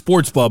Rosati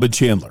Sports Pub in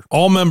Chandler.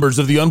 All members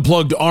of the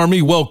Unplugged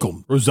Army,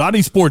 welcome.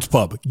 Rosati Sports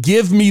Pub.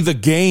 Give me the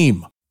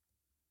game.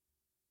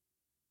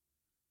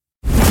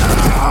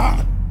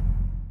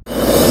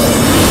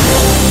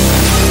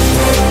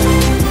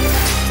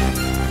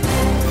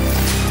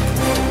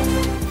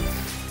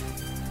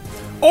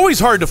 Always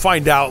hard to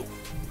find out.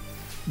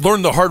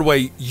 Learn the hard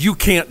way. You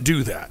can't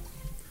do that.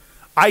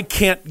 I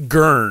can't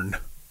gurn.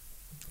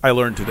 I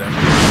learned today.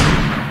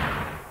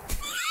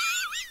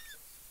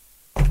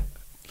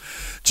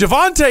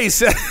 Javante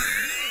said,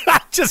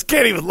 I just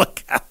can't even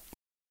look at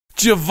it.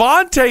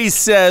 Javante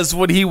says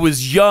when he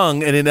was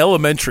young and in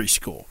elementary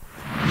school,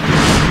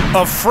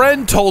 a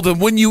friend told him,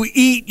 when you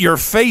eat, your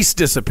face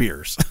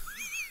disappears.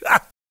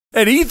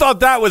 And he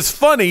thought that was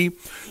funny.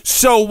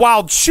 So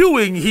while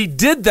chewing, he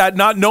did that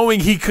not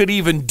knowing he could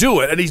even do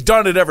it. And he's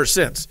done it ever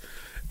since.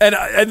 And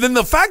then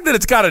the fact that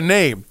it's got a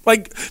name,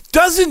 like,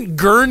 doesn't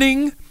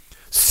gurning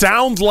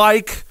sound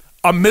like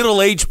a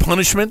middle-aged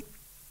punishment?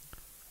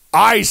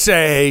 I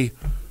say,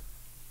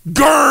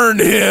 gurn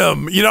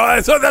him. You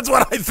know, so that's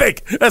what I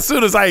think as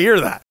soon as I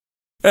hear that.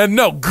 And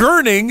no,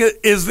 gurning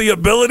is the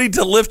ability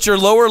to lift your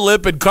lower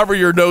lip and cover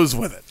your nose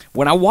with it.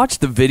 When I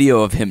watched the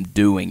video of him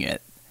doing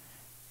it,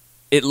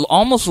 it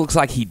almost looks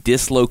like he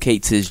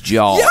dislocates his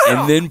jaw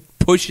and then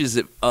pushes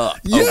it up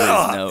over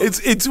his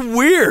nose. It's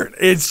weird.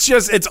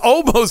 It's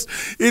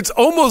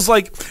almost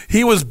like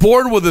he was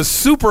born with a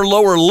super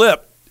lower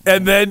lip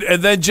and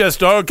then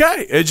just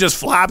it just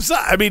flaps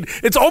up. I mean,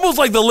 it's almost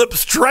like the lip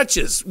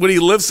stretches when he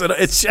lifts it.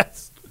 It's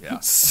just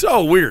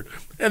so weird.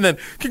 And then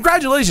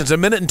congratulations, 1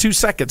 minute and 2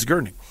 seconds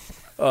gurning.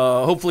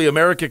 Hopefully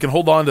America can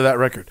hold on to that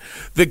record.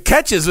 The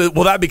catch is,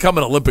 will that become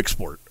an Olympic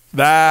sport?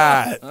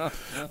 That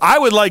I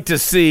would like to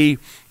see,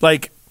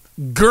 like,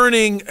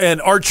 gurning and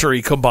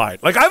archery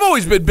combined. Like, I've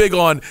always been big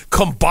on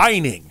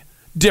combining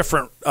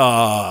different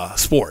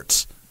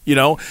sports, you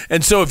know?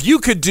 And so if you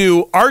could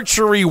do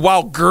archery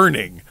while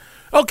gurning,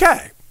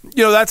 okay,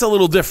 you know, that's a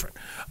little different.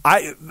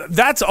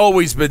 That's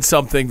always been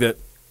something that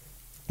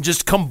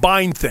just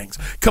combine things.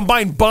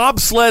 Combine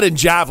bobsled and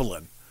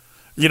javelin.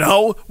 You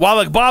know,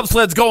 while the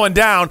bobsled's going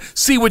down,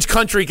 see which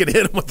country can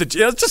hit them with the.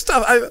 It's just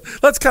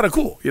that's kind of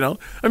cool. You know,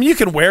 I mean, you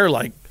can wear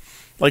like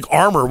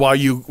armor while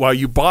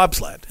you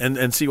bobsled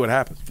and see what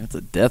happens. That's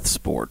a death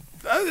sport.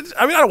 I mean,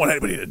 I don't want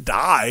anybody to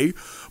die,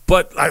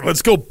 but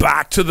let's go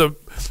back to the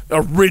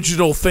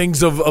original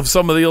things of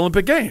some of the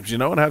Olympic Games. You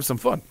know, and have some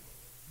fun.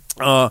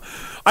 I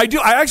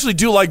actually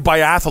do like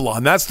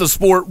biathlon. That's the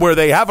sport where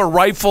they have a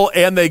rifle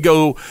and they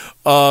go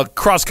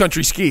cross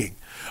country skiing.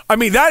 I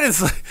mean,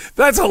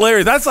 that's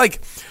hilarious. That's like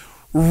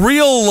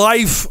real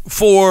life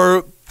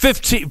for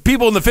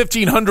people in the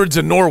 1500s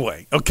in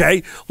Norway,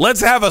 okay? Let's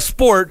have a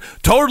sport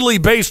totally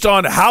based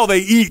on how they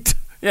eat.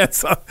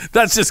 Yes,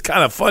 that's just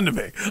kind of fun to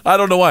me. I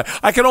don't know why.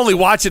 I can only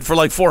watch it for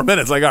like 4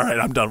 minutes. Like, all right,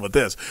 I'm done with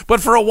this.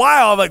 But for a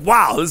while, I'm like,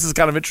 wow, this is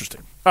kind of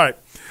interesting. All right.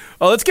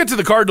 Let's get to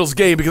the Cardinals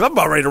game because I'm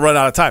about ready to run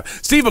out of time.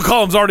 Steve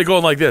McCollum's already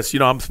going like this. You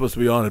know, I'm supposed to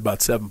be on at about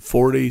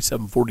 7:40,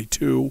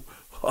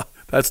 7:42.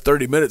 That's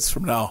 30 minutes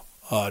from now,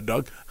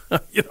 Doug.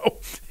 Yeah,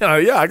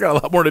 I got a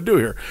lot more to do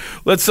here.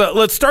 Let's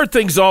start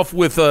things off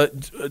with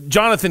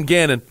Jonathan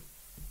Gannon.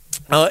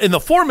 In the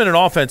 4-minute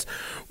offense,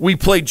 we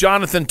played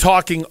Jonathan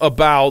talking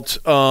about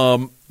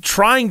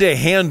trying to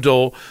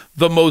handle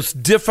the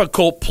most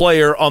difficult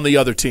player on the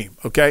other team,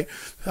 okay?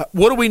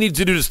 What do we need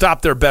to do to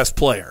stop their best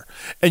player?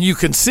 And you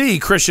can see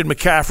Christian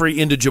McCaffrey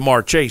into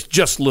Jamar Chase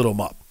just lit him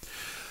up.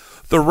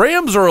 The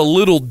Rams are a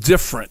little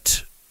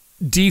different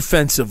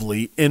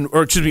offensively,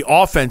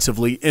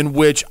 in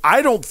which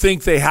I don't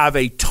think they have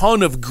a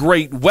ton of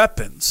great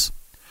weapons,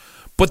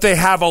 but they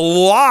have a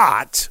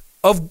lot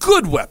of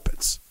good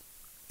weapons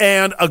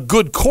and a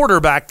good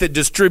quarterback that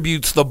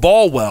distributes the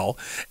ball well,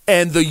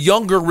 and the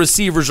younger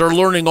receivers are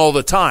learning all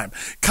the time.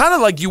 Kind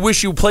of like you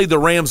wish you played the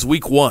Rams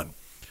week 1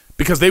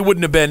 because they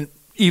wouldn't have been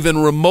even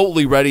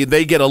remotely ready.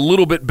 They get a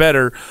little bit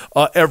better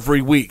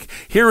every week.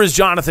 Here is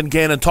Jonathan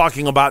Gannon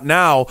talking about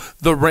now.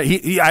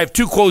 I have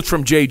 2 quotes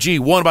from JG,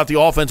 one about the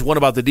offense, one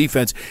about the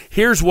defense.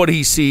 Here's what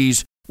he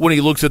sees when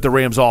he looks at the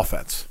Rams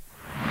offense.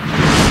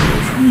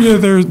 Yeah,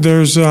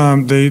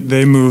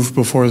 they move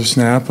before the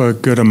snap a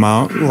good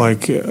amount,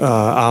 like a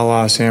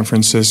la San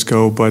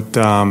Francisco, but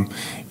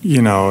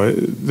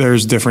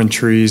there's different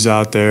trees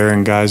out there,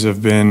 and guys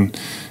have been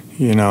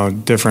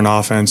different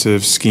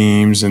offensive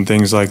schemes and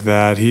things like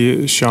that.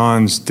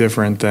 Sean's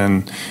different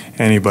than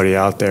anybody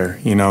out there.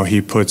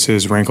 He puts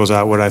his wrinkles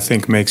out. What I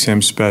think makes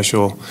him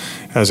special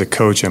as a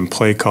coach and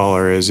play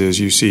caller is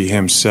you see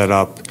him set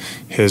up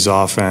his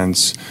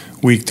offense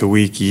week to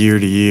week, year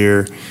to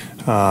year.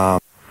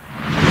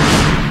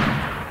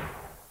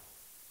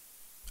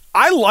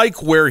 I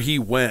like where he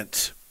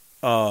went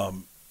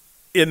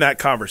in that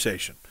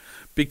conversation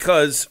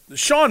because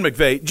Sean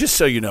McVay, just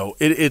so you know,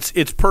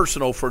 it's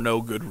personal for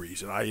no good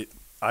reason, I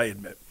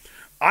admit.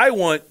 I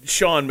want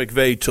Sean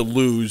McVay to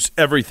lose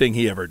everything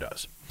he ever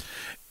does.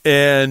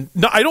 And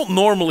no, I don't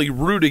normally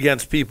root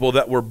against people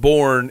that were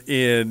born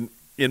in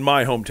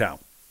my hometown.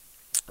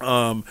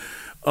 And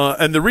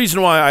the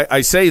reason why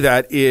I say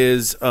that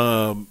is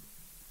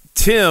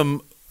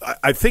Tim,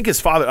 I think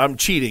his father, I'm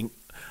cheating.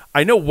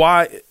 I know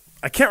why.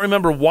 I can't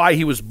remember why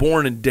he was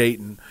born in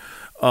Dayton.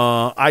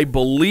 I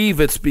believe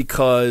it's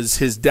because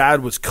his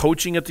dad was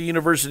coaching at the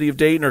University of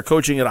Dayton or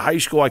coaching at a high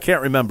school. I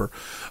can't remember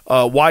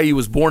why he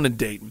was born in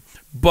Dayton.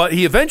 But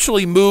he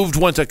eventually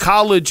went to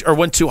college or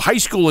went to high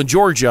school in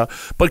Georgia,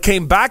 but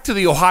came back to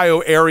the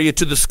Ohio area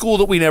to the school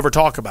that we never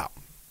talk about.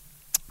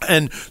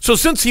 And so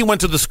since he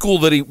went to the school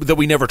that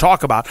we never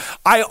talk about,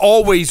 I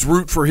always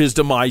root for his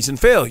demise and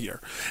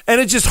failure.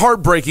 And it's just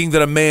heartbreaking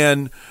that a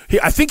man,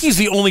 I think he's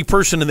the only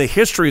person in the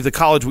history of the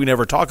college we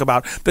never talk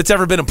about that's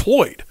ever been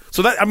employed.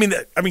 So that, I mean,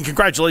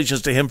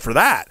 congratulations to him for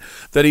that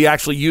he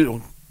actually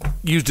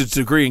used his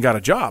degree and got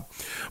a job.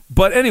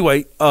 But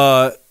anyway,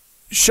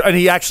 and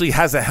he actually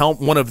has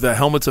one of the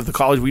helmets of the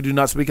college we do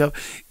not speak of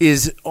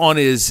is on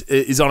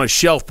a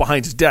shelf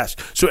behind his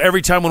desk. So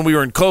every time when we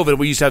were in COVID,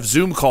 we used to have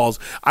Zoom calls.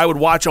 I would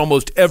watch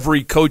almost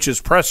every coach's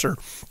presser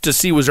to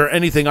see was there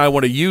anything I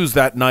want to use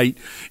that night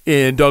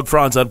in Doug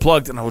Franz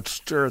Unplugged, and I would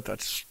stare at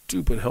that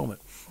stupid helmet.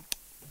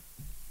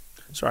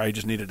 Sorry, I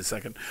just needed a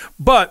second.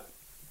 But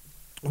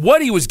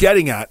what he was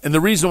getting at, and the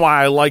reason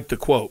why I like the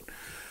quote,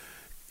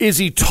 is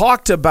he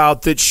talked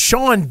about that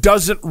Sean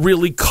doesn't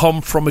really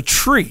come from a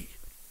tree.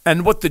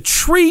 And what the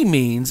tree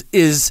means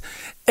is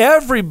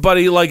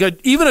everybody,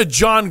 even a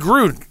John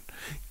Gruden,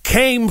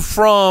 came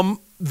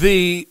from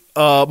the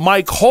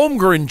Mike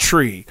Holmgren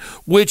tree,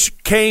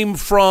 which came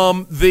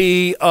from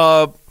the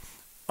oh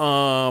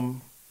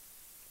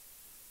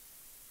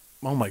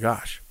my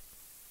gosh,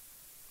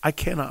 I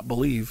cannot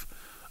believe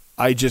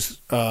I just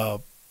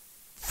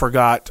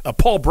forgot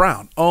Paul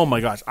Brown. Oh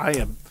my gosh,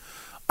 I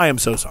am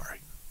so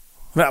sorry.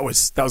 That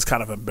was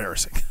kind of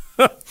embarrassing.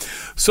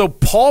 So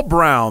Paul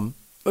Brown.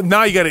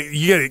 Now you get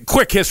a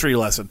quick history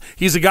lesson.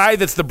 He's a guy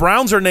that's the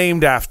Browns are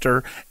named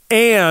after,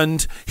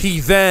 and he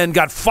then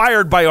got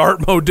fired by Art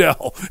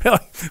Modell.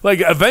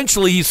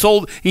 Eventually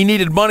he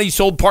needed money,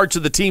 sold parts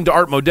of the team to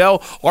Art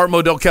Modell. Art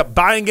Modell kept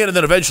buying it and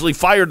then eventually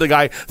fired the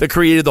guy that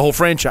created the whole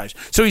franchise.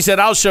 So he said,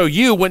 I'll show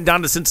you, went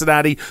down to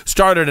Cincinnati,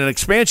 started an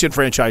expansion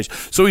franchise.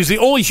 So he's the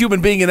only human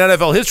being in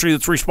NFL history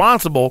that's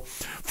responsible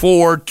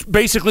for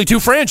basically two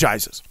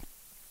franchises,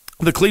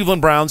 the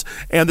Cleveland Browns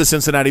and the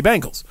Cincinnati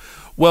Bengals.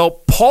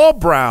 Well, Paul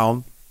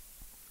Brown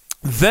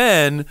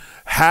then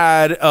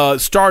had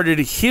started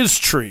his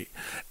tree,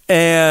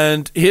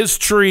 and his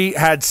tree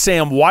had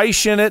Sam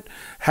Weish in it,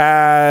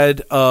 had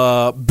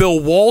Bill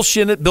Walsh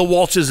in it. Bill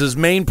Walsh is his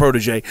main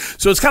protege.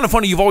 So it's kind of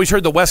funny. You've always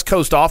heard the West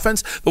Coast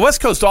offense. The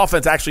West Coast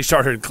offense actually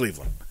started in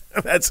Cleveland.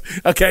 That's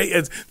okay.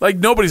 It's like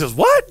nobody says,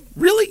 what?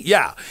 Really?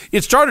 Yeah.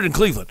 It started in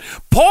Cleveland.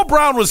 Paul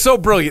Brown was so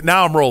brilliant.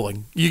 Now I'm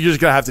rolling. You're just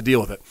going to have to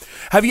deal with it.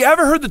 Have you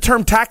ever heard the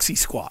term taxi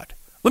squad?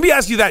 Let me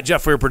ask you that,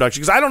 Jeff, for your production,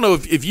 because I don't know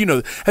if you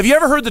know. Have you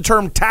ever heard the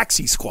term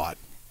taxi squad?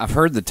 I've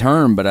heard the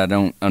term, but I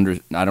don't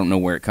know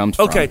where it comes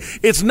from. Okay,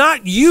 it's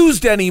not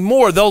used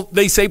anymore.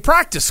 They say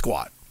practice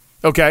squad.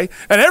 Okay,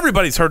 and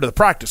everybody's heard of the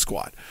practice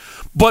squad,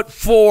 but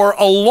for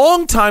a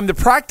long time, the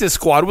practice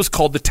squad was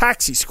called the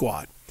taxi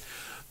squad.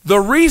 The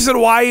reason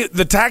why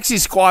the taxi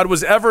squad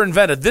was ever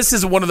invented, this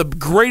is one of the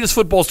greatest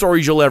football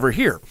stories you'll ever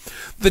hear.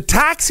 The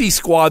taxi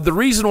squad, the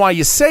reason why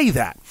you say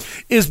that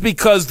is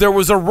because there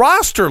was a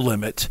roster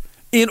limit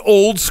in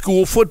old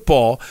school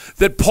football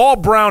that Paul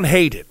Brown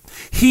hated.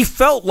 He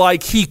felt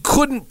like he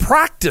couldn't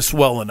practice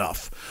well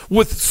enough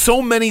with so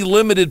many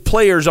limited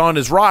players on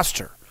his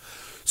roster.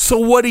 So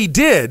what he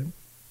did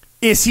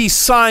is he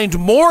signed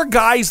more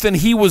guys than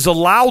he was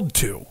allowed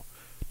to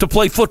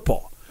play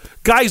football.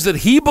 Guys that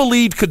he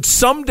believed could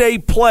someday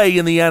play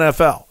in the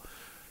NFL.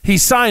 He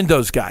signed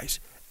those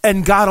guys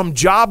and got them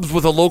jobs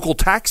with a local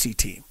taxi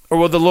team or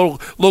with a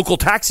local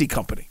taxi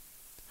company.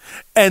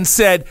 And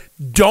said,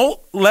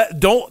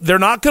 they're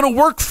not going to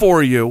work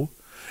for you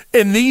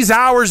in these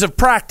hours of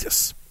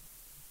practice,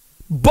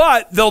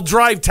 but they'll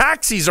drive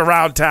taxis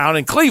around town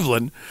in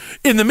Cleveland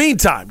in the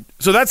meantime.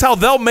 So that's how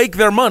they'll make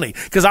their money,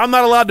 because I'm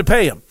not allowed to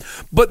pay them.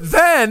 But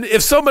then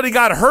if somebody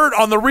got hurt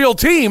on the real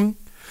team,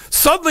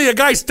 suddenly a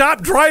guy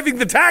stopped driving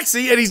the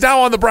taxi and he's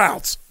now on the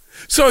Browns.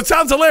 So it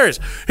sounds hilarious.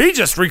 He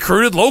just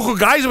recruited local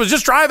guys and was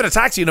just driving a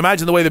taxi. And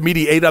imagine the way the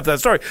media ate up that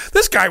story.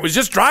 This guy was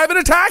just driving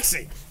a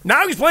taxi.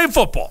 Now he's playing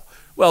football.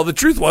 Well, the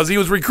truth was he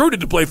was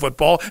recruited to play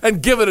football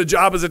and given a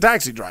job as a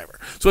taxi driver.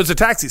 So it's a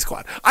taxi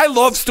squad. I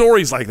love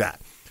stories like that.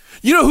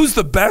 You know who's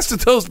the best at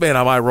those? Man,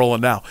 am I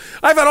rolling now.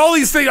 I've had all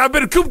these things. I've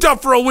been cooped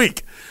up for a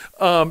week.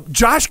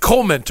 Josh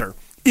Colmenter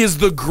is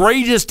the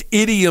greatest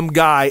idiom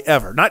guy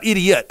ever. Not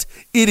idiot,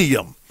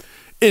 idiom.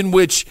 In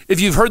which,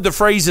 if you've heard the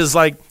phrases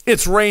like,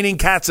 it's raining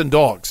cats and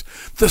dogs,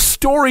 the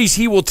stories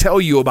he will tell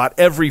you about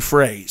every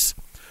phrase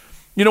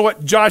You know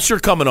what? Josh, you're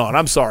coming on.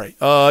 I'm sorry.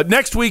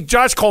 Next week,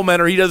 Josh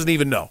Coleman, he doesn't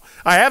even know.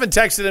 I haven't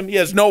texted him. He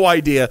has no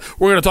idea.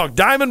 We're going to talk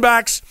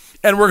Diamondbacks,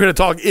 and we're going to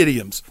talk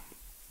idioms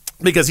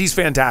because he's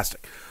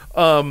fantastic.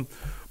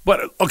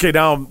 But, okay,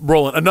 now I'm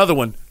rolling. Another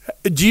one.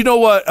 Do you know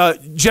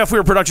what, Jeff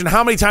Weir Production,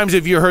 how many times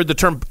have you heard the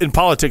term in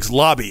politics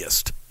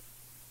lobbyist?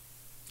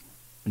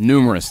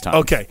 Numerous times.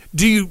 Okay.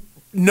 Do you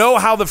know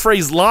how the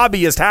phrase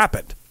lobbyist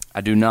happened?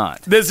 I do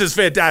not. This is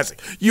fantastic.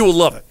 You will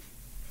love it.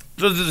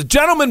 There's a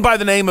gentleman by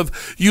the name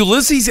of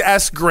Ulysses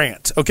S.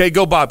 Grant. Okay,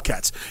 go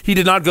Bobcats. He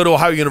did not go to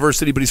Ohio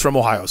University, but he's from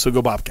Ohio, so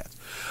go Bobcats.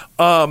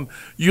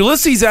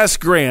 Ulysses S.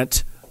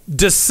 Grant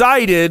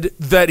decided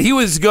that he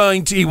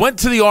went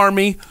to the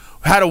Army,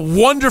 had a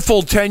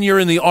wonderful tenure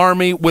in the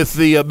Army with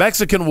the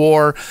Mexican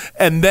War,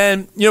 and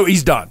then,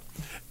 he's done.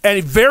 And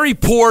a very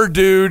poor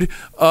dude,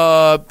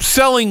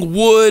 selling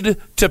wood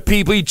to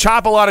people. He'd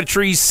chop a lot of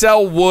trees,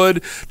 sell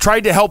wood,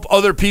 tried to help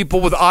other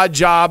people with odd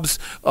jobs.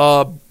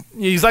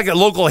 He's like a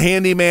local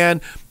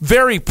handyman.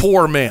 Very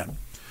poor man.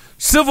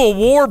 Civil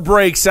War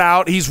breaks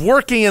out. He's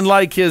working in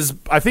I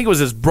think it was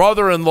his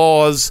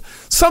brother-in-law's,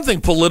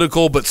 something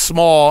political but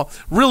small,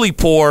 really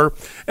poor,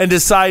 and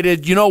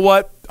decided, you know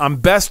what? I'm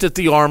best at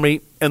the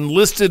Army,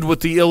 enlisted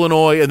with the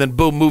Illinois, and then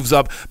boom, moves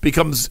up,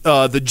 becomes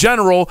the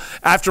general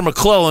after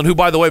McClellan, who,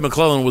 by the way,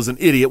 McClellan was an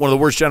idiot, one of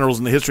the worst generals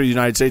in the history of the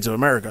United States of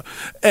America.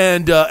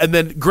 And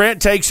then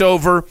Grant takes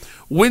over,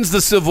 wins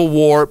the Civil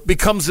War,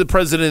 becomes the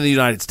president of the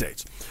United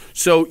States.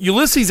 So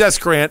Ulysses S.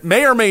 Grant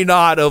may or may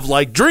not have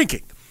liked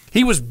drinking.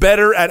 He was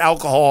better at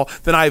alcohol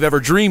than I've ever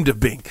dreamed of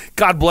being.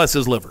 God bless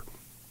his liver.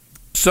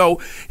 So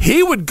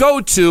he would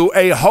go to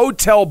a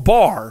hotel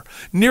bar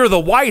near the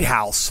White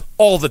House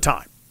all the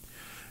time.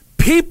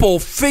 People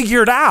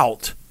figured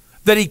out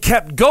that he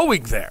kept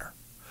going there.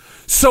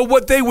 So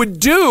what they would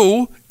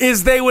do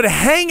is they would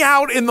hang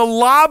out in the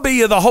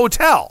lobby of the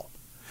hotel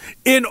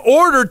in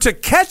order to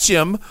catch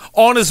him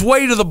on his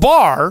way to the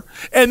bar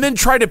and then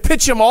try to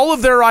pitch him all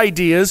of their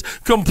ideas,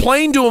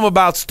 complain to him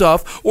about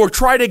stuff, or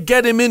try to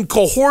get him in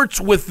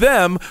cohorts with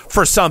them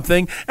for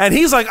something. And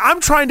he's like,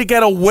 I'm trying to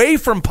get away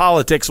from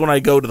politics when I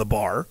go to the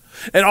bar,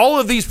 and all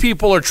of these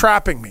people are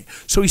trapping me.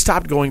 So he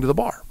stopped going to the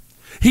bar.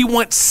 He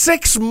went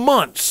 6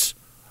 months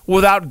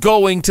without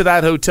going to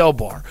that hotel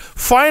bar.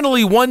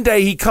 Finally, one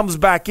day he comes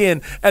back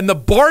in, and the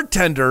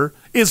bartender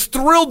is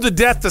thrilled to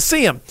death to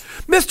see him.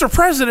 Mr.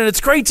 President, it's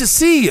great to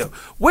see you.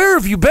 Where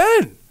have you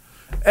been?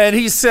 And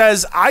he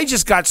says, I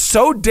just got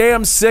so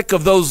damn sick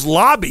of those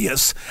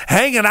lobbyists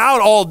hanging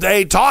out all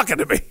day talking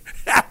to me.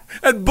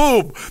 And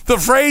boom, the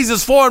phrase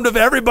is formed of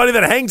everybody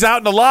that hangs out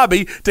in the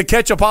lobby to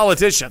catch a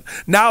politician.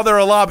 Now they're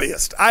a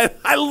lobbyist.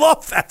 I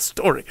love that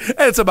story.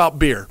 And it's about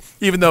beer,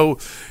 even though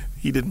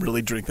he didn't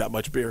really drink that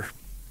much beer.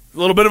 A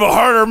little bit of a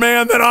harder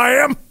man than I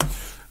am.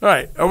 All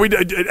right.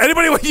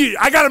 Anybody?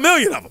 I got a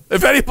million of them.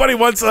 If anybody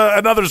wants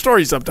another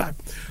story sometime.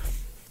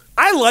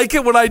 I like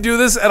it when I do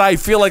this, and I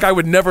feel like I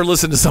would never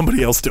listen to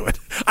somebody else do it.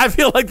 I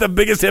feel like the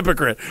biggest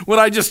hypocrite when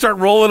I just start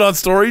rolling on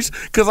stories,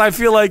 because I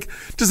feel like,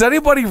 does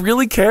anybody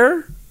really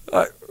care?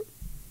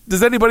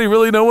 Does anybody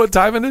really know what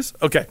time it is?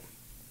 Okay.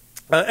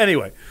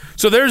 Anyway,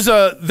 so there's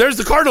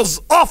the Cardinals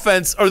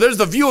offense, or there's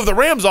the view of the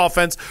Rams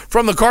offense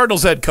from the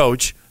Cardinals head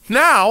coach.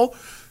 Now,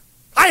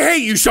 I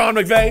hate you, Sean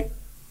McVay.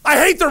 I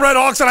hate the Red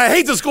Hawks, and I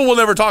hate the school we'll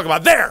never talk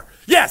about. There.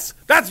 Yes,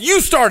 you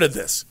started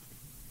this.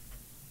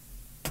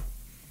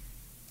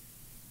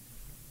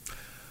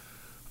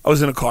 I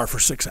was in a car for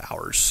 6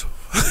 hours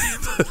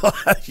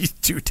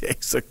 2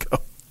 days ago.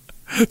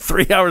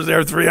 3 hours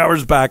there, 3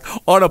 hours back.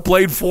 On a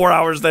plane, 4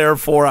 hours there,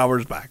 4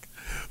 hours back.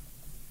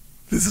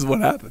 This is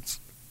what happens.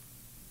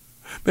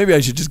 Maybe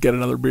I should just get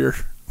another beer.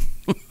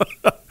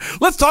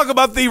 Let's talk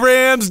about the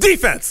Rams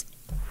defense.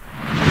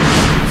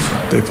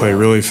 They play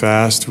really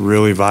fast,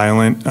 really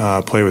violent,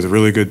 play with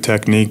really good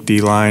technique.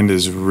 D-line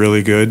is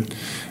really good.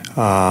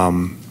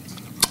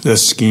 The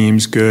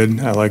scheme's good.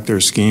 I like their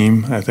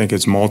scheme. I think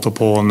it's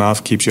multiple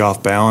enough, keeps you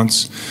off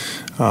balance,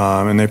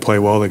 and they play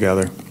well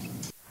together.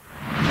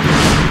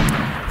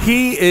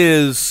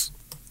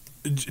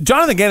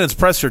 Jonathan Gannon's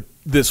presser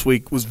this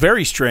week was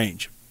very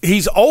strange.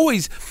 It's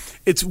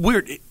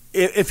weird.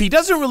 If he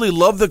doesn't really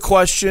love the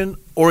question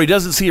or he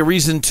doesn't see a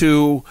reason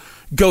to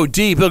go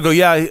deep, he'll go,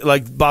 yeah,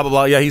 like blah, blah,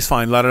 blah, yeah, he's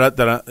fine, blah, blah,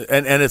 blah, blah.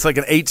 And it's like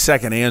an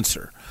 8-second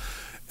answer.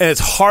 And it's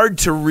hard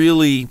to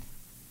really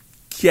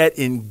get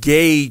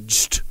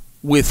engaged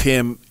with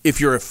him if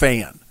you're a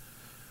fan.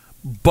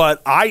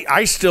 But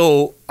I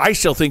still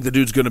think the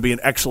dude's going to be an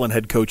excellent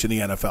head coach in the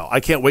NFL. I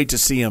can't wait to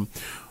see him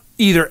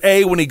either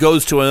A, when he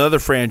goes to another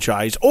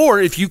franchise, or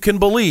if you can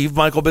believe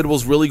Michael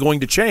Bidwill's really going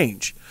to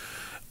change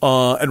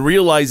and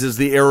realizes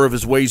the error of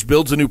his ways,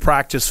 builds a new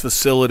practice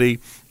facility,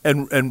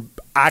 and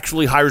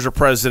actually hires a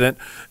president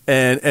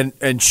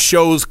and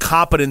shows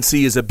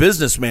competency as a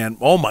businessman.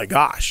 Oh, my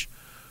gosh.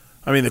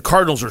 I mean, the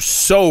Cardinals are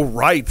so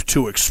ripe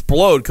to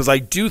explode because I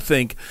do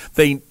think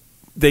they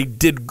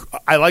did.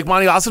 I like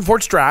Monty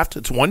Ossenfort's draft.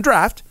 It's one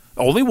draft,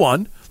 only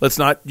one. Let's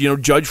not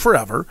judge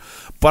forever.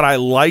 But I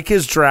like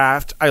his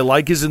draft. I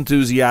like his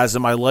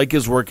enthusiasm. I like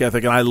his work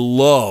ethic, and I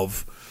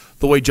love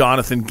the way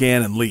Jonathan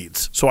Gannon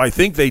leads. So I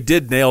think they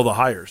did nail the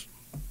hires.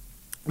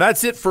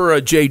 That's it for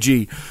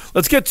JG.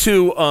 Let's get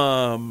to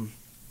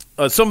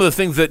some of the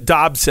things that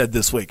Dobbs said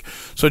this week.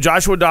 So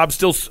Joshua Dobbs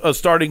still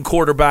starting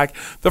quarterback.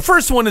 The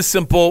first one is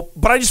simple,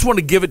 but I just want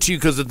to give it to you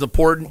because it's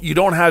important. You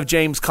don't have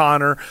James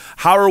Conner.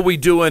 How are we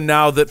doing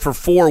now that for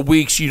 4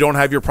 weeks you don't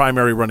have your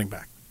primary running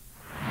back?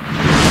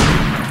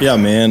 Yeah,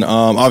 man.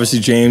 Obviously,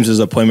 James is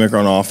a playmaker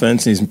on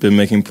offense, and he's been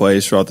making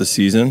plays throughout the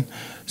season.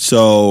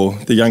 So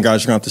the young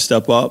guys are going to have to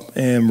step up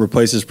and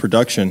replace his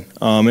production.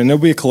 And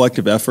there'll be a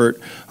collective effort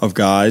of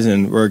guys,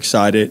 and we're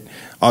excited.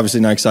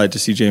 Obviously not excited to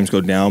see James go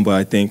down, but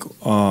I think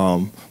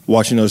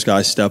watching those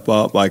guys step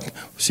up, like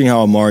seeing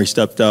how Amari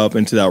stepped up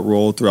into that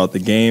role throughout the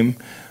game,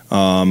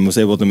 was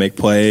able to make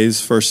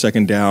plays, first,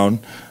 second down,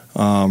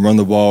 run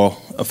the ball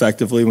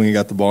effectively when he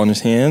got the ball in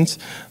his hands.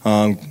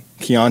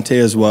 Keontae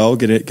as well,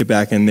 get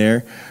back in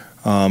there,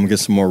 get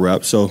some more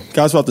reps. So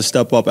guys will have to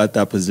step up at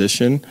that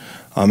position.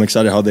 I'm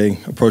excited how they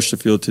approach the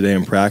field today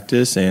in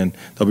practice, and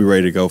they'll be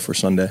ready to go for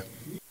Sunday.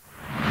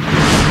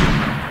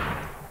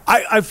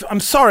 I'm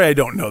sorry I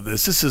don't know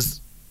this. This is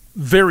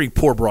very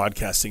poor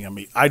broadcasting on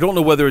me. I don't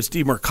know whether it's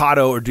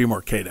DeMercado or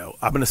DeMarcado.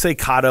 I'm going to say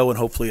Cado, and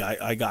hopefully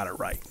I got it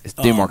right. It's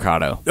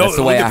DeMarcado. That's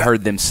the way I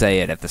heard them say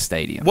it at the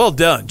stadium. Well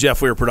done,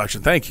 Jeff Weir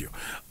Production. Thank you.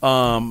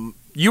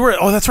 You were.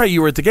 Oh, that's right.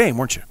 You were at the game,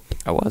 weren't you?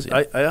 I was.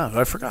 Yeah.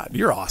 I forgot.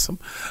 You're awesome.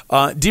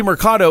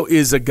 DeMercado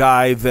is a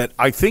guy that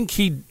I think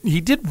he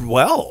did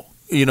well.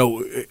 You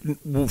know,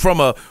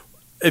 from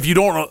if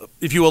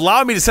you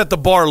allow me to set the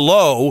bar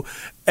low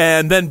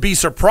and then be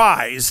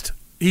surprised,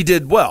 he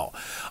did well.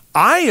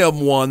 I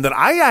am one that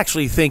I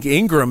actually think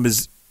Ingram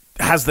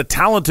has the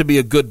talent to be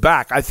a good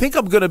back. I think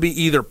I'm going to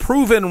be either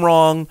proven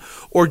wrong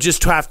or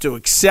just have to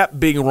accept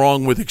being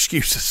wrong with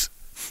excuses.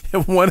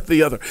 One or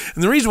the other.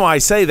 And the reason why I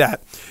say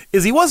that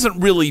is he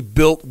wasn't really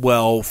built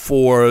well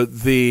for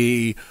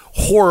the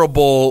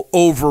horrible,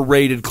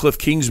 overrated Cliff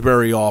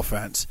Kingsbury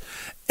offense.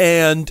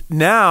 And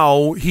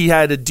now he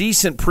had a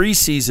decent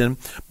preseason,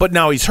 but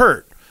now he's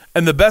hurt.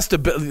 And the best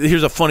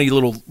here's a funny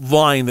little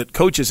line that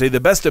coaches say, the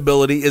best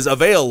ability is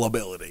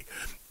availability.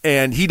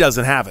 And he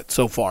doesn't have it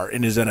so far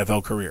in his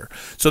NFL career.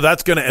 So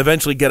that's going to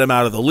eventually get him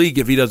out of the league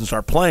if he doesn't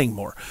start playing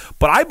more.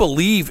 But I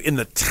believe in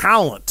the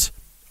talent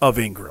of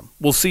Ingram.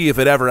 We'll see if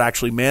it ever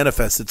actually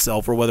manifests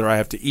itself or whether I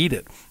have to eat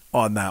it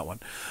on that one.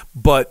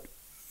 But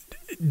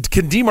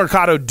can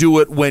DeMercado do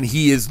it when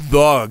he is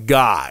the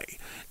guy?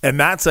 And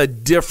that's a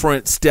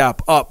different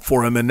step up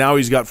for him. And now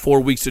he's got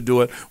 4 weeks to do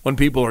it when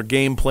people are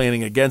game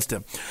planning against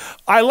him.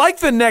 I like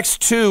the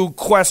next two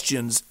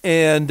questions.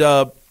 And,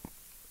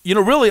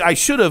 really, I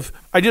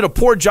did a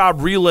poor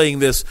job relaying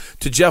this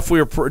to Jeff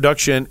Weir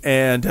Production.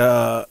 And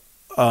I'm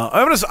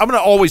gonna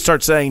always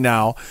start saying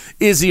now,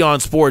 is he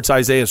on sports,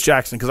 Isaiah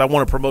Jackson, because I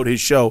want to promote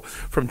his show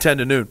from 10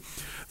 to noon.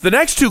 The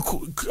next two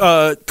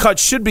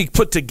cuts should be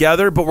put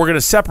together, but we're going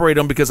to separate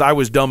them because I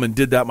was dumb and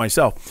did that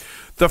myself.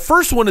 The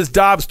first one is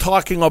Dobbs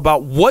talking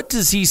about what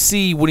does he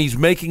see when he's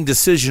making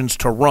decisions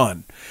to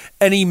run.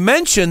 And he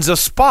mentions a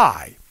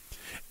spy.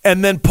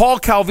 And then Paul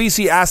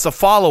Calvisi asks a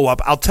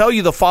follow-up. I'll tell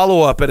you the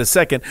follow-up in a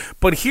second.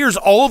 But here's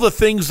all the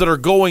things that are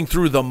going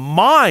through the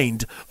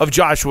mind of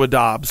Joshua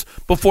Dobbs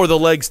before the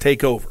legs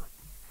take over.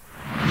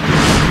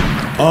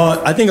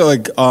 I think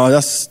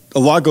that's a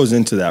lot goes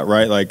into that,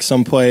 right? Like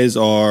some plays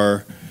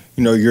are,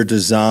 you're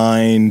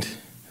designed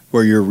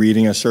where you're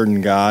reading a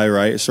certain guy,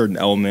 right, a certain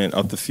element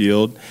of the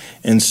field.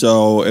 And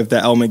so if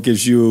that element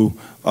gives you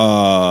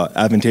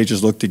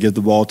advantageous look to give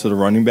the ball to the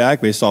running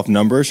back based off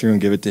numbers, you're going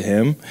to give it to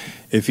him.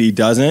 If he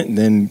doesn't,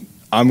 then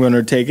I'm going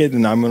to take it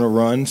and I'm going to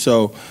run.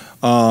 So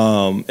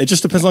it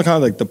just depends on kind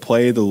of like the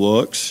play, the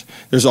looks.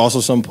 There's also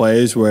some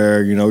plays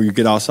where, you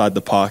get outside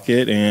the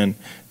pocket and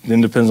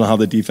then depends on how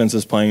the defense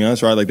is playing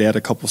us, right? Like they had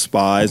a couple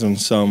spies on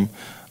some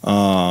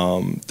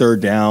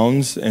third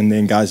downs, and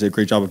then guys did a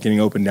great job of getting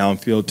open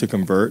downfield to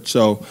convert.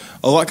 So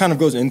a lot kind of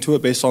goes into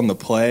it based on the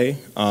play,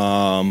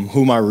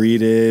 who my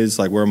read is,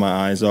 like where my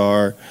eyes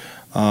are.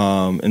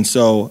 And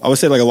so I would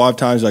say like a lot of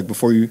times, like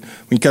when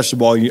you catch the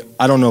ball,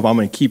 I don't know if I'm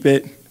going to keep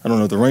it. I don't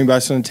know if the running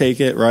back's going to take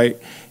it, right?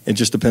 It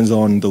just depends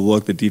on the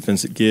look the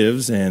defense it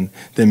gives and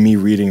then me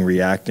reading,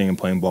 reacting, and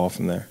playing ball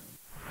from there.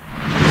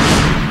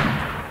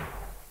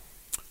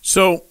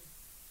 So,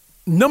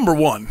 number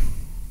one,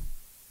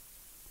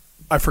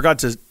 I forgot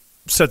to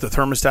set the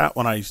thermostat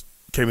when I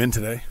came in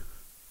today.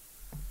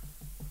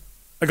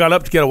 I got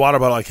up to get a water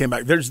bottle. I came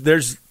back.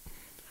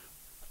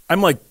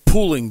 I'm like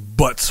pooling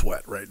butt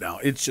sweat right now.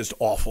 It's just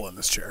awful in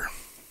this chair.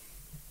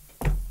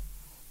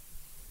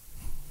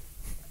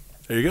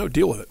 There you go.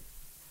 Deal with it.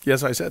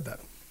 Yes, I said that.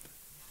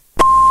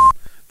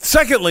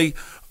 Secondly,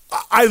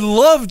 I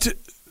loved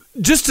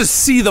just to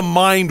see the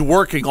mind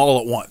working all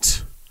at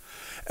once.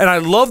 And I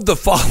loved the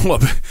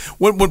follow-up.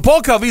 When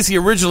Paul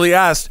Calvisi originally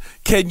asked,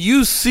 can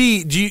you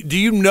see, do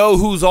you know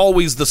who's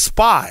always the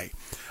spy?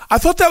 I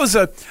thought that was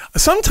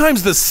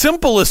sometimes the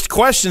simplest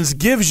questions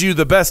gives you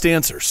the best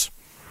answers.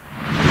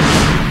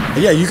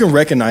 Yeah, you can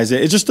recognize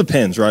it. It just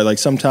depends, right? Like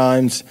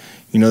sometimes,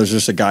 there's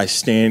just a guy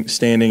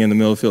standing in the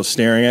middle of the field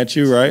staring at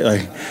you, right?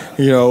 Like,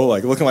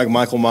 like looking like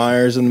Michael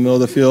Myers in the middle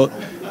of the field.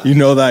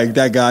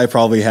 That guy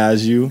probably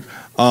has you.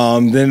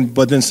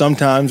 But then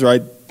sometimes,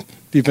 right,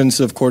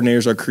 defensive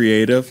coordinators are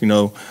creative.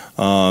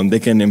 They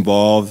can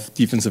involve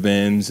defensive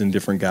ends and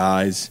different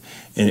guys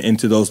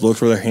into those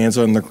looks where their hands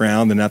are on the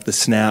ground, and at the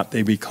snap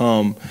they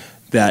become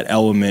that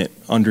element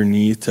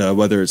underneath,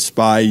 whether it's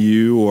spy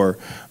you or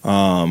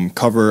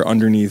cover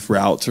underneath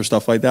routes or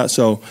stuff like that.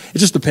 So it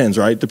just depends,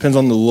 right? It depends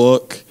on the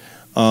look,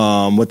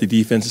 what the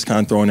defense is kind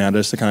of throwing at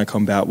us to kind of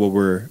combat what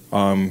we're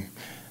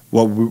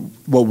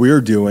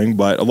doing.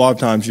 But a lot of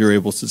times you're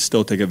able to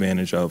still take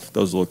advantage of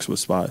those looks with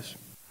spies.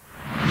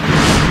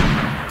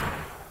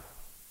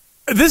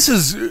 This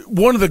is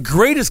one of the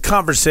greatest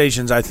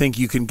conversations I think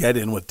you can get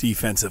in with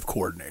defensive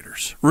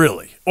coordinators,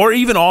 really, or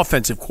even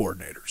offensive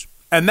coordinators.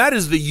 And that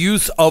is the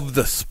use of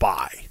the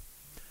spy.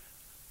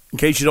 In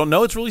case you don't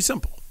know, it's really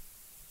simple.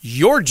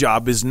 Your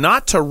job is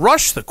not to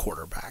rush the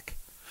quarterback.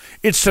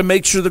 It's to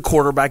make sure the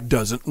quarterback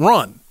doesn't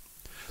run.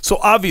 So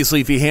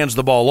obviously, if he hands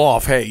the ball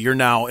off, hey, you're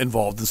now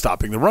involved in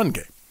stopping the run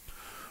game.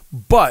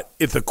 But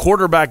if the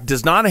quarterback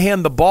does not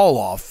hand the ball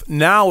off,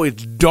 now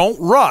it's don't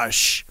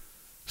rush,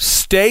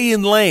 stay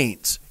in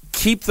lanes.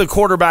 Keep the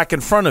quarterback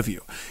in front of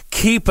you.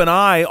 Keep an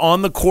eye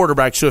on the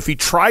quarterback. So if he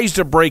tries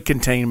to break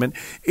containment,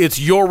 it's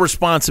your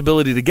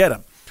responsibility to get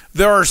him.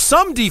 There are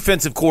some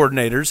defensive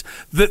coordinators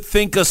that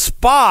think a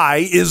spy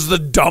is the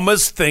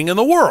dumbest thing in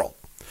the world.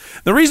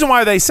 The reason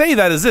why they say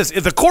that is this.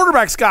 If the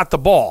quarterback's got the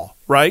ball,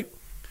 right,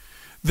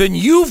 then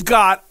you've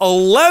got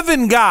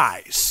 11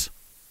 guys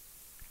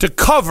to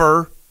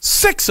cover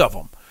 6 of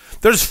them.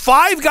 There's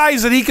 5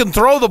 guys that he can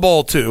throw the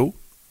ball to,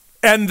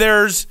 and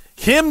there's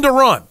him to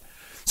run.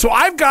 So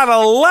I've got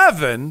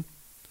 11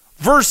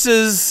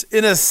 versus,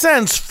 in a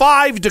sense,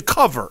 5 to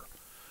cover.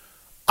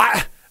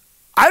 I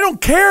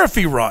don't care if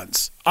he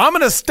runs. I'm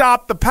going to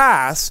stop the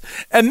pass.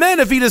 And then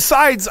if he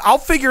decides, I'll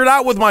figure it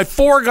out with my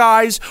 4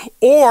 guys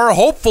or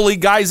hopefully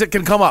guys that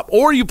can come up.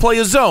 Or you play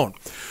a zone.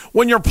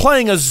 When you're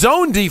playing a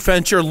zone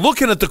defense, you're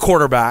looking at the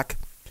quarterback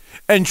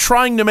and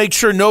trying to make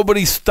sure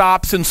nobody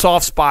stops in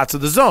soft spots of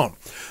the zone.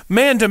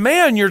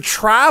 Man-to-man, you're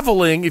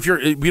traveling.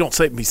 We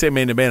say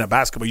man-to-man in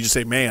basketball. You just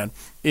say man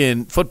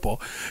in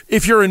football.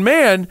 If you're in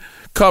man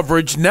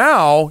coverage,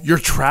 now you're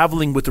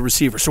traveling with the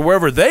receiver. So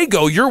wherever they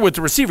go, you're with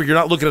the receiver. You're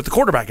not looking at the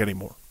quarterback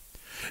anymore.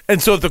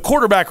 And so if the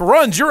quarterback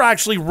runs, you're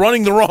actually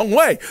running the wrong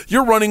way.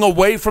 You're running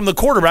away from the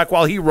quarterback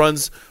while he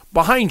runs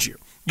behind you.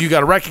 You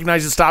got to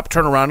recognize it, stop,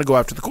 turn around, and go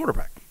after the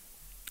quarterback.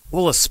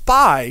 Well, a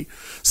spy,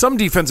 some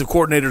defensive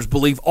coordinators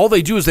believe all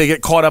they do is they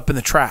get caught up in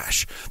the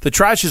trash. The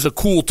trash is a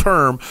cool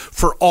term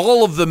for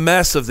all of the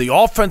mess of the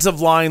offensive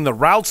line, the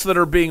routes that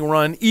are being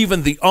run,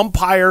 even the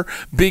umpire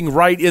being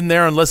right in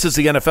there. Unless it's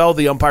the NFL,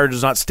 the umpire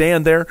does not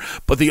stand there.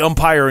 But the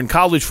umpire in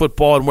college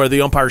football and where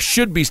the umpire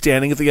should be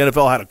standing, if the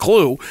NFL had a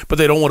clue, but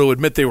they don't want to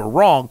admit they were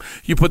wrong,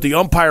 you put the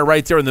umpire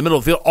right there in the middle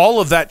of the field.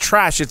 All of that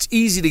trash, it's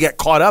easy to get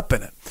caught up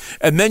in it.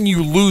 And then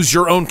you lose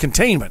your own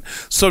containment.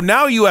 So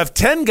now you have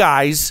 10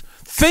 guys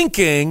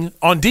thinking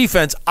on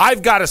defense,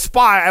 I've got a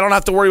spy. I don't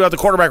have to worry about the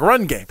quarterback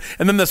run game.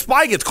 And then the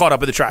spy gets caught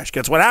up in the trash.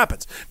 Guess what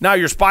happens? Now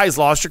your spy's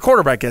lost. Your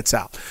quarterback gets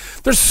out.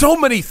 There's so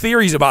many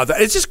theories about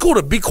that. It's just cool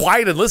to be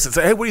quiet and listen.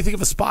 Say, hey, what do you think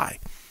of a spy?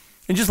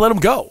 And just let him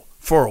go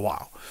for a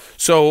while.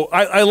 So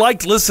I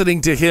liked listening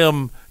to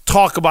him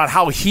talk about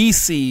how he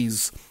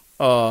sees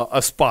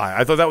a spy.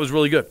 I thought that was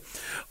really good.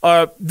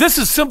 This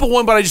is a simple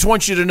one, but I just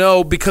want you to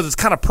know because it's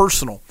kind of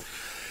personal.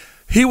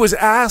 He was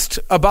asked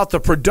about the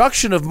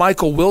production of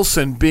Michael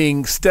Wilson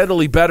being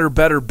steadily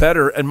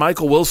better, and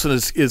Michael Wilson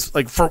is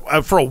like for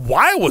a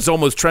while was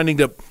almost trending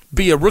to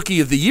be a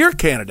Rookie of the Year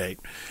candidate,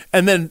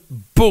 and then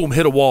boom,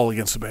 hit a wall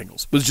against the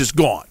Bengals. Was just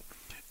gone.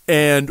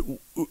 And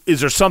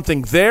is there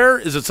something there?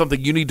 Is it something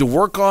you need to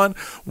work on?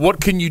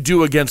 What can you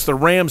do against the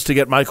Rams to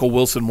get Michael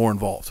Wilson more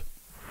involved?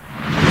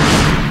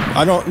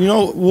 I don't,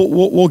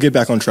 we'll get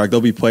back on track. There'll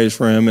be plays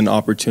for him and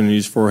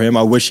opportunities for him.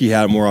 I wish he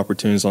had more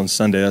opportunities on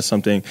Sunday. That's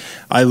something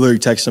I literally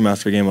texted him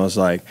after the game. I was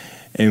like,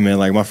 hey, man,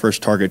 like my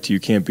first target to you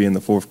can't be in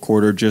the fourth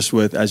quarter just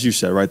with, as you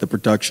said, right, the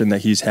production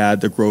that he's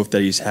had, the growth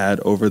that he's had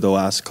over the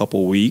last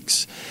couple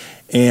weeks.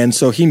 And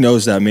so he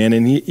knows that, man,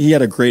 and he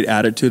had a great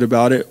attitude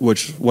about it,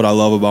 which what I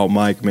love about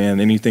Mike, man.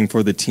 Anything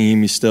for the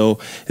team,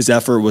 his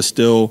effort was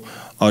still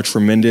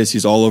tremendous.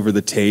 He's all over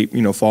the tape,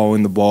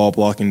 following the ball,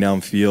 blocking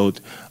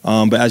downfield.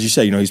 But as you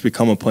said, he's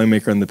become a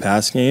playmaker in the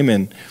pass game,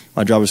 and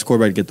my job as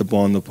quarterback to get the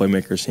ball in the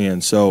playmaker's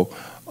hands. So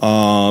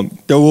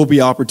there will be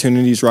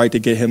opportunities, right, to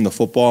get him the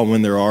football, and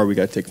when there are, we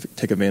got to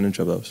take advantage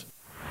of those.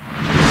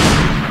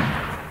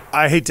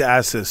 I hate to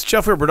ask this.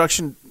 Jeff, for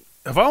production,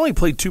 have I only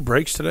played 2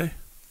 breaks today?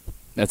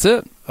 That's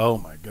it. Oh,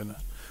 my goodness.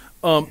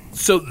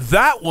 So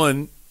that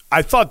one,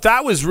 I thought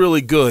that was really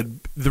good.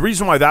 The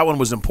reason why that one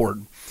was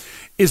important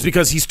is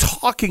because he's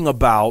talking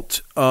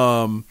about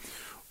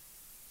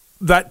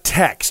that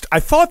text, I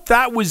thought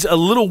that was a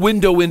little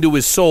window into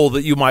his soul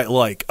that you might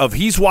like. Of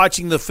he's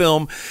watching the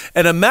film,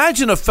 and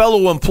imagine a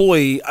fellow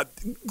employee.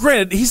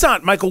 Granted, he's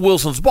not Michael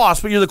Wilson's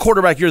boss, but you're the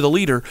quarterback, you're the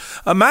leader.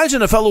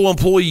 Imagine a fellow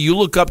employee you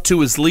look up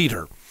to as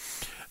leader.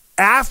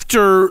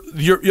 After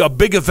a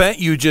big event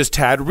you just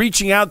had,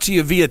 reaching out to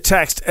you via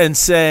text and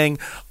saying,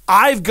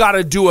 I've got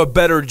to do a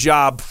better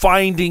job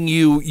finding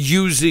you,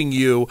 using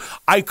you.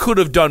 I could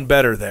have done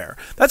better there.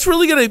 That's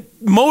really going to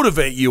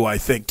motivate you, I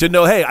think, to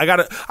know, hey, I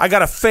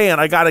got a fan.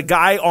 I got a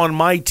guy on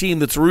my team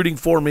that's rooting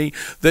for me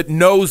that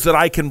knows that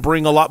I can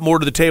bring a lot more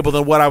to the table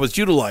than what I was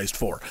utilized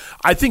for.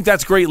 I think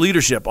that's great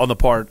leadership on the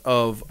part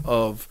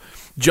of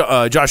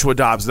Joshua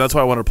Dobbs. And that's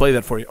why I want to play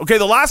that for you. Okay,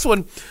 the last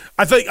one,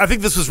 I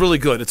think this was really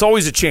good. It's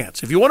always a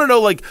chance. If you want to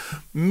know, like,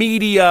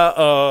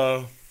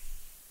 media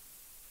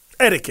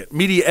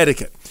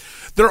etiquette.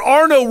 There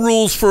are no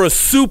rules for a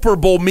Super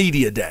Bowl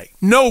media day.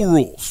 No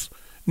rules.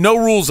 No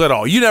rules at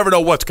all. You never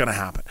know what's going to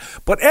happen.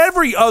 But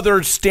every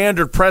other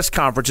standard press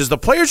conference is the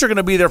players are going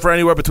to be there for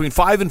anywhere between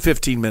 5 and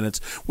 15 minutes.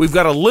 We've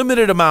got a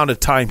limited amount of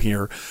time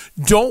here.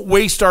 Don't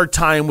waste our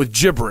time with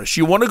gibberish.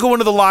 You want to go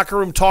into the locker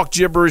room, talk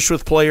gibberish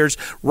with players,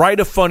 write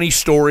a funny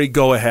story,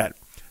 go ahead.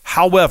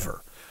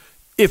 However,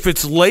 if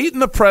it's late in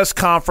the press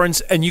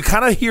conference and you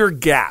kind of hear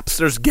gaps,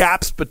 there's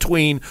gaps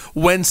between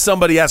when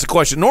somebody asks a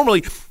question.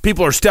 Normally,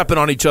 people are stepping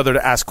on each other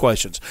to ask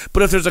questions.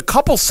 But if there's a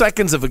couple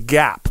seconds of a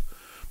gap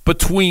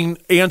between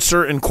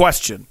answer and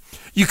question,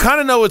 you kind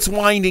of know it's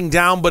winding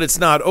down, but it's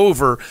not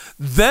over.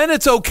 Then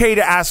it's okay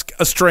to ask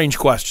a strange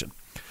question.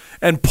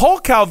 And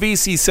Paul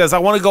Calvisi says, I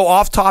want to go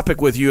off topic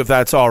with you if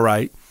that's all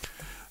right.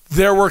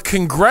 There were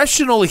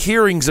congressional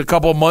hearings a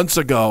couple months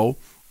ago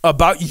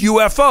about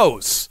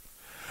UFOs.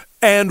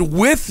 And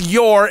with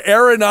your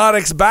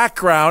aeronautics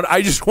background,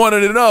 I just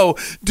wanted to know,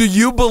 do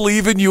you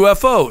believe in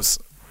UFOs?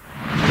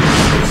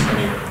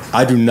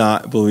 I do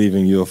not believe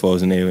in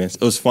UFOs and aliens.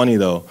 It was funny,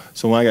 though.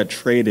 So when I got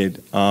traded,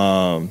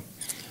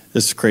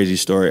 this is a crazy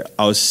story.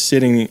 I was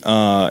sitting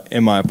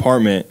in my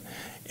apartment,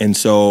 and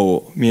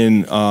so me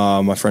and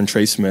my friend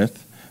Trey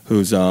Smith,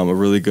 who's a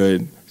really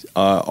good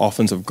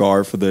offensive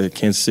guard for the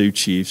Kansas City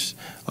Chiefs,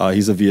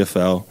 he's a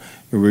VFL.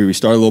 We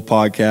started a little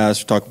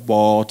podcast, talk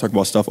ball, talk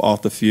about stuff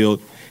off the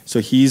field. So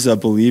he's a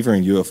believer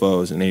in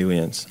UFOs and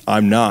aliens.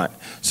 I'm not.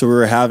 So we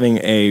were having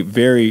a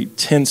very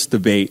tense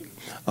debate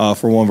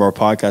for one of our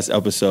podcast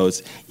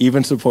episodes,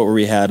 even to the point where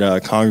we had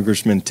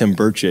Congressman Tim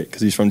Burchett,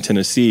 because he's from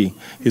Tennessee.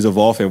 He's a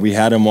Vol fan. We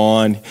had him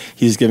on.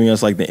 He's giving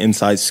us like the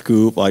inside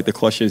scoop, like the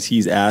questions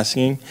he's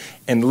asking.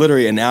 And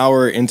literally an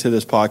hour into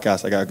this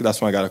podcast, that's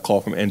when I got a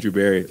call from Andrew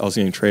Berry. I was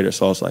getting traded,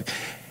 so I was like,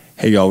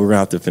 hey, y'all, we're going to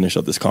have to finish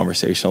up this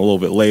conversation a little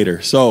bit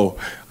later. So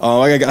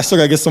I still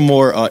got to get some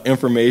more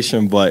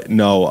information, but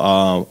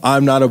no,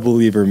 I'm not a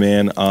believer,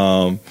 man.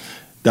 I'll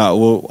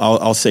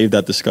save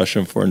that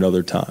discussion for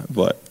another time,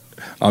 but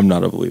I'm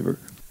not a believer.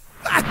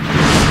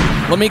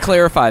 Let me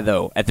clarify,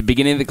 though. At the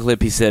beginning of the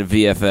clip, he said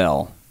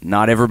VFL.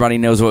 Not everybody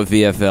knows what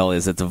VFL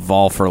is. It's a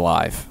Vol for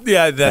Life.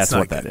 Yeah, that's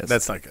what good. that is.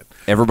 That's not good.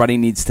 Everybody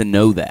needs to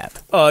know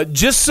that.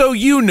 Just so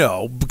you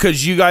know,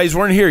 because you guys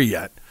weren't here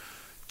yet,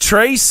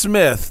 Trey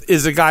Smith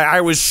is a guy I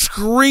was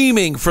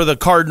screaming for the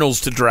Cardinals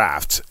to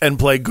draft and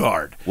play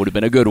guard. Would have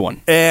been a good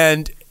one.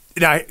 And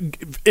now,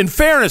 in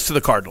fairness to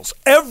the Cardinals,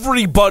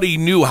 everybody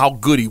knew how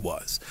good he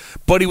was.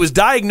 But he was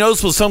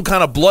diagnosed with some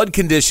kind of blood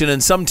condition,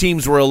 and some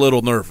teams were a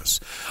little nervous.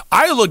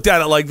 I looked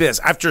at it like this.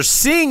 After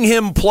seeing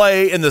him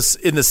play in the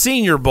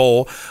Senior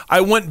Bowl,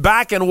 I went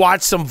back and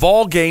watched some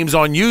Vol games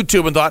on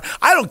YouTube and thought,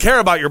 I don't care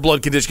about your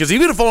blood condition, because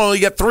even if I only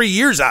get 3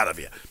 years out of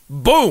you,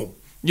 boom.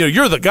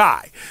 You're the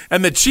guy.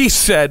 And the Chiefs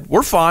said,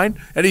 we're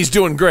fine, and he's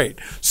doing great.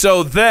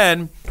 So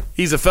then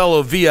he's a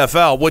fellow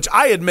VFL, which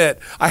I admit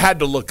I had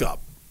to look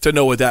up to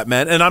know what that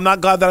meant, and I'm not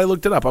glad that I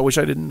looked it up. I wish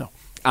I didn't know.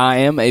 I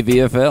am a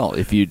VFL,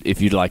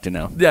 if you'd like to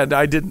know. Yeah,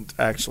 I didn't,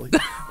 actually,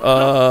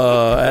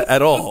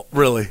 at all,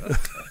 really.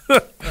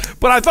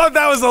 But I thought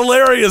that was a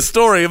hilarious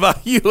story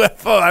about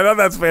UFO. I thought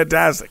that's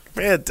fantastic.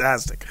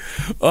 Fantastic.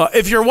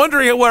 If you're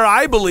wondering where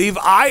I believe,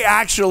 I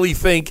actually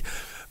think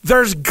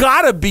there's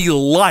got to be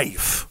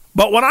life.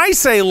 But when I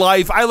say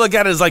life, I look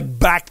at it as like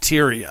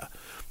bacteria.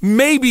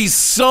 Maybe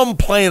some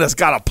planet's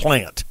got a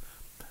plant.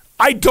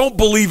 I don't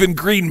believe in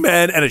green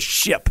men and a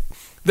ship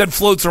that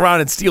floats around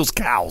and steals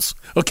cows.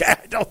 Okay,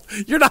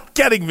 you're not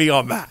getting me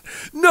on that.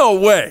 No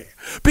way.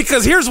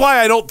 Because here's why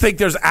I don't think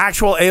there's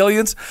actual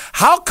aliens.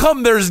 How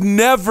come there's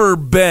never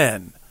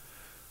been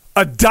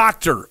a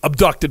doctor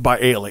abducted by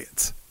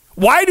aliens?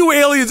 Why do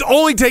aliens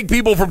only take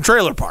people from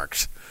trailer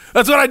parks?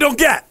 That's what I don't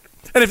get.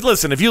 And if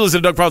you listen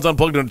to Doug Brown's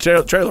Unplugged in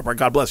a trailer park,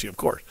 God bless you, of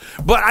course.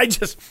 But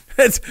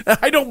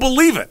I don't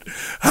believe it.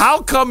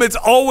 How come it's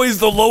always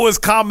the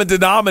lowest common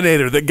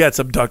denominator that gets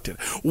abducted?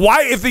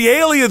 Why, if the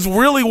aliens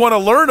really want to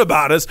learn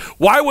about us,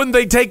 why wouldn't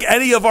they take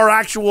any of our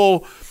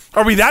actual?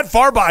 Are we that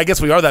far behind? I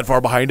guess we are that far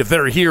behind if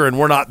they're here and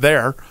we're not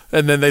there.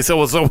 And then they say,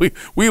 well, so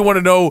we want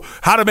to know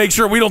how to make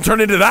sure we don't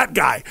turn into that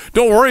guy.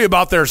 Don't worry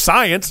about their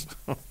science.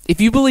 If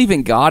you believe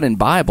in God and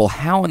Bible,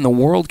 how in the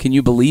world can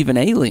you believe in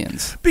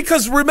aliens?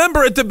 Because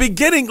remember, at the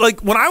beginning, like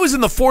when I was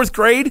in the 4th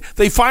grade,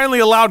 they finally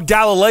allowed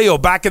Galileo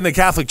back in the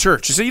Catholic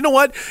Church. You say, you know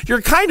what?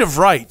 You're kind of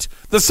right.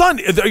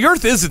 The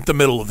earth isn't the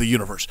middle of the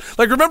universe.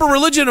 Like, remember,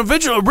 religion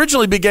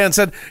originally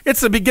said,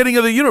 it's the beginning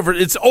of the universe.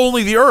 It's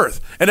only the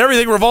earth. And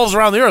everything revolves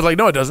around the earth. Like,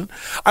 no, it doesn't.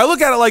 I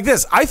look at it like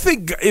this. I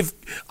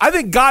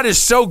think God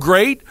is so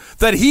great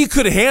that he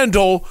could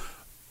handle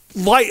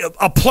like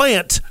a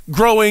plant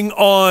growing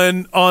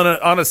on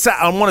one of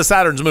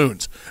Saturn's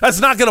moons.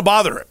 That's not going to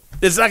bother him.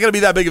 It's not going to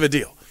be that big of a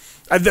deal.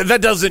 That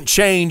doesn't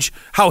change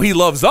how he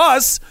loves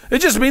us. It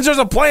just means there's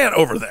a plant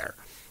over there.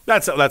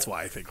 That's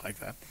why I think like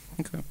that.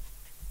 Okay.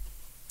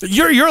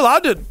 You're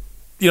allowed to,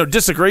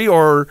 disagree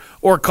or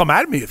come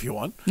at me if you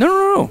want.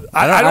 No.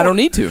 I don't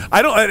need to.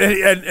 I don't.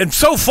 And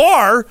so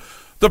far,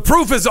 the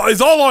proof is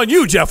all on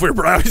you, Jeff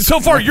Weber.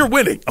 So far, you're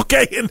winning,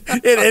 okay? In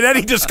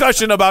any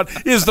discussion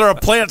about is there a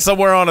plant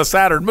somewhere on a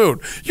Saturn moon,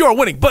 you are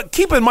winning. But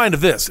keep in mind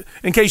of this,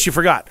 in case you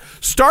forgot,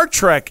 Star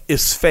Trek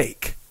is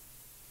fake.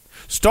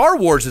 Star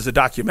Wars is a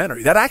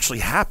documentary. That actually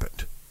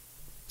happened.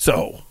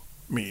 So,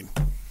 I mean.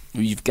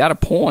 You've got a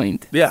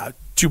point. Yeah,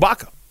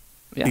 Chewbacca.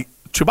 Yeah.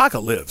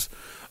 Chewbacca lives.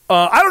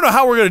 I don't know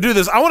how we're going to do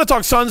this. I want to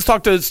talk Suns,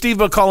 talk to Steve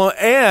McCullum,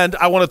 and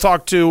I want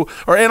to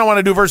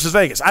do versus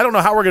Vegas. I don't know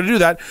how we're going to do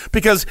that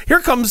because here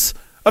comes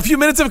a few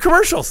minutes of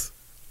commercials.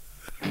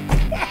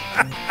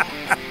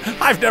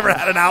 I've never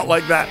had an out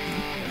like that.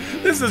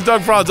 This is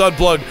Doug Franz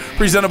Unplugged,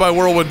 presented by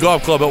Whirlwind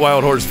Golf Club at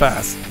Wild Horse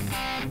Pass.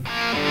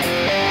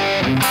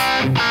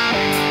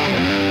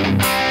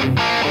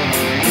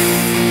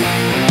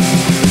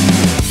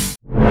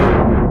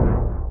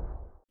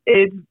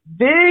 It's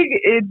big,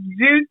 it's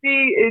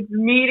juicy, it's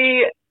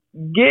meaty.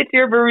 Get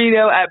your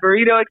burrito at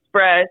Burrito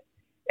Express.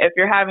 If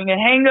you're having a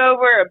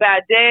hangover, a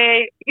bad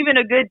day, even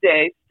a good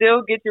day,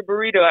 still get your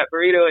burrito at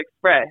Burrito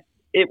Express.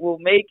 It will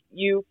make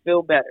you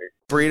feel better.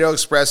 Burrito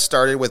Express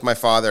started with my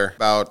father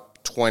about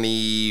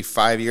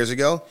 25 years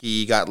ago.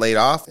 He got laid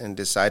off and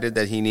decided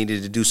that he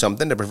needed to do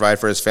something to provide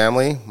for his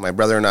family. My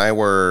brother and I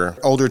were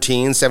older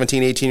teens,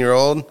 17,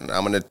 18-year-old.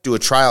 I'm going to do a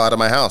trial out of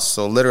my house.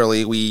 So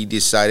literally, we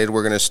decided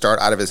we're going to start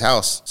out of his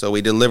house. So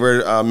we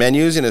delivered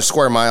menus in a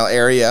square mile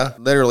area,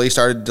 literally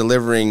started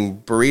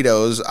delivering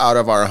burritos out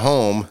of our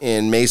home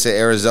in Mesa,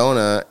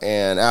 Arizona.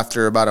 And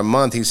after about a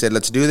month, he said,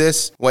 let's do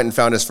this. Went and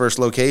found his first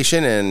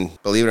location. And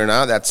believe it or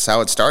not, that's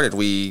how it started.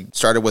 We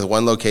started with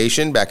one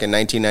location back in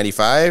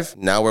 1995.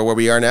 Now we're where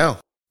we are now.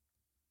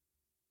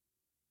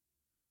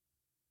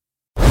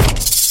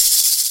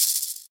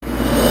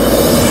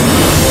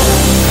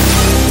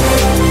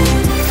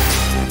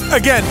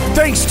 Again,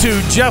 thanks to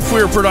Jeff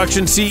Weir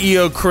Production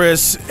CEO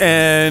Chris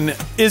and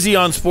Izzy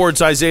on Sports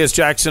Isaiah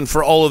Jackson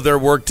for all of their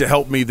work to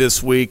help me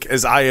this week,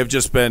 as I have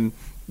just been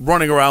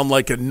running around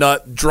like a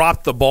nut,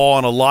 dropped the ball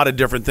on a lot of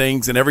different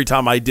things, and every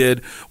time I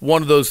did,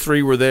 one of those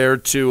three were there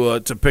to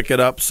pick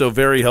it up, so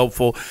very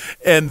helpful.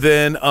 And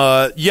then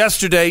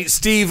yesterday,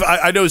 Steve,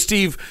 I know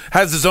Steve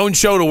has his own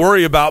show to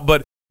worry about,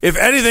 but if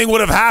anything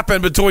would have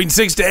happened between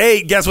 6 to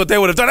 8, guess what they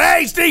would have done?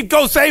 Hey, Steve,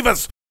 go save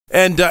us!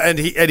 And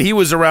he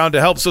was around to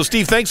help. So,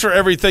 Steve, thanks for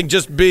everything,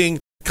 just being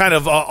kind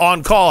of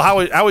on call.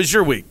 How was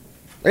your week?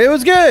 It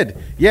was good.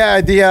 Yeah,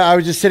 I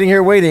was just sitting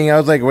here waiting. I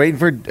was like waiting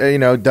for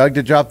Doug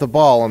to drop the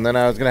ball, and then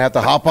I was going to have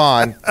to hop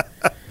on.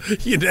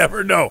 You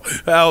never know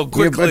how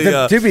quickly.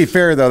 Yeah, to be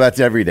fair, though, that's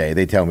every day.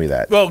 They tell me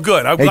that. Well,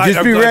 good.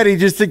 Just be ready,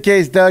 just in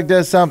case Doug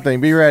does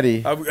something. Be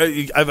ready.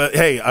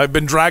 I've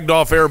been dragged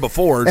off air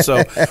before.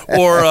 So,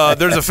 or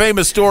there's a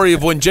famous story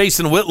of when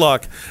Jason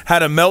Whitlock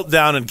had a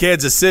meltdown in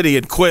Kansas City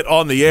and quit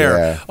on the air.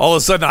 Yeah. All of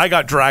a sudden, I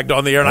got dragged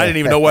on the air, and I didn't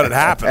even know what had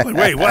happened.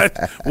 Like, wait, what?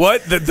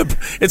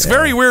 It's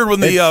very weird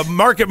when the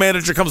market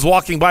manager comes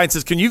walking by and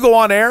says, "Can you go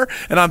on air?"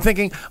 And I'm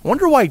thinking, I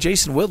wonder why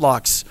Jason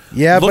Whitlock's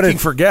looking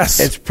for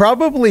guests. It's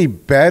probably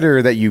better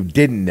that you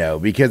didn't know,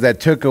 because that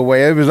took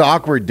away, it was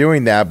awkward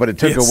doing that, but it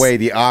took away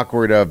the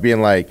awkward of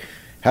being like,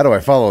 how do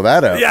I follow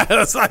that up? Yeah,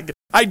 it's like,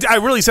 I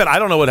really said, I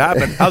don't know what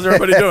happened. How's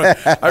everybody doing?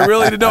 I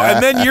really didn't know.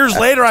 And then years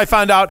later, I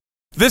found out,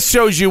 this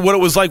shows you what it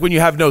was like when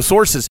you have no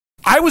sources.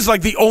 I was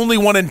like the only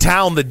one in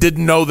town that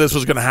didn't know this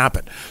was going to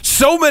happen.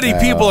 So many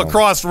people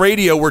across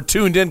radio were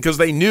tuned in because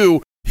they knew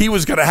he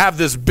was going to have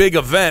this big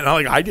event.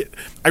 I'm like,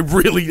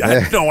 I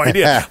had no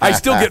idea. I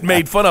still get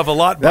made fun of a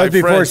lot by friends.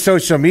 That was before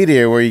social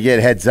media, where you get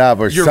heads up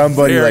or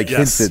somebody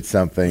hints at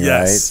something,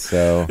 right?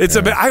 So it's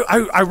a bit.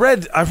 I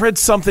read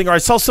something, or I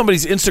saw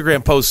somebody's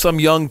Instagram post,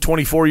 some young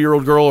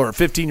 24-year-old girl or a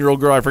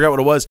 15-year-old girl, I forgot what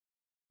it was,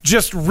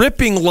 just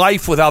ripping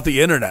life without the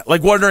internet,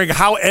 like wondering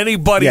how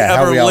anybody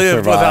ever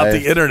lived without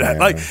the internet.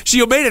 Yeah. Like,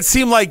 she made it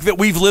seem like that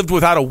we've lived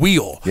without a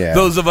wheel. Yeah.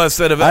 Those of us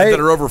that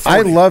are over 40.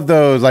 I love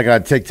those, like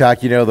on TikTok,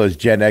 those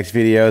Gen X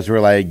videos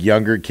where like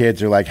younger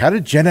kids are like, how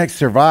did Gen X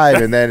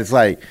survive? And then it's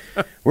like,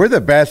 we're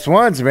the best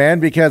ones, man,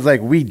 because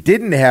like we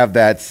didn't have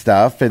that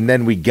stuff and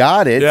then we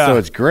got it. Yeah. So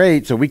it's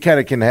great. So we kind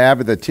of can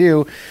have it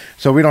too.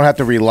 So we don't have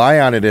to rely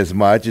on it as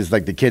much as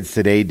like the kids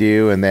today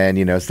do. And then,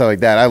 stuff like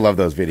that. I love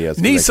those videos.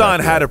 Nissan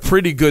had a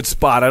pretty good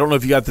spot. I don't know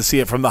if you got to see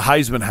it from the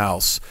Heisman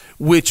House,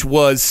 which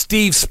was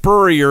Steve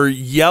Spurrier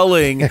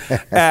yelling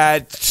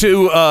at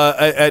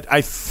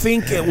I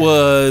think it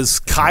was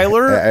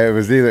Kyler. It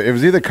was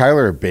either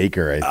Kyler or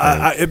Baker.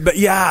 I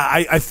think.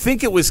 I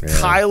think it was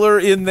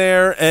Kyler in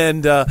there,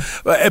 and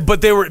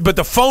but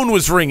the phone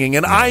was ringing,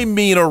 and I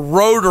mean a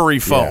rotary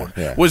phone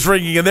was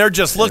ringing, and they're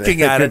just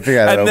looking at it,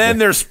 and then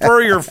there's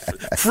Spurrier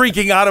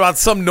freaking out about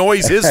some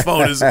noise his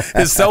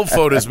cell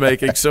phone is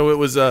making. So it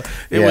was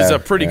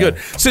pretty good.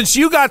 Since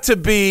you got to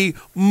be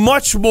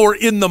much more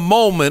in the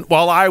moment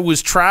while I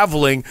was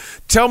traveling,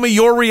 tell me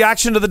your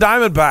reaction to the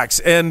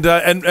Diamondbacks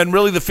and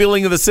really the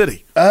feeling of the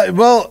city.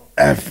 Well,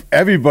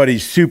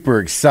 everybody's super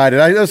excited.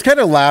 I was kind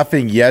of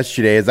laughing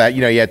yesterday as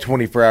you had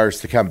 24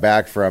 hours to come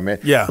back from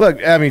it. Yeah.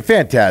 Look, I mean,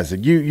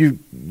 fantastic. You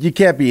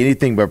can't be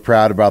anything but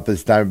proud about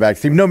this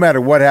Diamondbacks team, no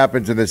matter what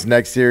happens in this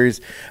next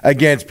series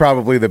against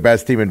probably the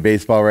best team in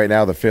baseball right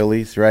now, the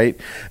Phillies, right?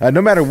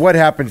 No matter what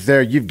happens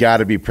there, you've got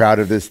to be proud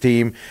of this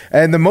team.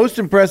 And the most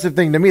impressive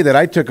thing to me that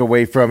I took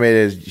away from it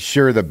is,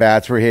 sure, the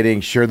bats were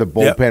hitting, sure, the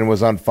bullpen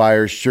was on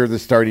fire, sure, the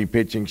starting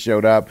pitching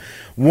showed up,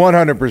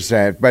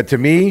 100%. But to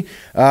me,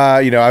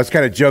 I was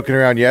kind of joking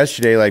around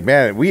yesterday, like,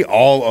 man, we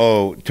all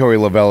owe Torey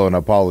Lovullo an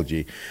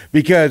apology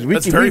because we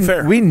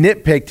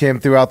nitpicked him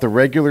throughout the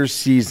regular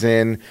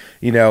season,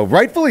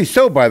 rightfully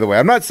so, by the way.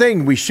 I'm not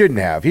saying we shouldn't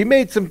have. He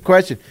made some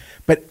questions,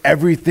 but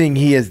everything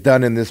he has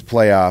done in this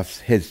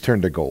playoffs has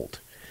turned to gold.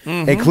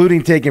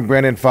 Including taking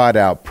Brendan Pfaadt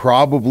out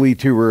probably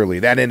too early.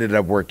 That ended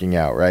up working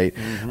out, right?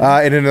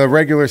 And in the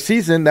regular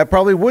season, that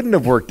probably wouldn't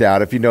have worked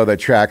out if you know the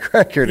track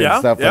record and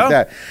stuff like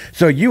that.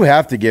 So you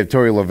have to give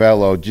Torey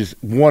Lovullo just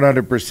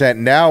 100%.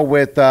 Now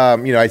with,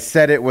 I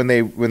said it when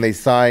they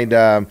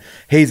signed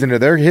Hayes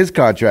into his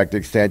contract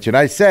extension.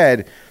 I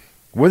said,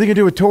 what are they going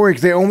to do with Torey?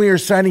 Because they only are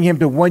signing him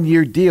to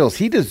 1-year deals.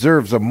 He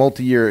deserves a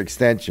multi-year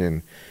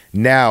extension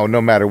now,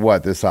 no matter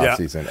what, this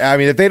offseason. I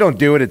mean, if they don't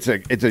do it,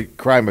 it's a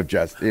crime of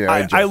justice.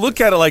 I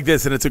look at it like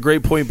this, and it's a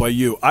great point by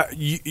you.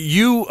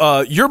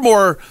 You're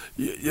more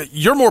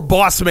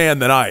boss man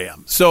than I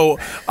am. So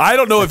I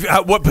don't know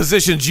what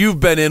positions you've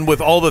been in with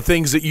all the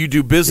things that you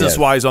do business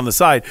wise on the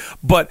side,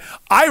 but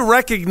I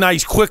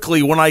recognize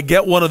quickly when I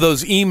get one of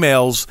those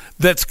emails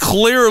that's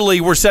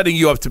clearly we're setting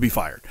you up to be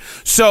fired.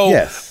 So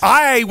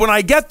when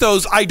I get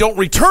those, I don't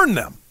return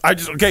them.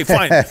 Okay,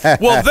 fine.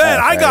 Well, then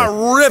I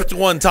got ripped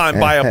one time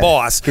by a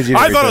boss.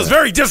 I thought it was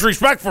very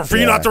disrespectful for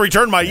you not to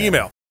return my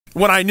email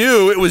when I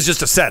knew it was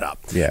just a setup.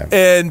 Yeah.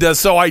 And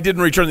so I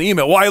didn't return the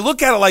email. Well, I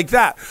look at it like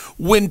that.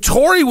 When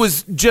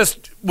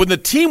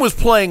the team was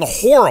playing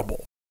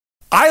horrible,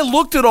 I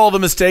looked at all the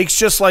mistakes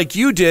just like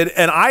you did,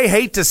 and I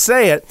hate to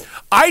say it,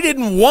 I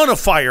didn't want to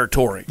fire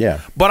Torey.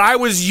 Yeah. But I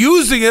was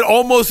using it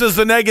almost as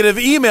the negative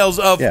emails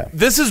of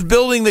this is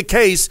building the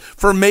case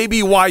for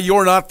maybe why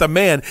you're not the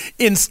man,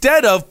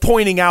 instead of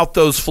pointing out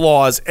those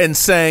flaws and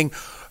saying,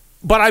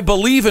 but I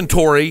believe in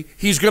Torey.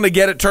 He's going to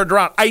get it turned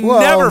around. I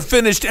never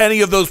finished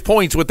any of those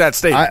points with that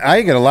statement. I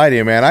ain't going to lie to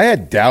you, man. I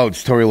had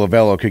doubts Torey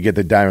Lovullo could get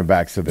the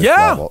Diamondbacks to this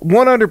level.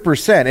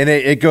 100%. And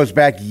it goes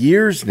back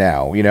years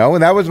now,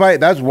 and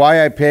that's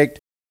why I picked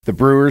the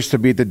Brewers to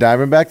beat the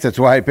Diamondbacks. That's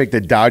why I picked the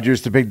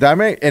Dodgers to beat the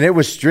Diamondbacks. And it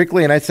was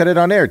strictly, and I said it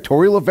on air,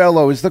 Torey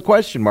Lovullo is the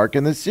question mark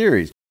in this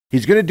series.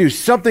 He's going to do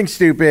something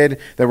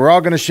stupid that we're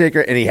all going to shake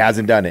her, and he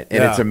hasn't done it.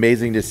 And it's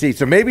amazing to see.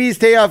 So maybe he's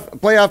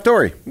playoff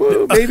Torey.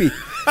 Woo, maybe.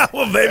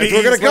 Well, maybe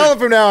we're going to call him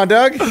from now on,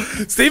 Doug.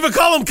 Steve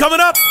McCollum coming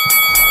up.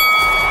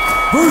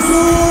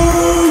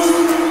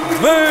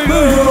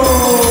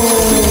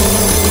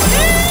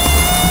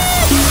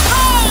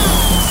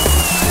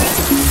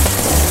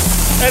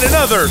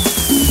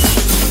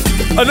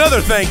 And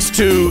another thanks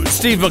to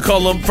Steve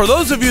McCollum. For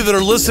those of you that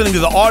are listening to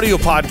the audio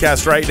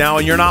podcast right now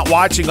and you're not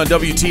watching on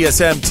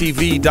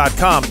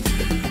WTSMTV.com,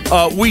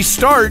 we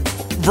start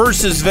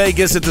versus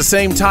Vegas at the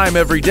same time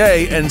every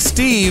day, and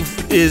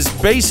Steve is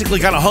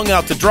basically kind of hung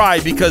out to dry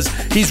because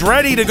he's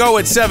ready to go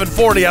at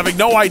 7:40, having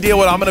no idea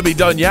when I'm going to be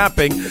done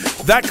yapping.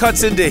 That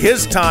cuts into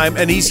his time,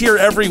 and he's here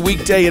every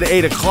weekday at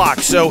 8 o'clock.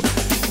 So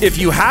if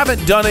you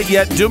haven't done it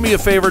yet, do me a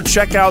favor,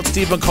 check out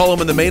Steve McCollum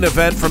in the main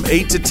event from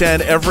 8 to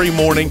 10 every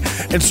morning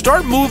and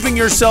start moving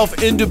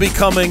yourself into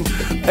becoming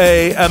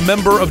a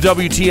member of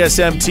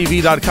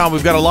WTSMTV.com.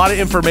 We've got a lot of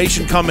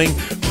information coming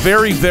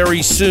very,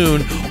 very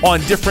soon on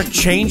different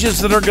changes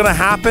that are going to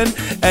happen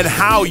and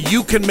how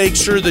you can make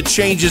sure the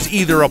changes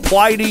either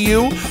apply to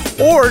you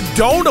or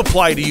don't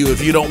apply to you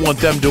if you don't want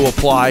them to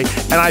apply.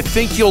 And I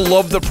think you'll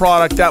love the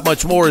product that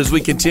much more as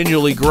we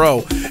continually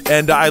grow.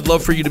 And I'd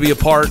love for you to be a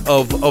part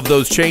of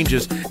those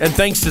changes. And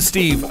thanks to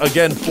Steve,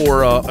 again,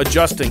 for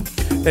adjusting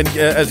and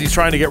as he's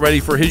trying to get ready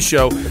for his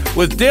show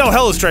with Dale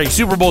Hellestrang,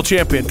 Super Bowl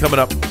champion, coming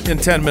up in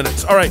 10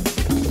 minutes. All right.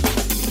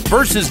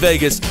 Versus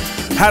Vegas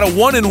had a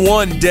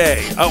 1-1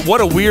 day.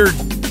 What a weird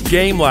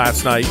game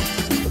last night.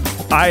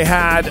 I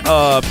had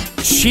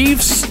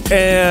Chiefs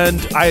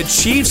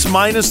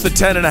minus the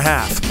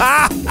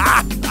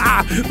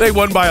 10.5. They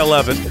won by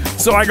 11.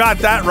 So I got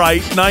that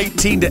right,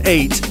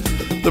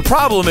 19-8. The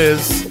problem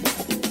is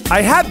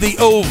I had the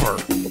over.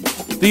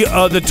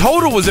 The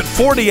total was at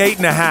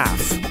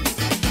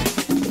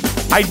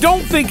 48.5. I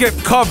don't think it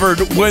covered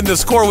when the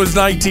score was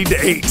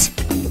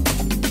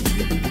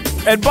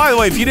 19-8. And by the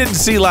way, if you didn't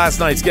see last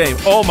night's game,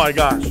 oh my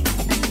gosh.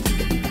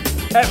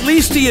 At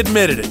least he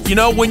admitted it. You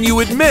know, when you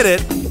admit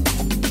it,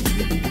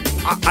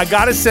 I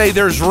got to say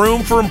there's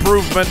room for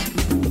improvement.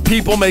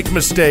 People make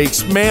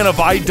mistakes. Man, have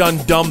I done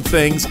dumb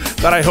things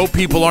that I hope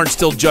people aren't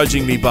still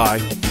judging me by.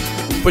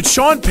 But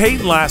Sean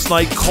Payton last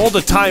night called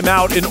a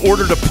timeout in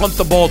order to punt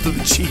the ball to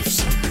the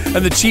Chiefs.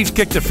 And the Chiefs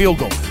kicked a field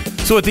goal.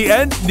 So at the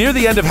end, near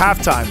the end of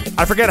halftime,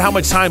 I forget how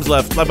much time's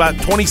left, about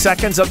 20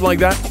 seconds, something like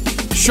that.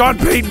 Sean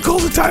Payton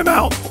calls a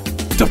timeout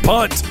to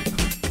punt.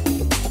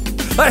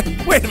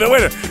 Wait a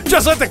minute.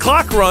 Just let the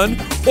clock run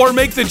or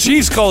make the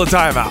Chiefs call a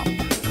timeout.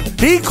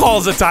 He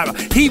calls a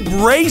timeout. He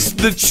raced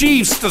the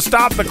Chiefs to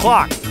stop the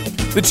clock.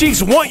 The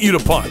Chiefs want you to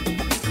punt.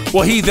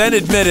 Well, he then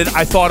admitted,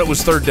 I thought it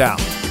was third down.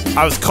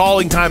 I was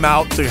calling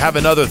timeout to have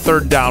another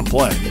third down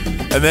play.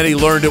 And then he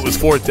learned it was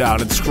fourth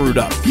down and screwed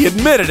up. He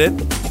admitted it.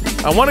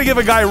 I want to give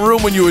a guy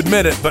room when you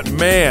admit it, but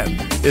man,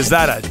 is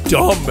that a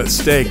dumb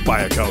mistake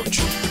by a coach.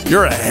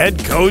 You're a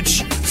head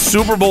coach,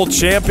 Super Bowl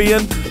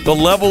champion, the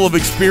level of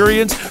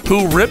experience,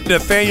 who ripped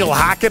Nathaniel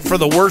Hackett for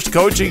the worst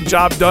coaching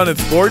job done in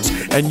sports,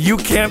 and you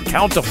can't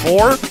count to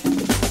 4?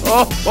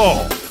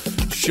 Oh,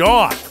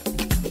 Sean.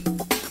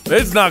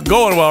 It's not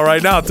going well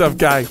right now, tough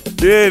guy.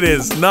 It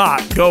is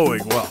not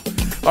going well.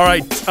 All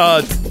right,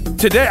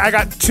 today I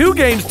got 2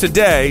 games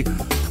today,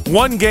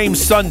 1 game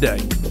Sunday.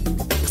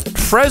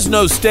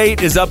 Fresno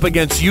State is up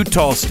against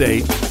Utah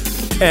State,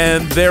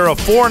 and they're a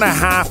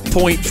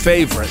 4.5-point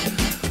favorite.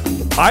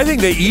 I think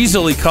they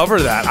easily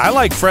cover that. I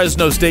like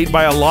Fresno State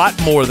by a lot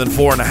more than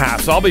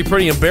 4.5, so I'll be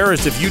pretty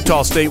embarrassed if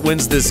Utah State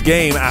wins this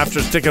game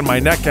after sticking my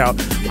neck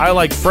out. I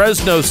like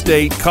Fresno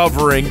State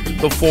covering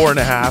the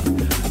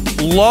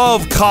 4.5.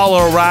 Love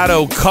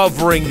Colorado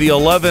covering the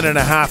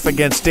 11.5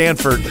 against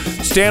Stanford.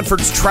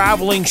 Stanford's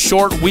traveling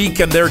short week,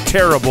 and they're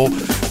terrible.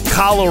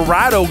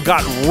 Colorado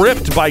got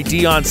ripped by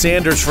Deion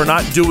Sanders for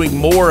not doing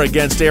more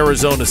against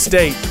Arizona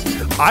State.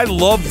 I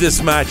love this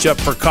matchup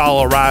for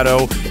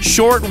Colorado.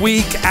 Short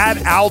week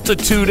at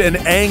altitude and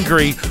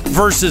angry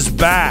versus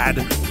bad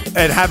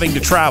and having to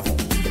travel.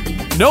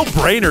 No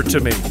brainer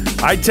to me.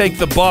 I take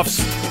the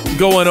Buffs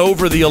going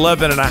over the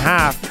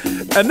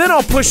 11.5, and then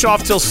I'll push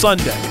off till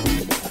Sunday.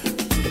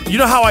 You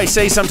know how I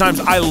say sometimes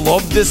I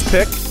love this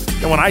pick?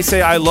 And when I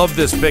say I love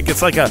this pick,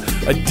 it's like a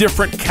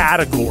different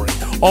category.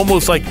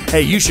 Almost like,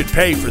 hey, you should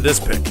pay for this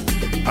pick.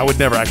 I would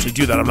never actually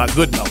do that. I'm not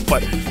good enough,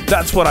 but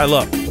that's what I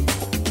love.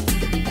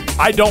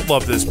 I don't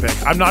love this pick.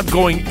 I'm not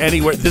going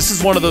anywhere. This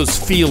is one of those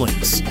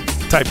feelings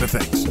type of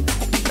things.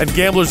 And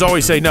gamblers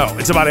always say, no,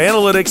 it's about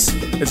analytics.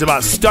 It's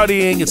about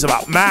studying. It's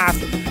about math.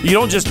 You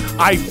don't just,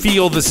 I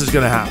feel this is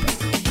going to happen.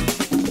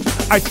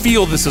 I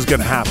feel this is going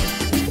to happen.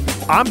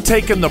 I'm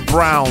taking the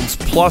Browns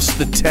plus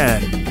the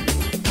 10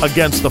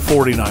 against the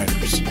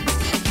 49ers.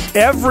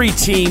 Every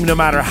team, no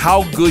matter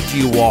how good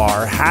you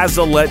are, has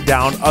a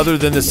letdown other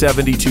than the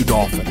 72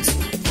 Dolphins.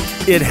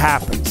 It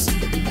happens.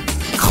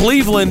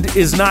 Cleveland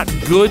is not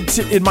good,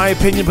 in my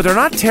opinion, but they're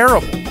not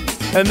terrible.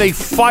 And they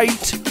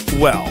fight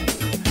well.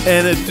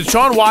 And if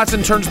Deshaun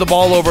Watson turns the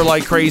ball over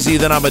like crazy,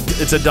 then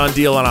it's a done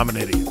deal and I'm an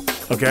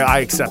idiot. Okay, I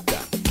accept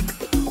that.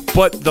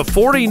 But the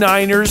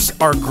 49ers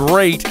are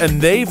great,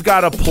 and they've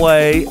got to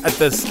play at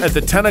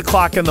the 10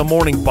 o'clock in the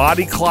morning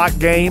body clock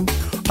game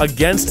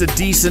against a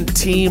decent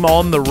team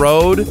on the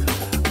road.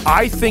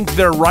 I think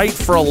they're right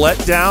for a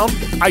letdown.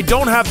 I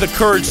don't have the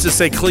courage to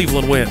say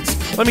Cleveland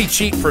wins. Let me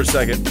cheat for a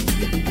second.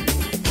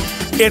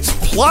 It's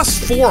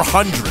plus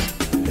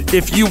 400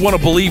 if you want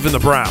to believe in the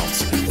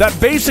Browns. That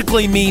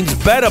basically means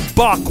bet a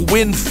buck,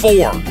 win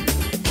 4.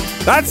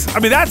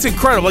 That's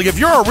incredible. Like, if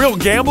you're a real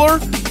gambler,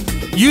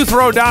 you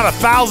throw down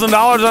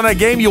 $1,000 on that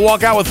game, you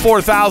walk out with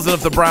 $4,000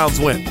 if the Browns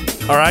win.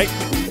 All right?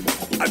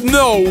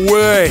 No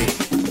way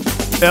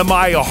am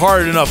I a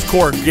hard enough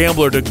core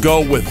gambler to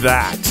go with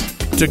that,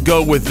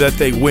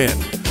 they win.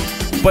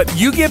 But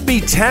you give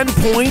me 10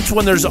 points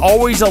when there's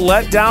always a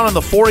letdown, and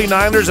the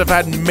 49ers have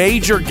had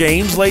major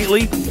games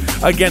lately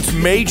against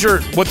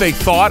what they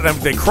thought, and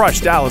they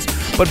crushed Dallas,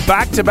 but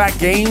back-to-back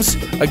games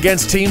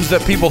against teams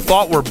that people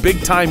thought were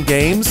big-time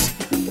games,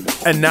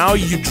 and now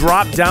you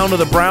drop down to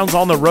the Browns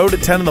on the road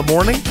at 10 in the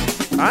morning?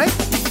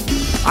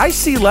 I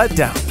see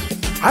letdown.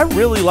 I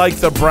really like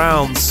the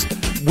Browns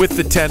with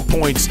the 10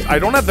 points. I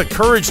don't have the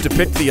courage to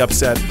pick the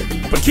upset,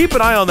 but keep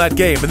an eye on that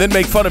game and then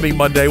make fun of me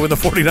Monday when the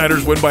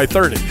 49ers win by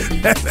 30.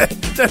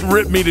 Then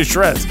rip me to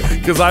shreds,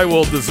 because I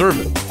will deserve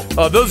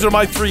it. Those are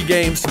my 3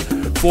 games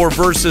for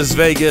versus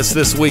Vegas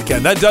this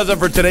weekend. That does it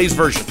for today's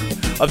version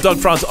of Doug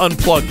Franz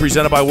Unplugged,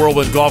 presented by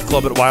Whirlwind Golf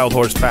Club at Wild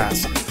Horse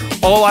Pass.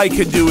 All I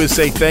can do is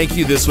say thank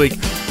you this week.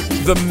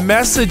 The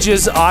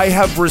messages I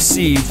have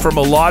received from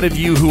a lot of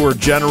you who are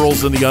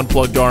generals in the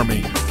Unplugged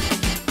Army,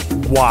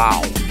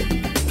 wow.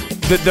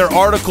 Their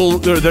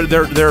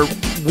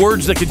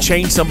words that could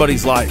change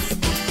somebody's life.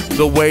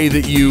 The way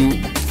that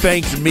you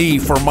thanked me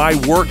for my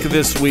work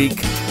this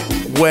week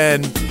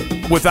when,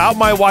 without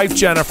my wife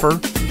Jennifer,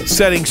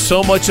 setting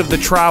so much of the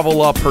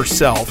travel up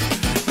herself,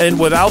 And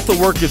without the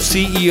work of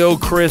CEO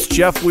Chris,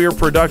 Jeff Weir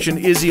production,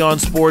 Izzy on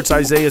Sports,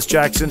 Isaiah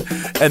Jackson,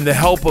 and the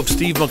help of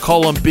Steve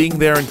McCullum being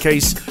there in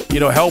case,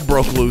 hell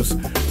broke loose,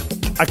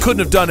 I couldn't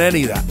have done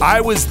any of that.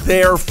 I was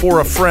there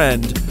for a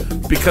friend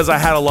because I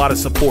had a lot of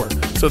support.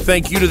 So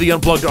thank you to the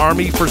Unplugged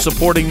Army for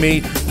supporting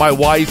me, my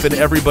wife, and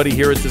everybody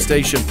here at the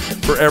station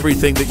for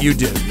everything that you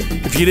did.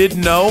 If you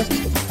didn't know,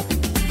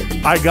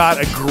 I got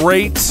a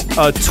great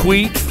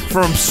tweet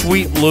from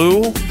Sweet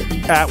Lou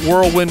at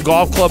Whirlwind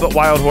Golf Club at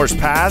Wild Horse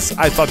Pass.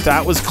 I thought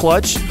that was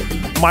clutch.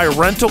 My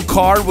rental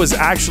car was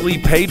actually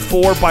paid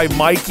for by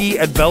Mikey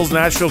at Bell's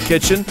Nashville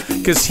Kitchen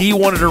because he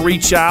wanted to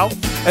reach out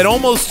and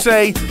almost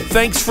say,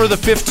 thanks for the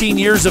 15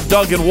 years of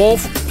Doug and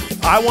Wolf.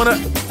 I want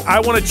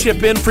to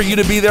chip in for you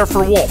to be there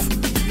for Wolf.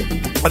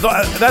 I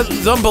thought that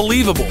was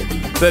unbelievable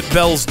that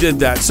Bell's did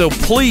that. So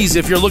please,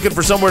 if you're looking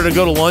for somewhere to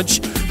go to lunch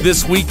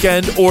this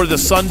weekend or the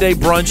Sunday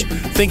brunch,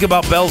 think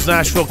about Bell's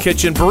Nashville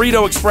Kitchen.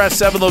 Burrito Express,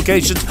 7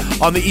 locations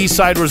on the east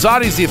side.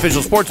 Rosati's, the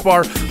official sports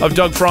bar of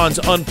Doug Franz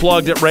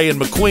Unplugged at Ray and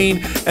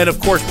McQueen. And,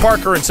 of course,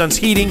 Parker & Sons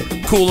Heating,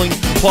 Cooling,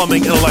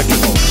 Plumbing, and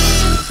Electrical.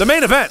 The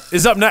main event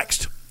is up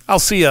next. I'll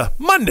see you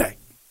Monday.